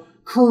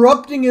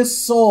 corrupting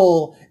his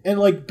soul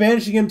and,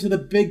 banishing him to the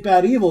big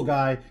bad evil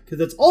guy, because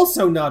that's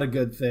also not a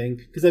good thing,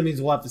 because that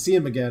means we'll have to see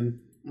him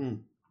again.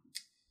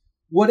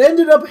 What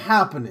ended up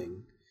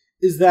happening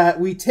is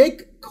that we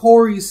take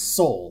Corey's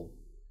soul,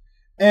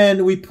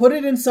 and we put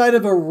it inside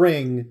of a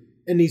ring,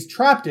 and he's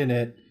trapped in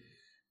it,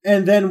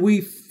 and then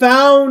we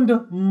found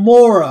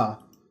Mora,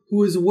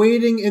 who is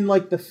waiting in,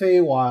 the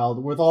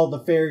Feywild with all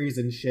the fairies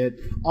and shit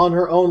on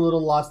her own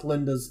little Lost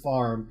Linda's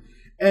farm.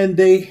 And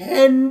they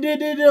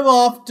handed him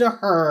off to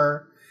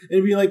her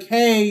and be like,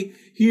 hey,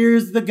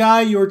 here's the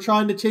guy you were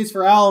trying to chase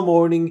for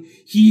alimony.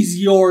 He's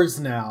yours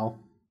now.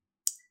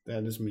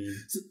 That is mean.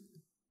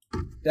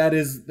 That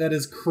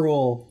is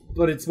cruel.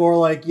 But it's more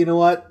like, you know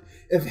what?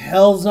 If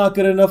hell's not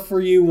good enough for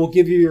you, we'll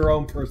give you your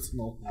own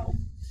personal hell.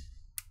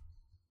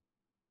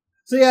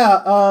 So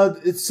yeah,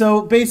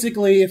 so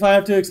basically, if I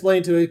have to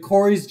explain to it,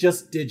 Corey's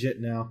just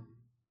Digit now.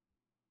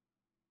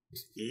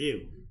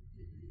 Ew.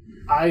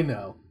 I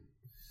know.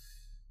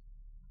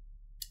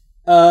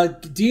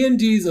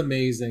 D&D's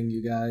amazing,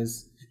 you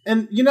guys.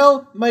 And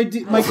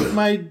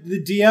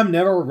the DM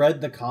never read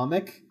the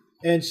comic,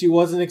 and she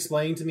wasn't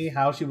explaining to me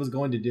how she was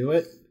going to do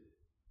it.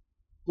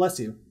 Bless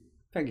you.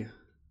 Thank you.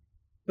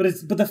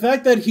 But the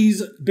fact that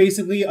he's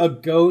basically a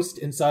ghost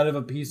inside of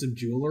a piece of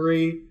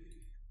jewelry,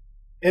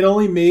 it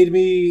only made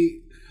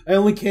me... I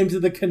only came to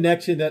the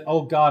connection that,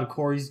 oh god,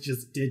 Corey's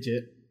just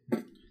Digit.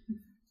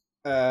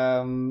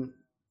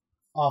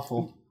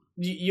 Awful.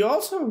 You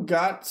also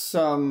got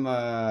some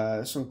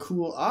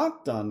cool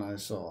art done, I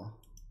saw.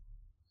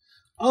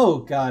 Oh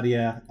god,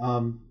 yeah.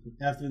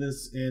 After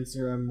this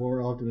answer, I'm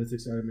more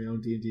optimistic starting my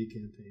own D&D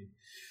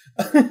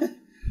campaign.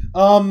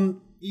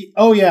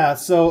 Oh yeah,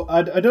 so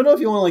I don't know if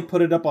you want to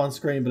put it up on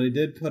screen, but I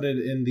did put it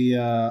in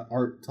the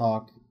art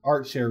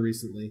share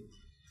recently.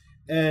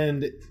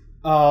 And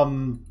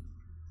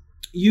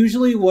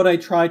usually what I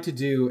try to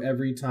do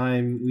every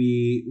time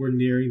we're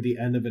nearing the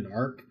end of an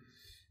arc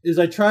is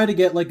I try to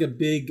get a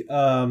big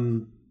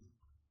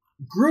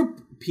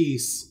group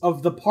piece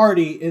of the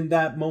party in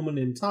that moment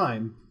in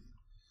time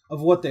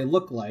of what they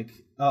look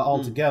like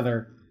all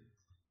together.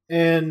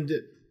 And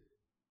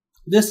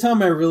this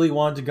time I really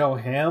wanted to go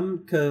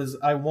ham because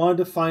I wanted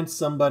to find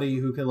somebody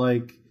who could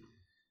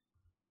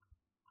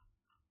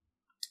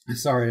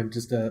Sorry, I'm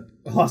just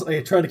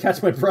I'm trying to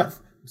catch my breath.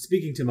 I'm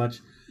speaking too much.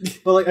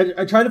 But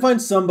I tried to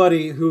find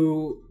somebody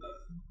who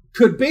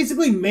could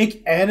basically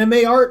make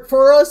anime art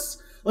for us.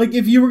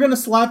 If you were gonna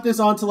slap this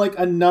onto a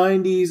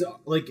 90s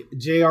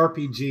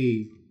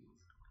JRPG,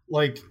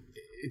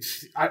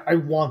 I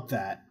want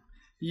that.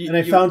 And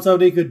I found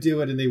somebody who could do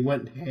it, and they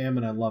went ham,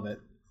 and I love it.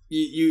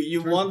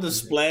 You want the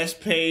splash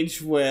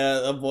page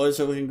where a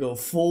voiceover can go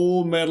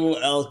Full Metal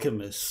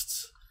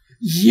Alchemist.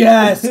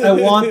 Yes, I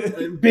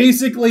want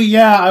basically.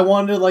 Yeah, I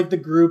wanted the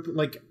group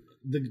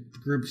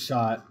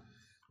shot.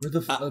 Where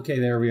the okay,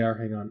 there we are.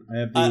 Hang on, I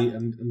have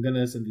I'm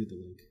gonna send you the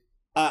link.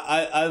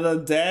 Either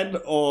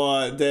that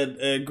or that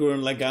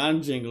Gurren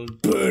Lagann jingle.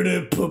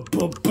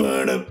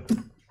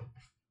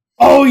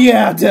 Oh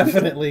yeah,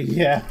 definitely,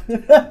 yeah.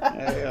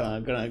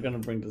 I'm gonna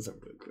bring this up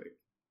real quick.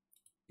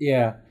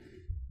 Yeah,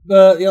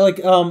 but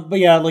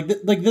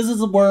this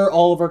is where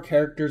all of our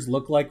characters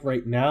look like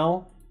right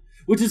now,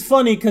 which is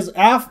funny because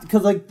after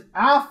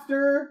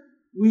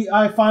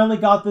I finally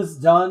got this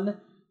done,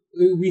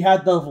 we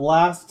had the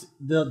last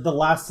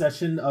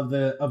session of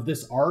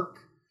this arc.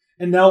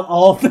 And now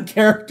all the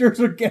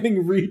characters are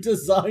getting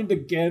redesigned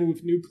again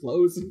with new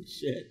clothes and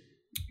shit.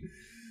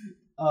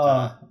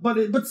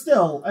 But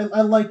still,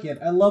 I like it.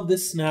 I love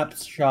this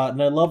snapshot,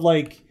 and I love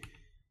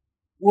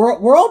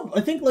we're all. I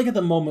think at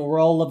the moment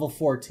we're all level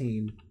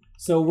 14,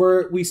 so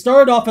we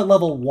started off at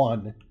level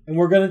 1, and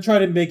we're gonna try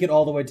to make it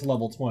all the way to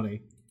level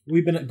 20.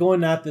 We've been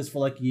going at this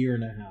for a year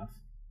and a half,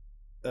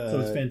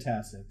 so it's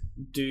fantastic.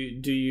 Do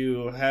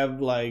you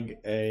have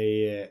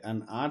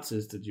an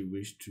artist that you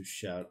wish to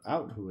shout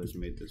out who has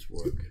made this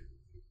work?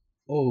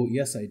 Oh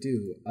yes, I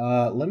do.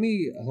 Let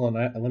me hold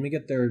on. Let me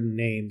get their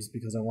names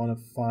because I want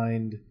to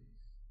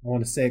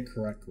say it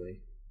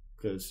correctly.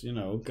 because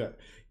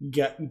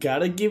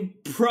gotta give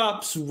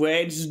props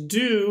where it's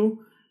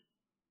due.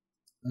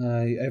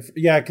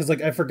 Because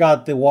like I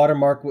forgot the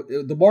watermark.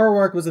 The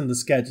watermark was in the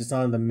sketch. It's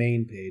not on the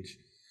main page.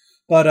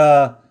 But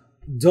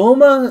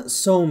Doma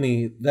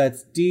Somi,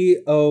 that's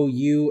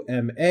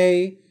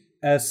DOUMASOMI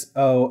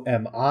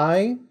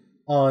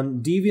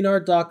on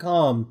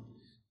DeviantArt.com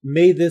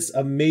made this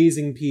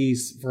amazing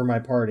piece for my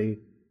party,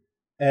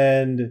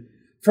 and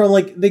from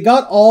like they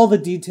got all the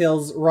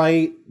details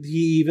right.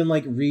 He even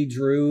like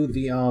redrew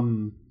the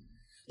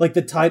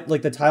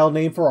the tile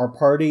name for our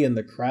party and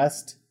the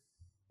crest.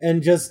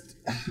 And just,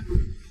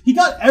 he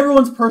got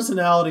everyone's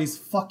personalities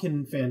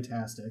fucking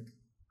fantastic.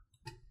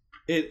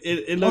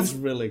 It looks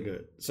really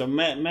good. So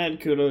mad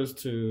kudos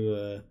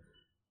to,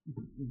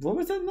 what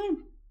was that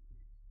name?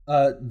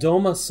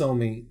 Doma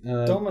Somi.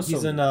 Doma Somi.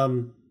 He's in, I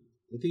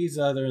think he's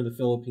either in the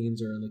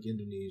Philippines or in like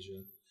Indonesia.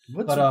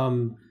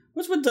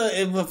 What's with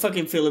the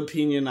fucking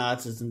Filipinian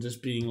artists and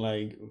just being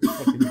like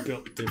fucking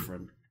built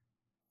different?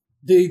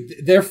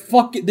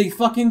 They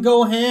fucking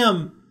go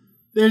ham.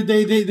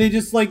 They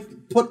just like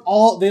put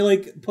all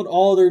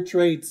their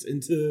traits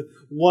into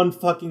one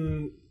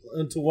fucking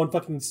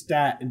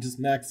stat and just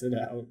max it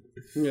out.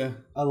 Yeah,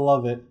 I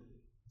love it.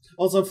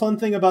 Also, a fun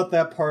thing about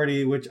that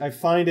party, which I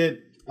find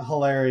it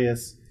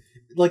hilarious.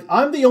 Like,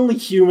 I'm the only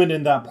human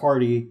in that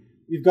party.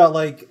 We've got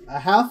like a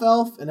half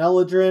elf, an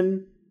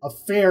eladrin, a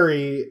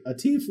fairy, a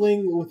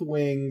tiefling with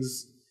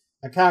wings,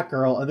 a cat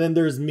girl, and then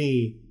there's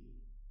me,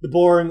 the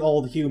boring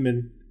old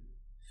human.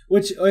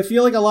 Which I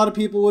feel like a lot of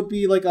people would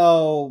be like,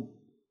 oh.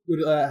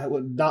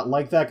 Would not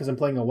like that because I'm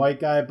playing a white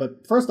guy,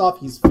 but first off,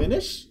 he's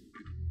Finnish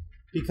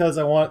I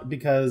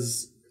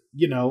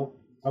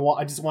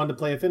just wanted to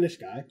play a Finnish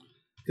guy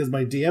because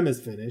my DM is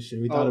Finnish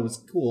and we thought it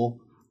was cool.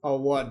 Oh,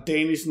 what?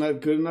 Danish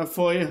not good enough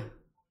for you?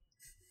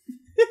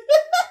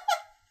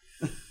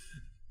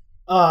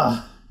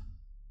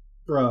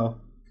 Bro,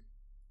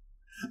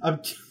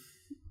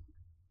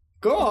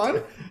 Go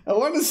on. I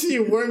want to see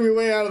you worm your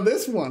way out of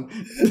this one.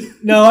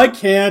 No, I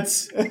can't.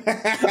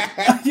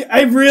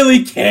 I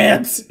really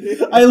can't.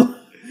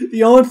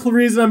 The only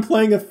reason I'm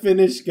playing a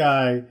Finnish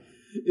guy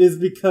is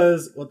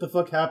because what the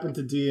fuck happened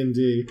to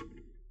D&D?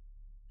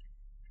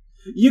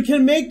 You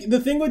can make the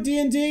thing with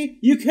D&D.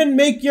 You can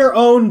make your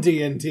own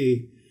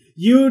D&D.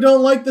 You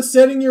don't like the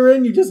setting you're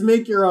in. You just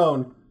make your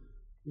own.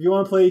 If you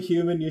want to play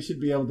human, you should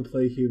be able to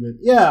play human.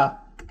 Yeah.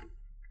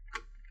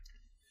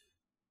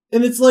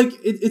 And it's like,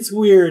 it's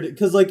weird,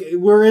 because like,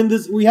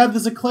 we have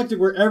this eclectic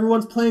where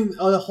everyone's playing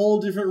a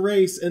whole different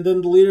race, and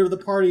then the leader of the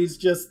party is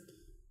just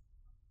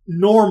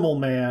normal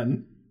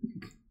man.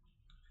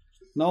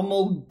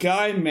 Normal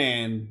guy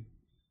man.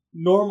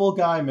 Normal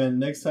guy man.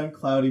 Next time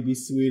Cloudy be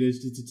Swedish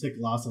to tick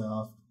Lasse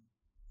off.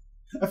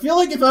 I feel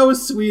like if I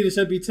was Swedish,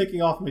 I'd be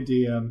ticking off my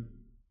DM.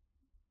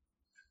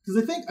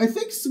 Because I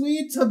think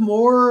Swedes have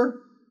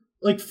more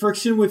like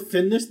friction with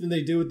Finnish than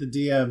they do with the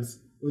DMs.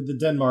 With the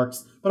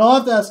Denmarks. But I'll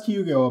have to ask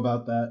Hugo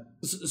about that.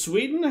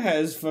 Sweden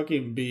has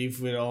fucking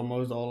beef with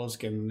almost all of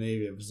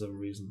Scandinavia for some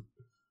reason.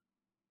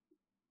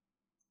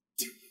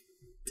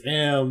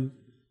 Damn.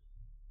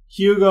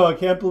 Hugo, I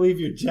can't believe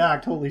you're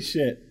jacked. Holy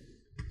shit.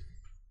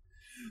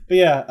 But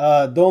yeah,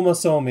 Doma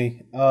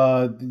Somi.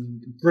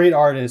 Great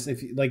artist. If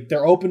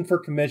they're open for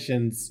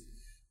commissions,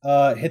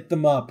 hit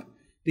them up.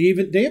 They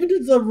even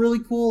did a really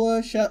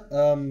cool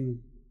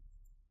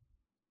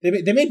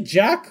they made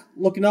Jack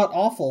look not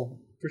awful.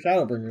 For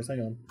Shadowbringers, hang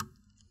on.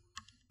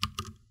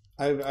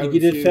 I think you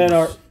did fan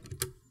art.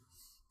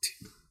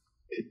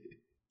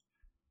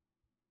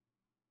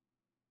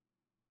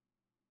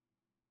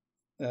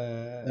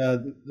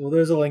 Well,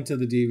 there's a link to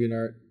the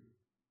DeviantArt.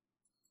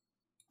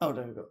 Oh,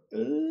 there we go.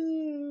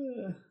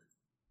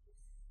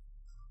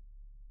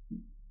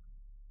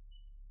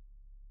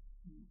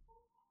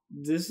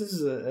 This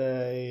is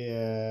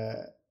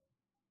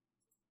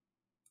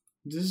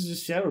this is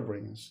just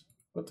Shadowbringers.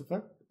 What the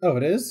fuck? Oh,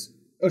 it is?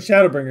 Oh,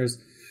 Shadowbringers.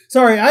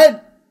 Sorry, I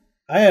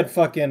had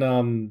fucking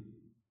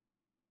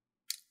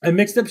I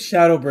mixed up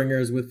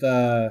Shadowbringers with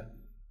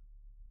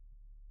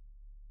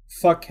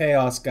fuck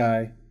Chaos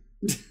guy.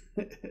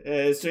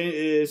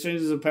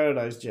 Strangers of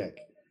Paradise Jack.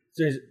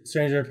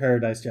 Stranger of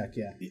Paradise Jack,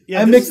 yeah.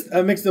 I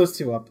mixed those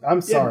two up.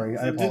 I'm sorry.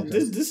 I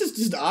apologize. This is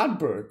just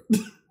Oddbird.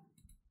 This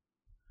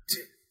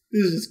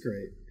is just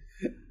great.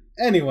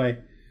 Anyway,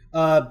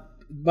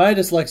 my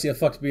dyslexia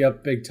fucked me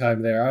up big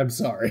time there. I'm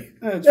sorry.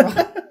 That's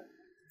fine.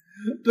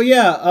 But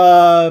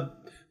yeah,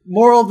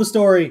 moral of the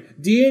story,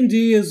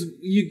 D&D is,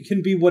 you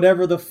can be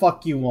whatever the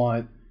fuck you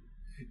want.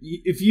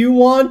 If you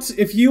want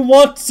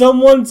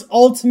someone's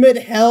ultimate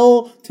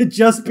hell to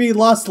just be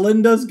Las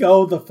Lindas,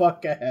 go the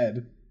fuck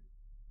ahead.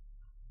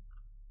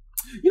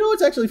 You know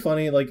what's actually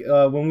funny? Like,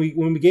 when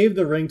we gave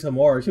the ring to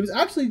Mora, she was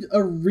actually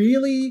a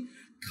really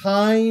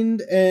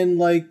kind and,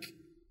 like,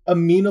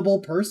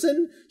 amenable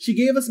person. She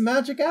gave us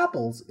magic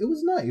apples. It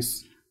was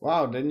nice.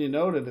 Wow, didn't you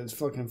know that it's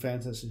fucking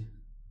fantasy?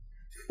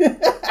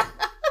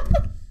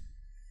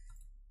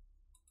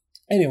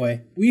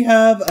 Anyway, we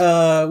have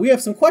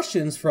some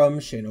questions from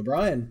Shane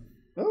O'Brien.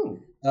 Oh.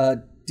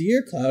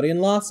 Dear Cloudy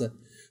and Lasse,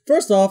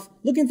 First off,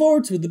 looking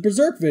forward to the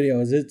Berserk video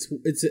as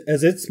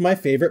it's my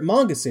favorite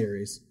manga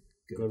series.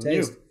 Good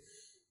taste.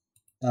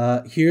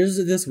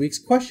 Here's this week's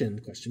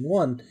question. Question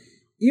 1.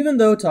 Even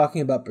though talking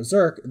about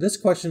Berserk, this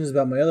question is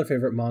about my other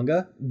favorite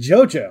manga,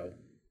 JoJo.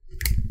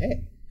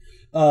 Hey.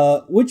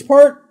 Which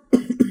part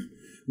of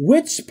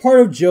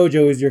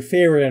JoJo is your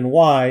favorite and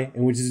why,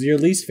 and which is your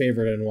least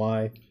favorite and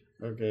why?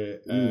 Okay,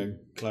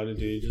 Claudia,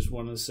 do you just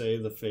want to say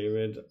the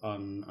favorite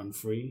on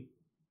 3?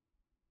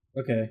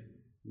 Okay.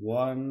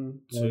 1,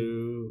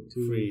 2,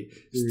 3.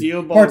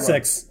 Steel Ball Part Run.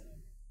 6.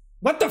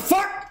 What the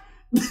fuck?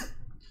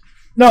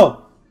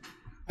 No.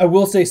 I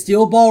will say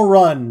Steel Ball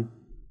Run.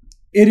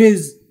 It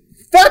is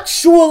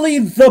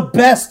factually the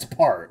best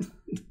part.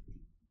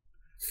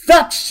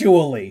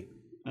 Factually.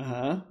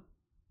 Uh-huh.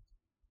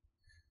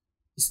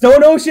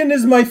 Stone Ocean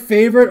is my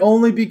favorite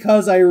only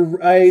because I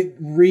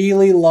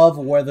really love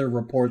Weather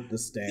Report the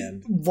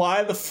stand.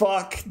 Why the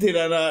fuck did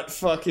I not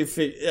fucking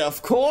figure...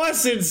 Of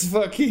course it's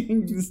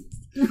fucking...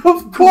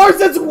 Of course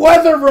it's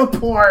Weather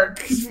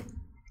Report!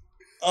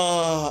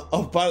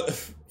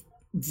 But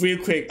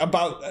real quick,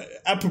 about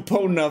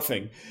apropos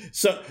nothing.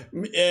 So,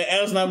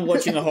 Alice and I were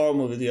watching a horror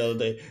movie the other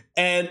day,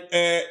 and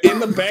in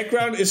the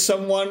background is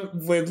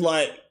someone with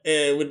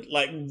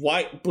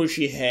white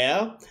bushy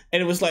hair,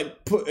 and it was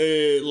like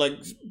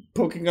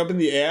poking up in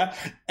the air.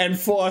 And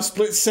for a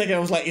split second, I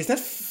was like, "Is that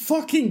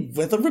fucking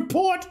Weather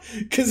Report?"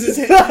 Because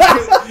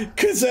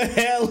her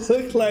hair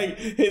looked like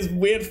his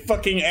weird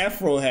fucking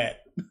afro hat.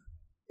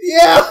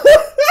 Yeah,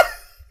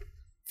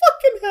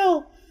 fucking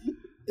hell!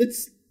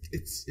 It's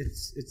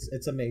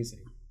amazing.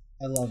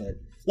 I love it.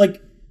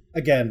 Like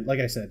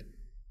I said,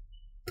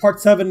 Part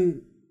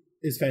 7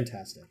 is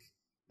fantastic.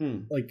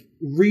 Like,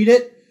 read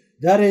it.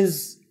 That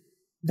is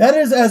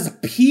as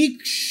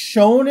peak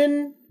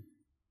shonen.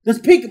 That's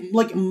peak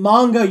like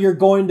manga you're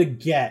going to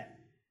get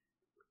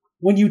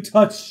when you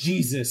touch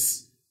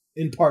Jesus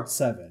in Part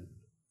 7.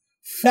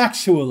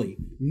 Factually,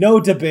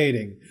 no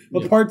debating.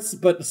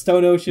 But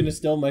Stone Ocean is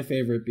still my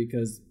favorite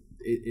because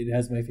it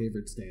has my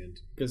favorite stand.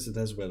 Because it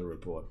has Weather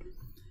Report.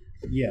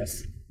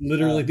 Yes,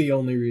 literally the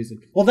only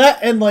reason. Well, that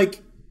and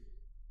like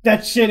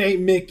that shit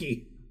ain't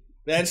Mickey.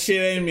 That shit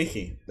ain't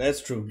Mickey.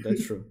 That's true.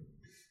 That's true.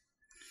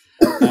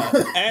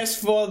 As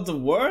for the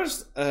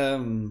worst, I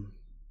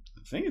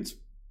think it's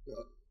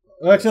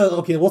actually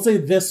okay. We'll say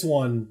this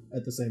one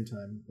at the same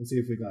time. Let's see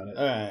if we got it.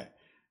 All right,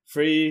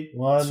 3,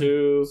 1,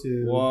 2,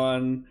 2,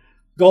 1.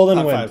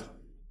 Golden Wind. 5.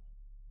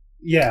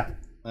 Yeah.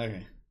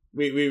 Okay.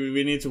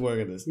 We need to work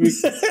at this.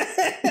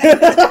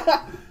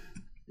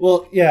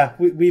 Well, yeah,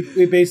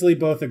 we basically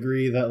both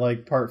agree that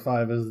like Part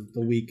 5 is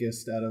the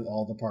weakest out of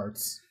all the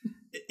parts.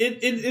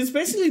 It's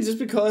basically just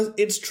because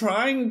it's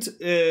trying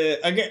to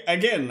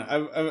again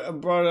I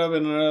brought it up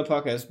in another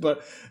podcast,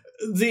 but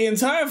the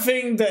entire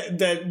thing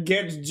that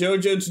gets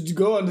JoJo to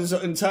go on this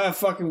entire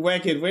fucking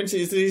wacky adventure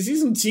is that he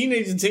sees some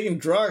teenagers taking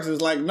drugs.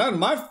 It's like, not in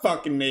my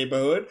fucking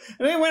neighborhood,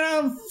 and they went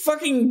out and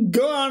fucking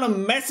go on a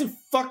massive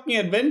fucking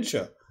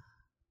adventure.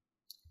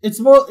 It's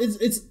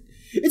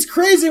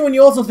crazy when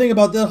you also think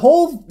about that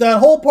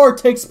whole part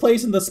takes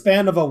place in the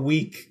span of a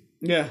week.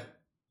 Yeah.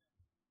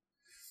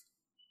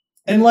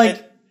 And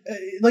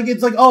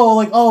it's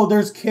like,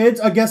 there's kids.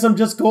 I guess I'm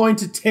just going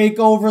to take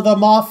over the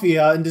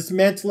mafia and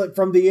dismantle it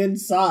from the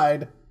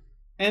inside.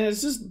 And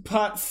it's just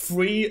Part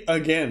 3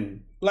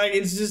 again. Like,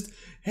 it's just,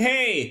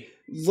 hey,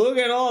 look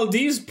at all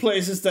these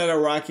places that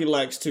Araki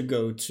likes to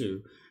go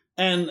to.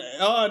 And,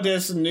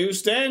 there's a new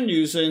stand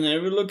user in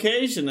every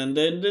location, and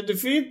then they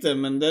defeat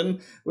them, and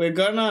then we're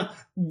gonna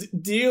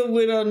deal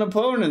with an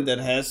opponent that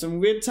has some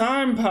weird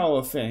time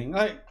power thing.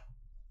 Like,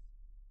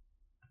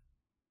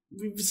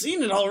 we've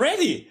seen it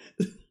already.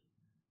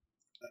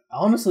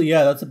 Honestly,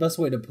 yeah, that's the best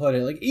way to put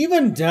it. Like,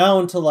 even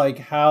down to, like,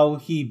 how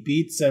he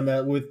beats him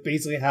with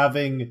basically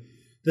having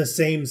the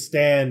same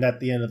stand at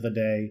the end of the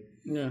day.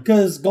 Yeah.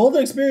 Because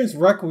Golden Experience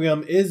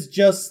Requiem is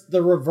just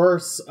the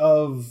reverse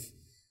of,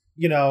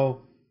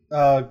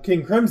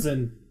 King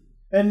Crimson.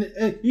 And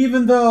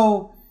even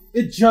though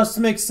it just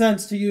makes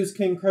sense to use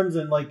King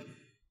Crimson, like,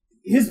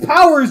 his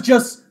power is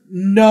just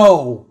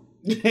no.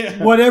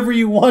 Yeah. Whatever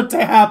you want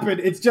to happen,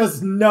 it's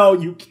just no,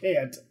 you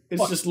can't.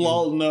 It's just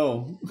lol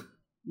no.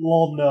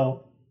 Lol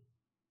no.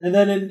 And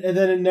then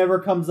it never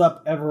comes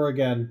up ever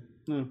again.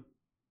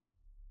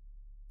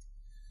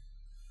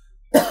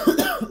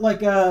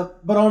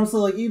 But honestly,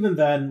 like, even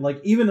then,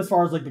 like, even as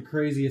far as, like, the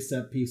craziest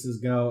set pieces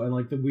go, and,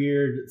 like, the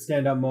weird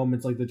standout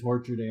moments, like the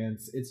torture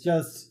dance, it's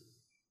just,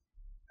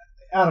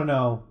 I don't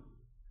know.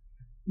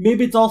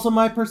 Maybe it's also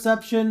my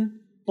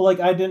perception, but, like,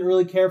 I didn't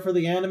really care for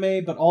the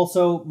anime, but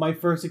also my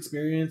first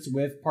experience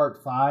with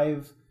Part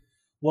 5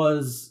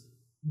 was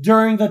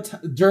during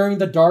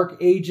the Dark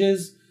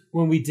Ages,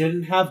 when we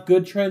didn't have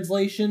good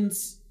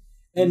translations,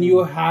 and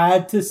you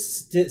had to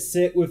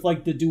sit with,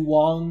 like, the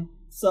Duwong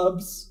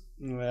subs.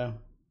 Yeah.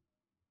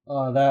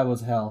 Oh, that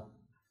was hell.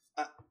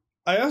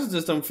 I also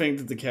just don't think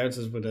that the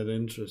characters were that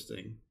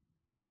interesting.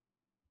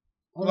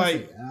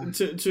 Honestly,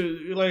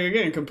 to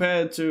again,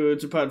 compared to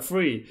Part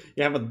 3,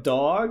 you have a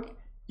dog,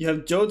 you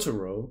have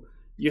Jotaro,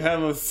 You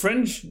have a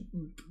French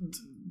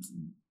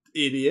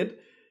idiot.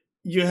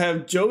 You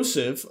have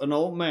Joseph, an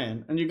old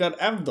man, and you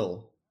got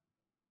Abdul.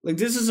 Like,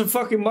 this is a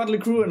fucking motley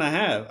crew and a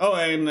half. Oh,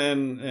 and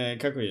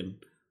Kakyoin.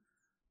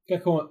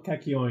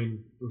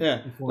 Kakyoin.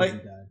 Yeah, Before like, he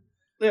died.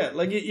 yeah,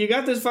 like you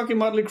got this fucking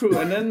motley crew,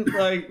 and then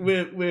like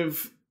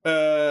with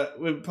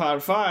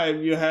part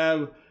 5, you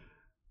have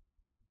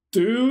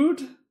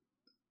dude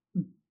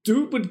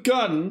with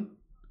gun,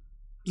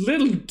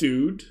 little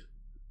dude,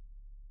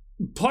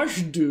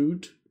 posh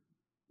dude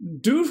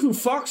who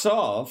fucks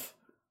off.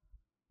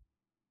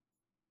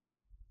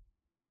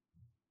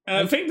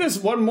 And I think there's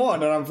one more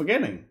that I'm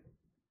forgetting.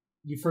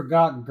 You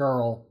forgot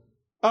girl.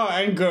 Oh,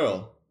 and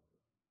girl.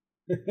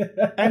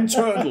 And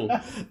turtle.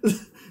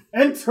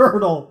 And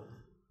turtle.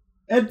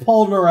 And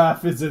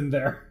Polnareff is in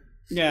there.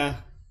 Yeah.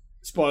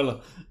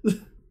 Spoiler. But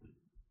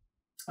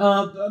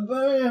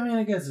I mean,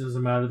 I guess it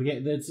doesn't matter. The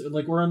game, it's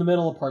like we're in the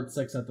middle of part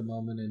 6 at the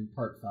moment, and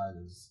part 5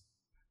 is.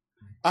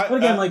 But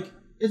again, like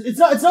it's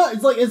not.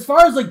 It's like as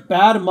far as like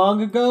bad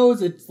manga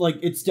goes, it's like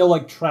it still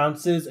like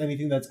trounces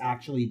anything that's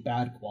actually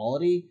bad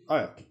quality. Oh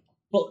yeah.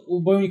 But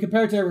when you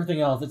compare it to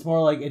everything else, it's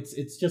more like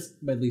it's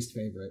just my least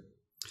favorite.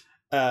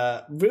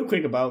 Real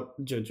quick about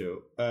JoJo.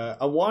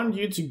 I want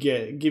you to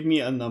give me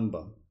a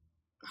number.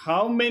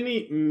 How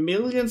many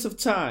millions of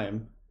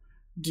time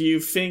do you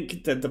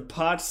think that the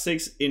part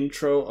 6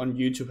 intro on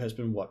YouTube has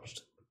been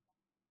watched?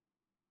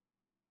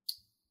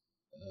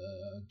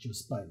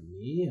 Just by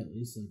me, at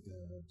least like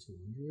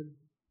 200.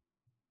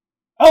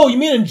 Oh, you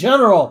mean in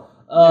general?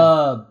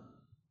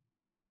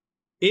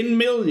 In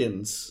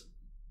millions.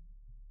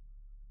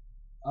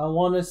 I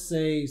want to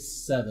say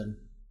 7.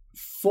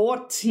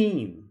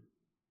 14.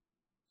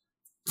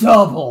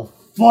 Double.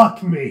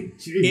 Fuck me.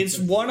 Jesus. It's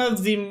one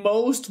of the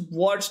most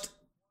watched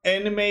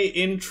anime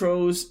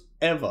intros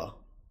ever.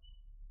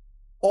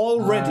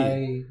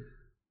 Already.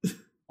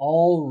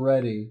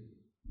 Already.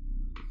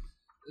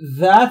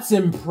 That's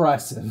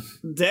impressive.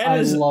 That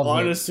is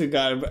honest to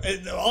God.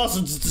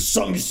 Also, the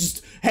song is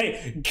just,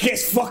 hey,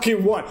 guess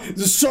fucking what?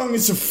 The song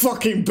is a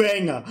fucking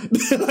banger.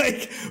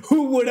 Like,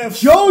 who would have...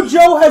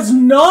 JoJo has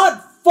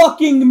not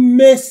fucking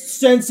missed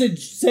since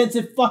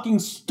it fucking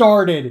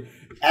started.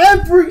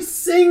 Every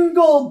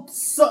single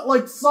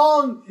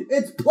song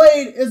it's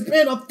played has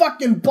been a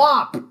fucking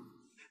bop.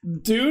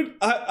 Dude,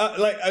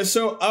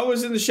 so I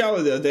was in the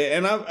shower the other day,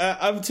 and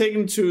I've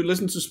taken to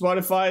listen to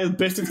Spotify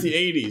best of the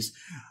 80s.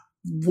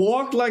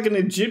 Walk Like an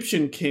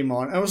Egyptian came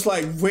on. I was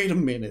like, wait a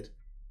minute.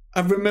 I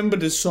remember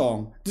this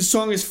song. This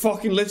song is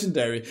fucking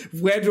legendary.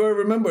 Where do I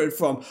remember it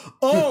from?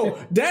 Oh,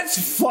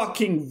 that's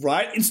fucking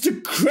right. It's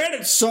the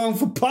credit song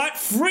for part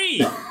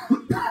 3.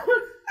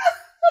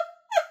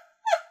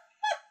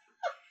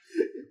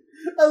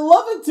 I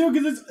love it too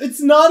because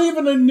it's not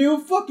even a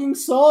new fucking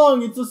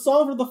song. It's a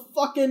song from the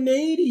fucking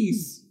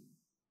 80s.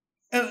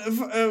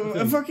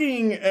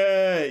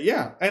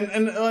 Yeah,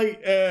 and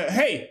like,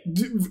 hey,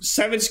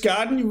 Savage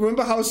Garden. You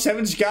remember how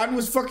Savage Garden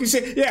was fucking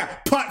saying? Yeah,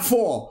 part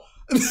 4.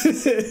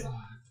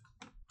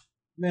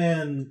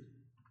 Man,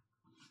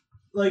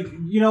 like,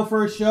 you know,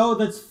 for a show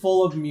that's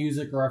full of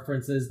music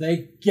references,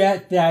 they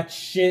get that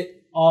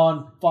shit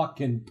on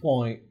fucking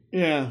point.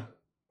 Yeah,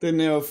 they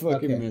never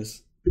fucking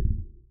miss.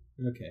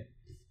 Okay.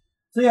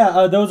 So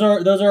yeah, those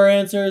are our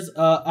answers.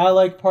 I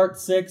like part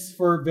 6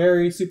 for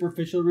very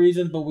superficial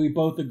reasons, but we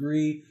both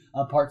agree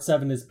part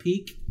 7 is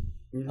peak.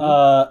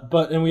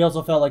 Mm-hmm. And we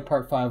also felt like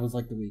part 5 was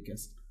like the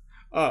weakest.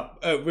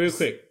 Real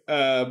quick,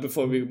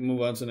 before we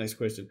move on to the next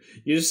question,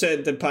 you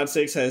said that part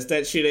 6 has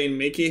that shit ain't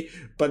Mickey,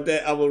 but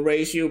that I will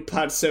raise you.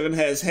 Part 7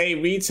 has hey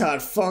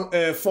retard,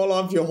 fall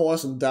off your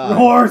horse and die.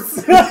 Horse.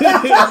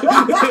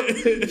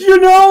 You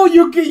know,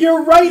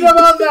 you're right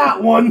about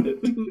that one.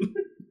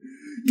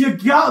 You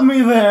got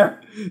me there.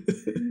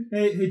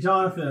 Hey,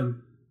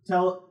 Jonathan,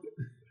 tell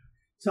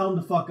him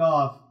to fuck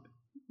off.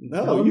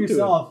 No, tell him you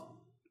yourself.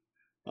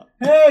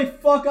 Hey,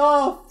 fuck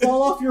off!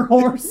 Fall off your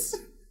horse.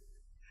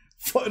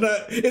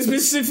 It's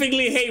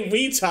specifically, hey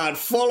retard,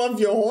 fall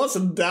off your horse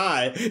and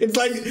die. It's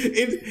like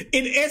it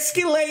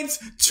escalates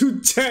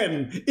to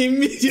 10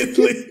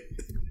 immediately.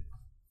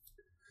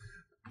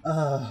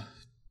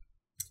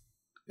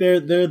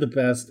 They're the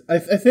best. I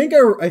think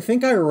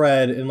I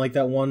read in like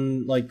that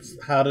one like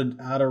how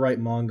to write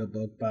manga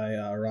book by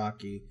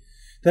Araki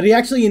that he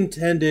actually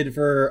intended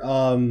for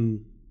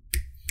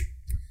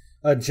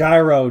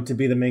Gyro to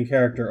be the main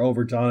character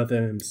over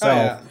Jonathan himself. Oh,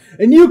 yeah.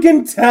 And you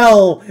can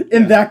tell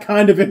in that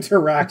kind of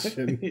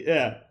interaction.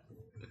 Yeah.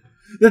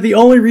 That the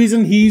only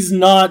reason he's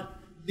not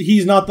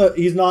like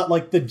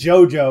the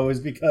JoJo is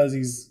because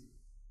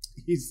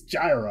he's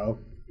Gyro.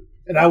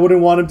 And I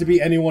wouldn't want him to be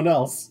anyone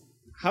else.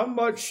 How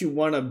much you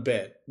want to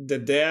bet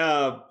that there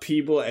are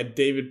people at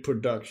David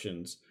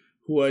Productions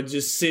who are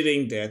just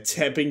sitting there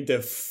tapping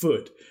their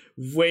foot,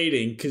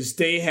 waiting because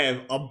they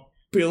have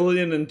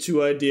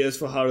 1,000,000,002 ideas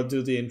for how to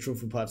do the intro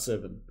for part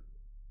 7?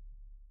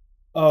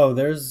 Oh,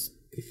 there's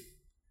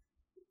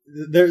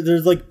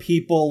there's like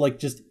people like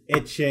just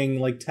itching,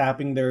 like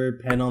tapping their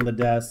pen on the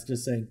desk,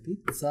 just saying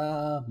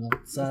pizza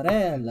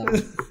mozzarella,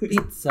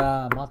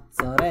 pizza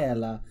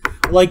mozzarella,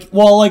 like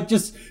while like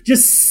just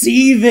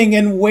seething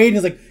and waiting.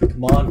 It's like,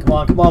 come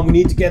on, we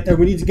need to get there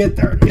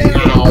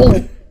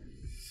now.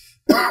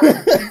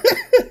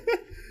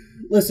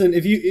 Listen,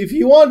 if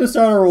you wanted to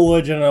start a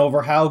religion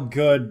over how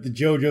good the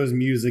JoJo's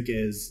music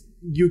is,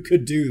 you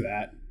could do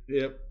that.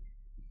 Yep.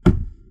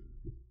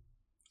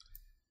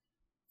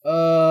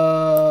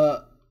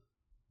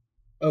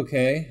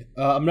 Okay.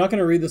 I'm not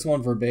gonna read this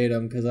one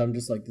verbatim because I'm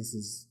just like, this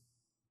is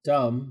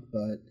dumb.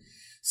 But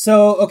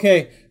so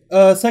okay.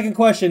 Second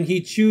question.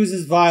 He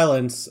chooses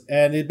violence,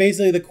 and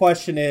basically the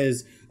question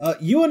is,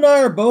 you and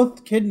I are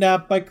both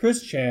kidnapped by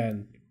Chris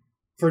Chan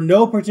for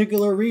no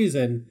particular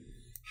reason.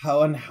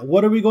 How and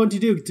what are we going to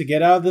do to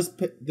get out of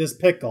this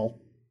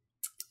pickle?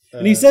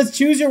 And he says,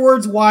 choose your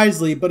words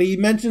wisely, but he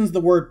mentions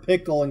the word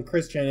pickle and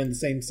Chris Chan in the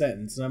same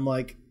sentence, and I'm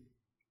like,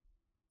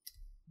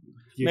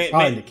 you're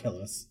trying to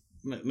kill us.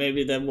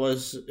 Maybe that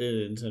was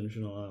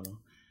intentional. I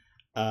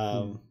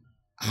don't know.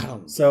 I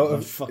don't.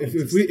 So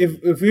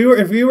if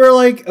we were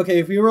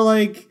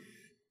like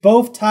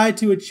both tied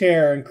to a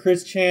chair and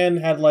Chris Chan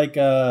had like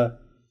I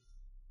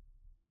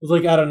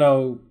don't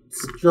know,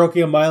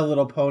 stroking a My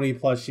Little Pony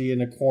plushie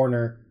in a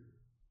corner,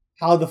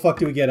 how the fuck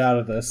do we get out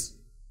of this?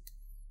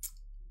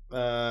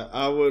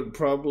 I would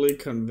probably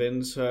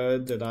convince her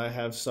that I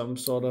have some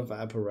sort of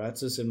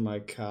apparatus in my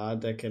car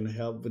that can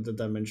help with the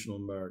dimensional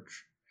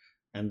merge.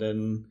 And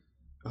then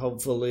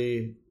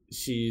hopefully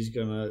she's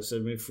gonna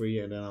set me free,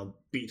 and then I'll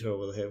beat her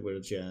over the head with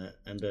a chair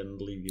and then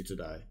leave you to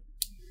die.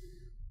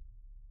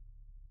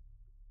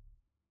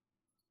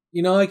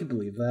 You know, I could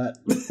believe that.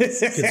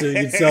 Considering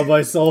you'd sell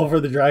my soul for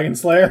the Dragon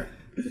Slayer.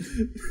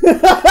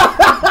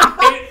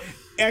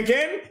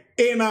 Again,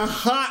 in a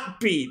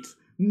heartbeat.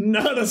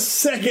 Not a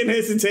second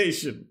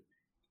hesitation.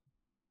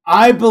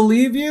 I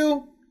believe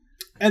you,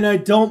 and I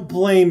don't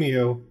blame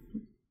you.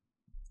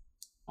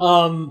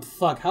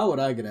 Fuck, how would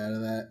I get out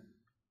of that?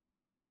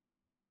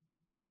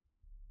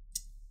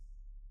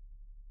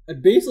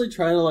 I'd basically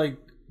try to, like,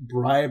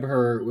 bribe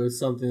her with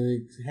something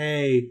like,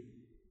 hey,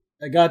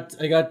 I got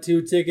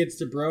 2 tickets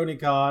to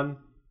BronyCon.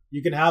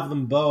 You can have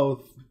them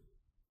both.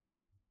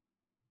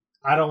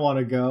 I don't want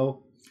to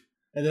go.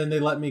 And then they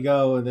let me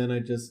go, and then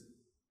I just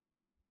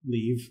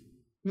leave.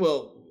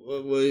 Well,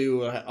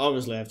 you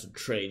obviously have to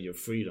trade your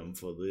freedom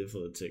for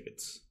the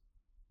tickets.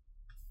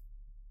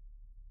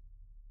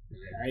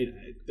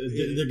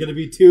 They're gonna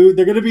be 2.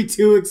 They're gonna be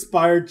 2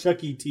 expired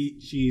Chuck E.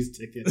 Cheese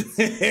tickets.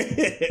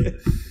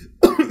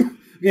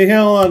 Okay,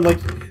 hold on. Like,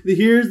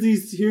 here are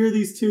these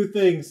 2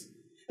 things,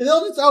 and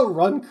they'll just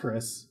outrun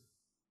Chris.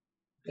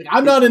 Like,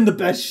 I'm not in the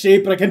best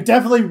shape, but I can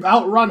definitely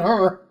outrun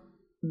her.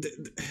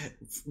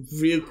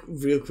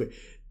 Real quick,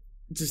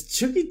 does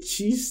Chuck E.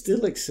 Cheese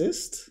still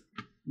exist?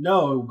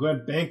 No, it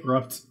went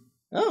bankrupt.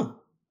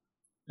 Oh.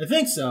 I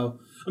think so.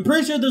 I'm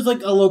pretty sure there's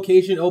like a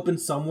location open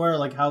somewhere,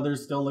 like how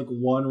there's still like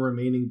 1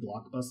 remaining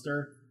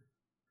Blockbuster.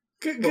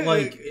 But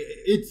like,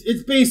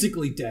 it's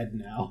basically dead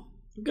now.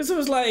 Because I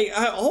was like,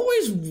 I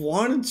always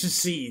wanted to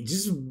see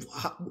just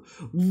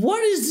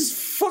what is this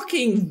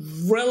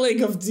fucking relic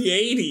of the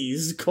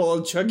 80s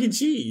called Chuck E.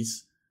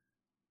 Cheese?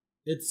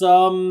 It's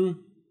I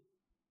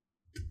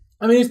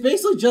mean, it's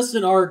basically just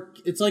an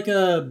it's like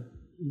a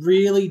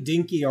really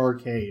dinky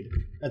arcade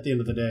at the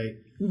end of the day.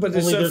 But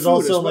there's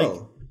also as well.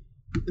 Like,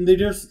 and they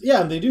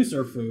do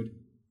serve food.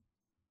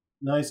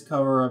 Nice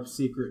cover up,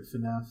 secret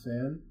FNAF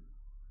fan.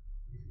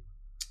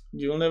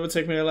 You'll never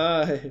take me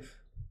alive.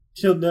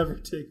 She'll never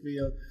take me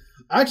up.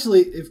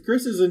 Actually, if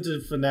Chris is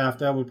into FNAF,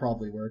 that would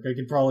probably work. I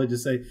could probably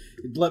just say,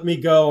 "Let me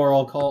go," or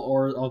I'll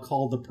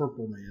call the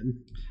Purple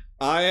Man.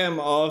 I am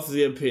of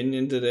the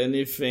opinion that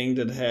anything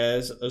that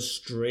has a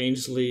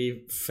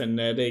strangely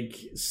fanatic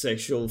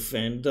sexual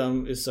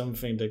fandom is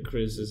something that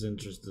Chris is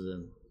interested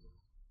in.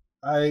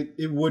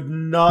 It would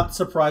not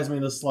surprise me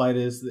in the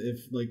slightest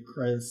if like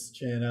Chris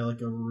Chan had like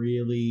a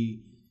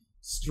really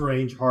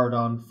strange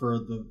hard-on for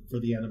the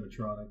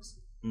animatronics.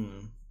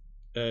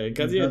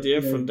 Got the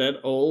idea from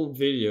that old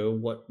video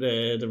what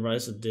the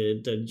Riser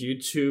did, that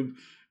YouTube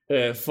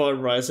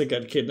thought Riser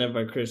got kidnapped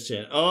by Chris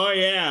Chan. Oh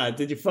yeah,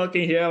 did you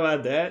fucking hear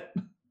about that?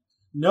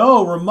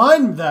 No,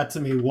 remind that to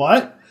me.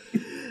 What?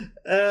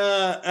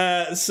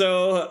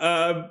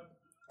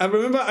 I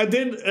remember I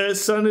did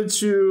Sonic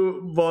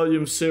 2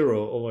 Volume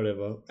 0 or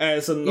whatever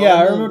as a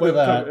normal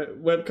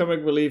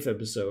webcomic relief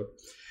episode.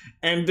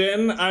 And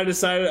then I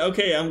decided,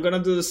 okay, I'm gonna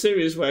do the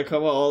series where I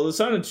cover all the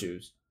Sonic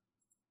 2s.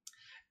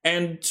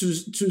 And to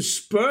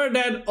spur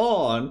that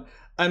on,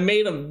 I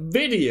made a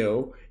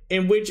video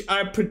in which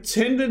I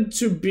pretended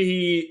to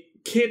be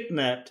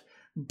kidnapped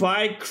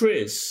by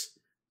Chris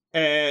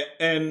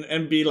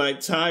and be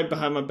like tied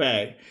behind my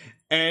back.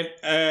 And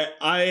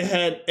I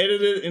had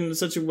edited in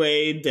such a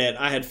way that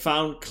I had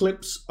found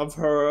clips of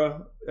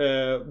her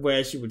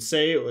where she would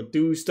say or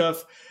do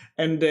stuff,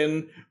 and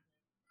then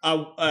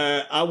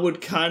I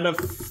would kind of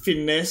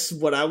finesse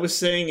what I was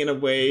saying in a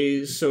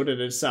way so that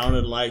it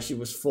sounded like she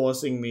was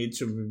forcing me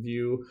to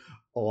review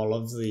all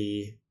of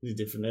the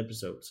different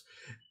episodes,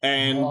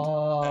 and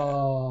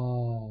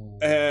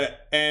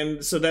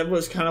and so that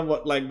was kind of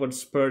what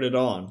spurred it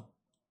on.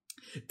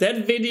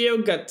 That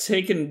video got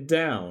taken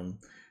down,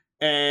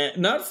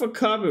 not for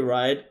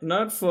copyright,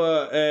 not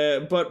for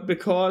but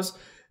because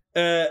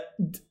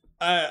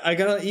I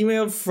got an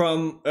email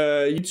from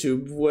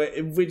YouTube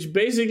which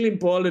basically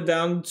boiled it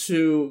down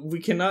to we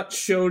cannot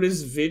show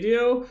this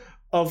video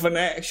of an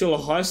actual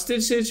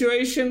hostage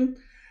situation.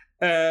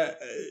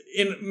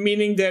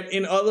 Meaning that,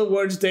 in other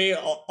words, they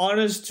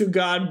honest to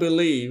God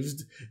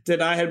believed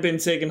that I had been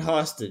taken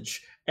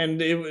hostage,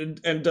 and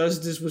thus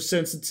this was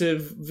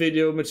sensitive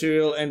video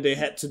material, and they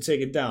had to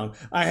take it down.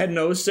 I had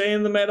no say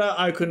in the matter.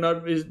 I could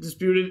not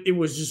dispute it. It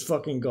was just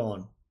fucking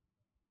gone.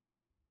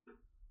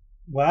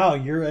 Wow,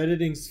 your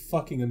editing's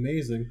fucking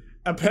amazing.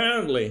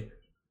 Apparently.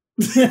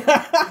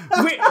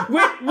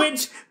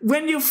 which,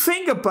 when you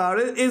think about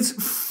it, is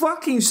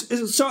fucking.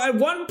 So at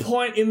one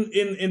point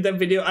in that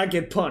video, I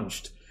get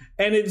punched,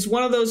 and it's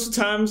one of those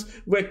times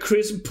where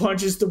Chris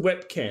punches the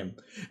webcam,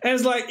 and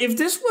it's like, if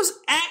this was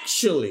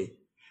actually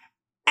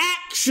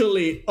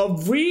a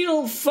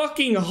real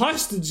fucking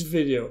hostage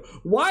video,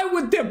 why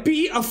would there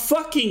be a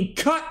fucking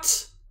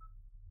cut?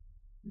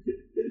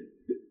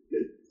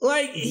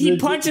 Like, he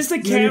punches the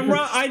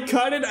camera, I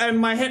cut it, and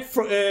my head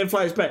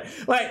flies back.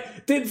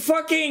 Like, did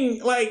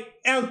fucking, like,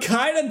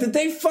 Al-Qaeda, did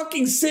they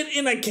fucking sit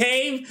in a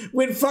cave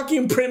with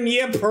fucking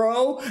Premiere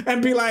Pro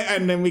and be like,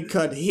 and then we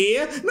cut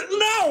here?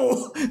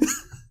 No!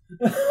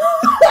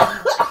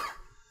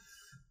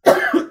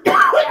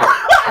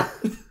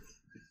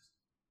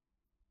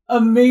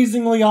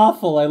 Amazingly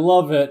awful, I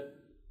love it.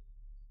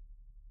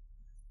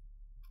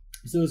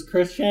 So is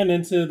Chris Chan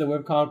into the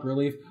webcomic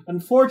relief?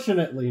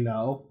 Unfortunately,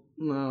 no.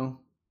 No.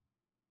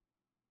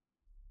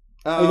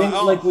 I think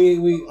like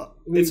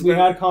we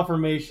had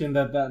confirmation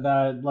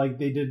that like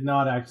they did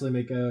not actually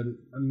make an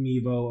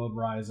amiibo of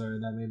Riser,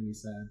 and that made me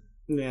sad.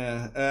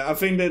 Yeah, I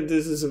think that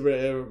this is a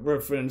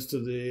reference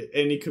to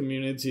any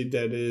community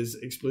that is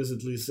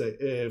explicitly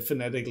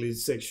phonetically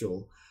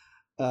sexual.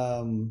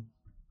 But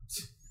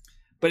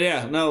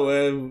yeah,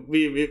 no,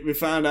 we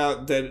found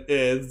out that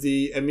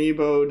the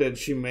amiibo that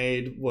she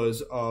made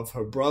was of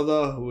her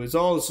brother, who is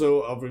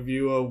also a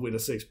reviewer with a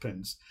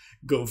sixpence.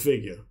 Go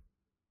figure.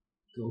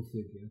 Go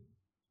figure.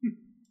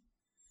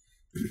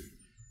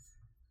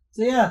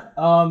 So yeah,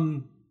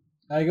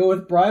 I go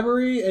with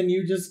bribery, and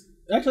you just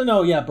actually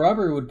no, yeah,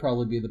 bribery would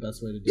probably be the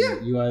best way to do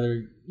it.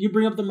 You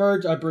bring up the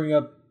merge, I bring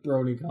up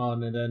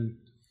BronyCon, and then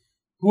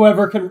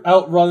whoever can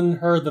outrun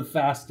her the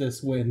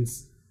fastest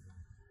wins.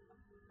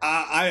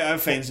 I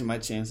fancy my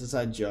chances.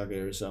 I'd jog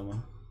every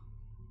summer.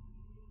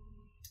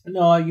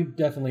 No, you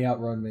definitely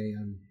outrun me.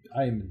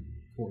 I'm in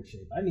poor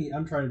shape.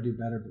 I'm trying to do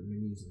better, but my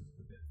knees are a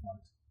bit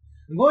fucked.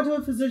 I'm going to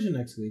a physician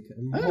next week,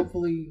 and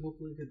hopefully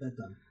get that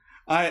done.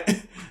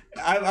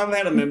 I've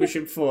had a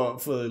membership for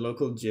the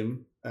local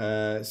gym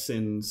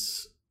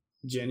since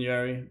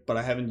January, but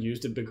I haven't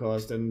used it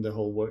because then the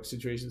whole work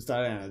situation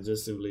started, and I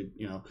just simply,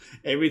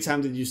 every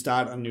time that you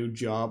start a new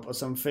job or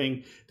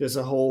something, there's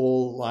a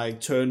whole like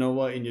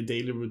turnover in your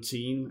daily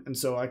routine, and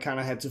so I kind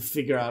of had to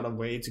figure out a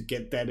way to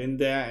get that in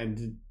there, and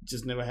it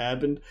just never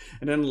happened.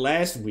 And then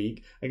last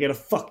week I get a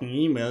fucking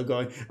email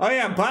going, oh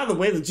yeah, by the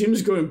way, the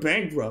gym's going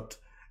bankrupt,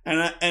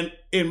 and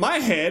in my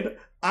head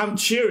I'm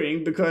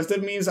cheering because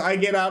that means I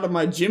get out of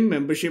my gym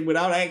membership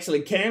without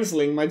actually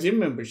canceling my gym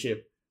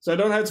membership. So I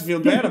don't have to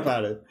feel bad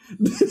about it.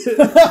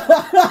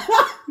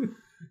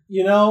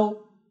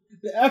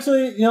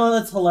 Actually,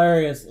 that's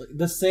hilarious. Like,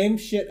 the same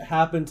shit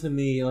happened to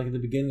me like at the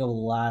beginning of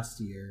last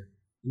year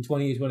in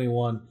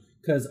 2021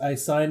 because I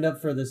signed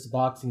up for this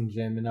boxing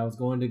gym and I was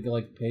going to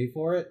like pay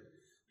for it.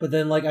 But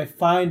then like I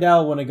find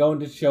out when I go in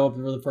to show up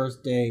for the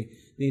first day,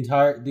 the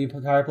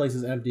entire place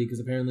is empty because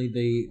apparently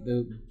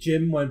the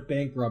gym went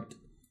bankrupt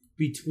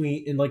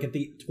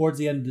towards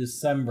the end of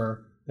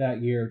December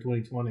that year,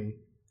 2020.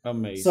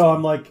 Amazing. So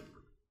I'm like,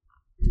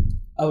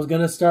 I was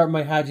gonna start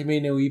my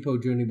Hajime no Ippo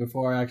journey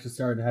before I actually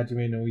started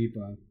Hajime no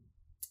Ippo,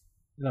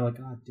 and I'm like,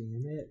 God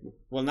damn it.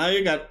 Well, now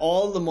you got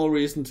all the more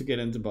reason to get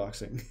into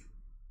boxing.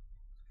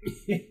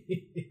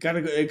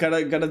 gotta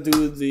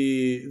do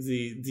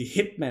the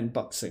Hitman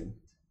boxing.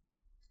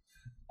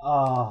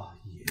 Oh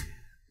yeah.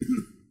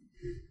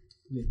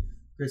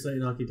 Chris let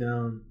knock you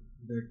down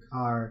their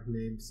car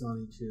named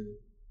Sonny Chu.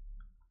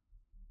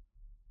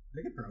 I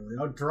could probably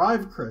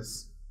outdrive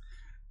Chris.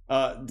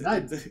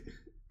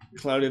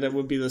 Claudia, that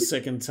would be the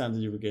second time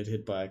that you would get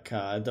hit by a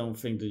car. I don't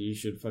think that you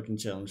should fucking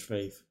challenge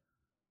Faith.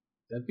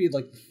 That'd be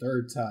like the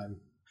third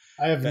time.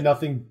 I have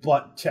nothing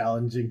but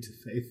challenging to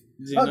Faith.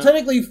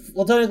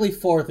 Technically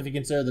fourth if you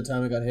consider the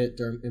time I got hit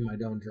in my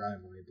own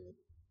driveway.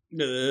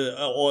 But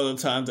or the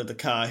time that the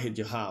car hit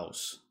your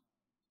house.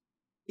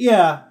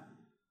 Yeah.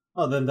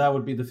 Oh, then that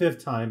would be the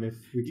fifth time if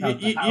we count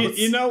the house.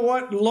 You know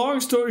what? Long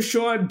story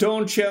short,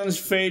 don't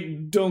challenge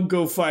Fate. Don't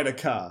go fight a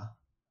car.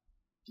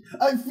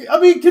 I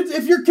mean,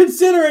 if you're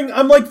considering,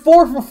 I'm like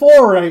 4 for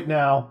 4 right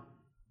now.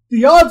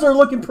 The odds are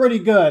looking pretty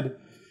good.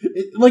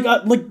 Like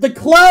the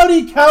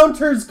Cloudy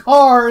counters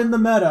Carr in the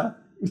meta.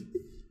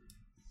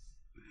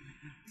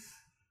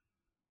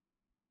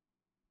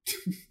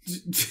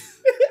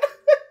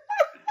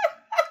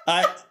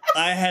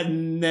 I had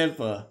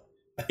never,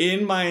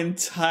 in my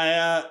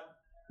entire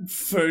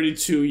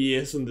 32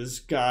 years on this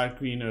god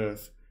green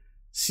earth,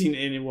 seen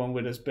anyone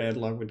with as bad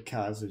luck with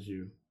cards as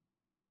you.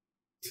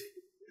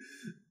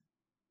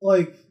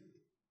 Like,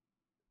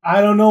 I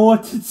don't know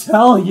what to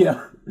tell you.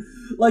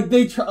 Like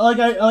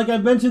I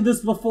mentioned this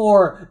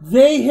before.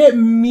 They hit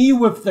me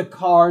with the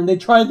car and they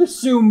tried to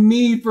sue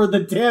me for the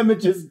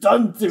damages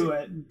done to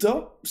it.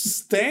 Don't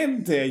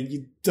stand there,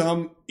 you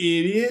dumb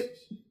idiot.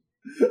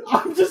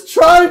 I'm just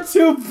trying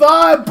to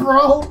buy,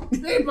 bro.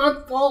 It ain't my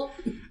fault.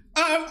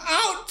 I'm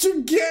out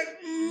to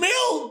get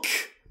milk.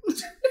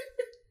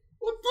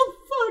 What the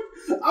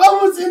fuck? I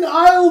was in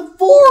aisle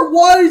 4.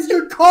 Why is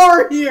your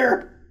car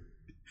here?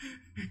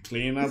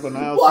 Clean up an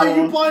aisle 4. Why are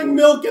you buying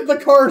milk at the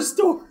car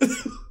store?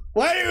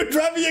 Why are you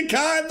driving your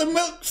car at the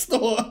milk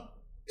store?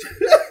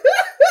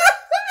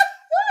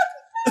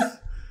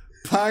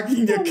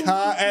 Parking your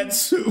car at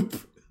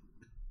soup.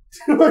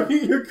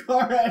 Parking your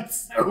car at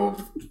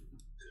soup.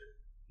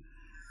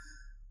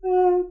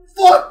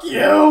 Fuck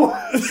you!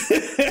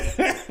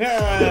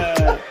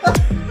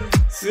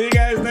 See you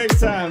guys next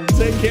time.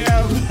 Take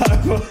care.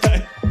 Bye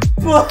bye.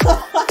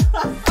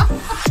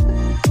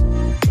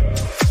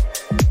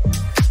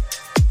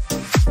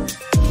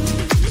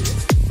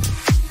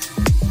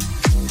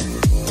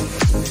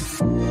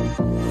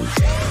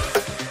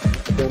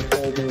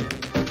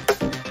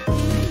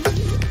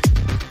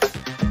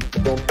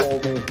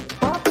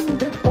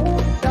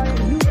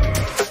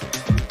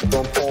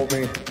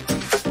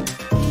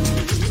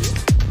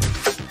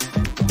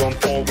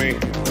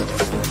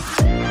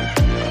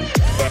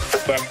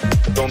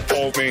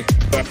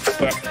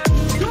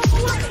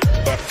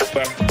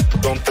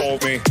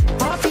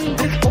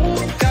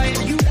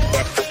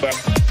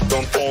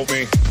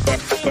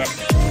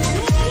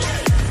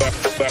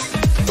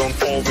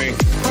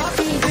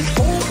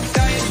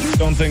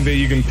 Don't think that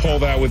you can pull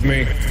that with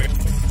me.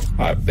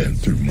 I've been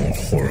through more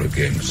horror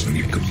games than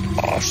you could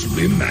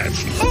possibly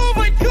imagine. Oh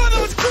my god,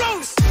 that was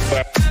gross!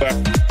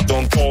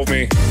 Don't hold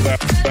me.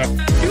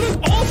 You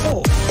look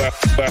awful!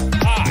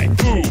 I.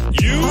 Who?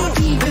 You?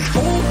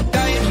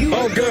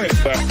 Oh, good.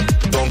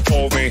 Don't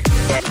hold me.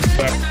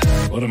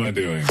 What am I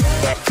doing?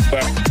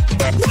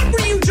 What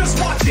were you just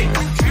watching?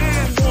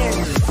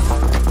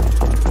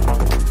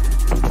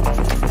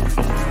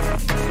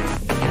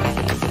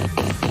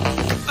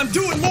 I'm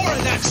doing more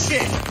of that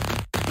shit!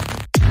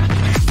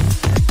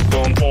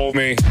 Don't hold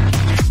me.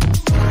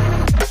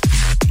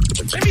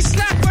 Let me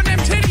slap on them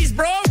titties,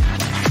 bro!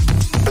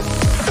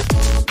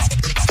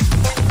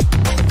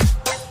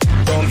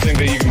 Don't think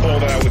that you can pull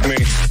that with me.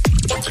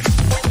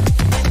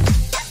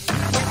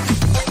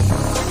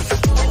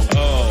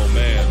 Oh,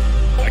 man.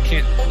 I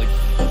can't,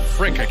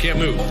 frick, I can't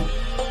move.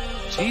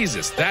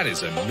 Jesus, that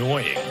is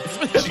annoying.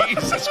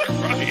 Jesus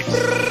Christ.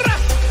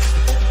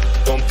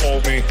 Don't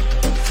hold me.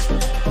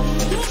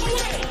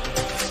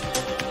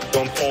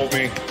 Don't hold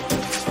me.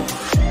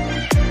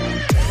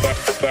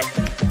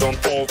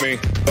 Don't hold me.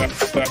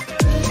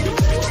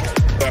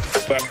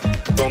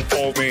 Don't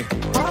hold me.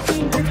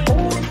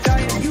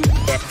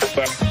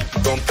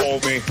 Don't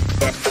hold me.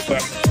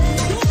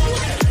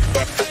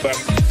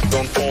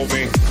 Don't hold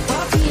me.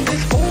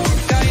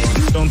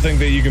 Don't think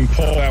that you can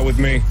pull that with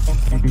me.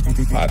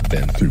 I've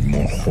been through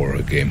more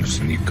horror games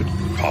than you could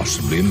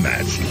possibly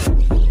imagine.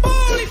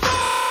 Holy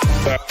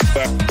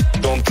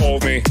fuck! Don't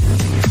hold me.